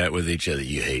do that with each other.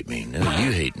 You hate me. No,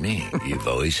 you hate me. You've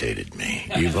always hated me.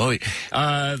 You've always...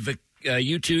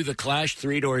 U2, The Clash,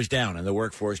 3 Doors Down, and the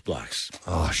Workforce Blocks.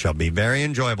 Oh, shall be very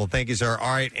enjoyable. Thank you, sir. All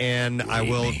right, and I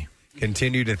will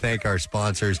continue to thank our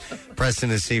sponsors.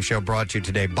 Preston and Steve Show brought to you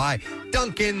today by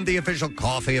Dunkin', the official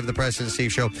coffee of the Preston and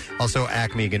Steve Show. Also,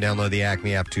 Acme. You can download the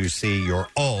Acme app to see your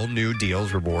all new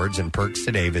deals, rewards, and perks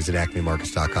today. Visit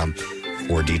acmemarkets.com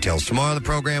for details. Tomorrow on the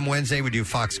program, Wednesday, we do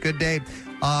Fox Good Day.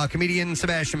 Comedian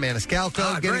Sebastian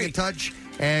Maniscalco getting in touch,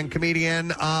 and comedian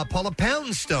Paula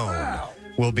Poundstone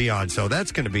will be on. So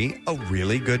that's going to be a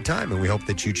really good time, and we hope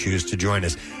that you choose to join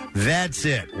us. That's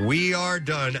it. We are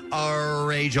done. Our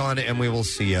rage on, and we will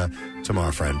see you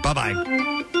tomorrow, friend. Bye-bye.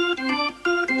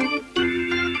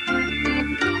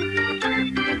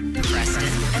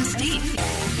 Preston and Steve.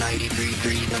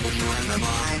 93.3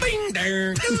 WMMR. Bing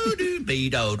there. Doo doo be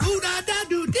do doo da da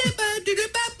doo dippa doo doo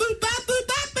ba boo ba boo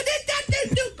ba ba da da doo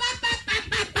doo ba ba ba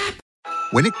ba ba.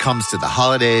 When it comes to the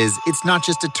holidays, it's not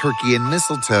just a turkey and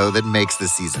mistletoe that makes the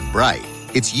season bright.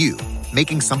 It's you,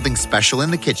 making something special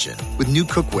in the kitchen with new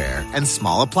cookware and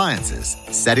small appliances,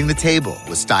 setting the table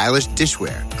with stylish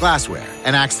dishware, glassware,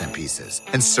 and accent pieces,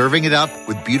 and serving it up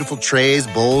with beautiful trays,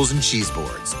 bowls, and cheese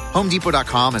boards.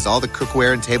 HomeDepot.com has all the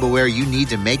cookware and tableware you need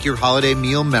to make your holiday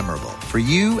meal memorable for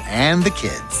you and the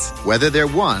kids. Whether they're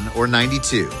 1 or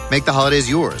 92, make the holidays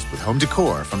yours with home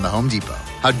decor from the Home Depot.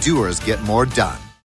 How doers get more done.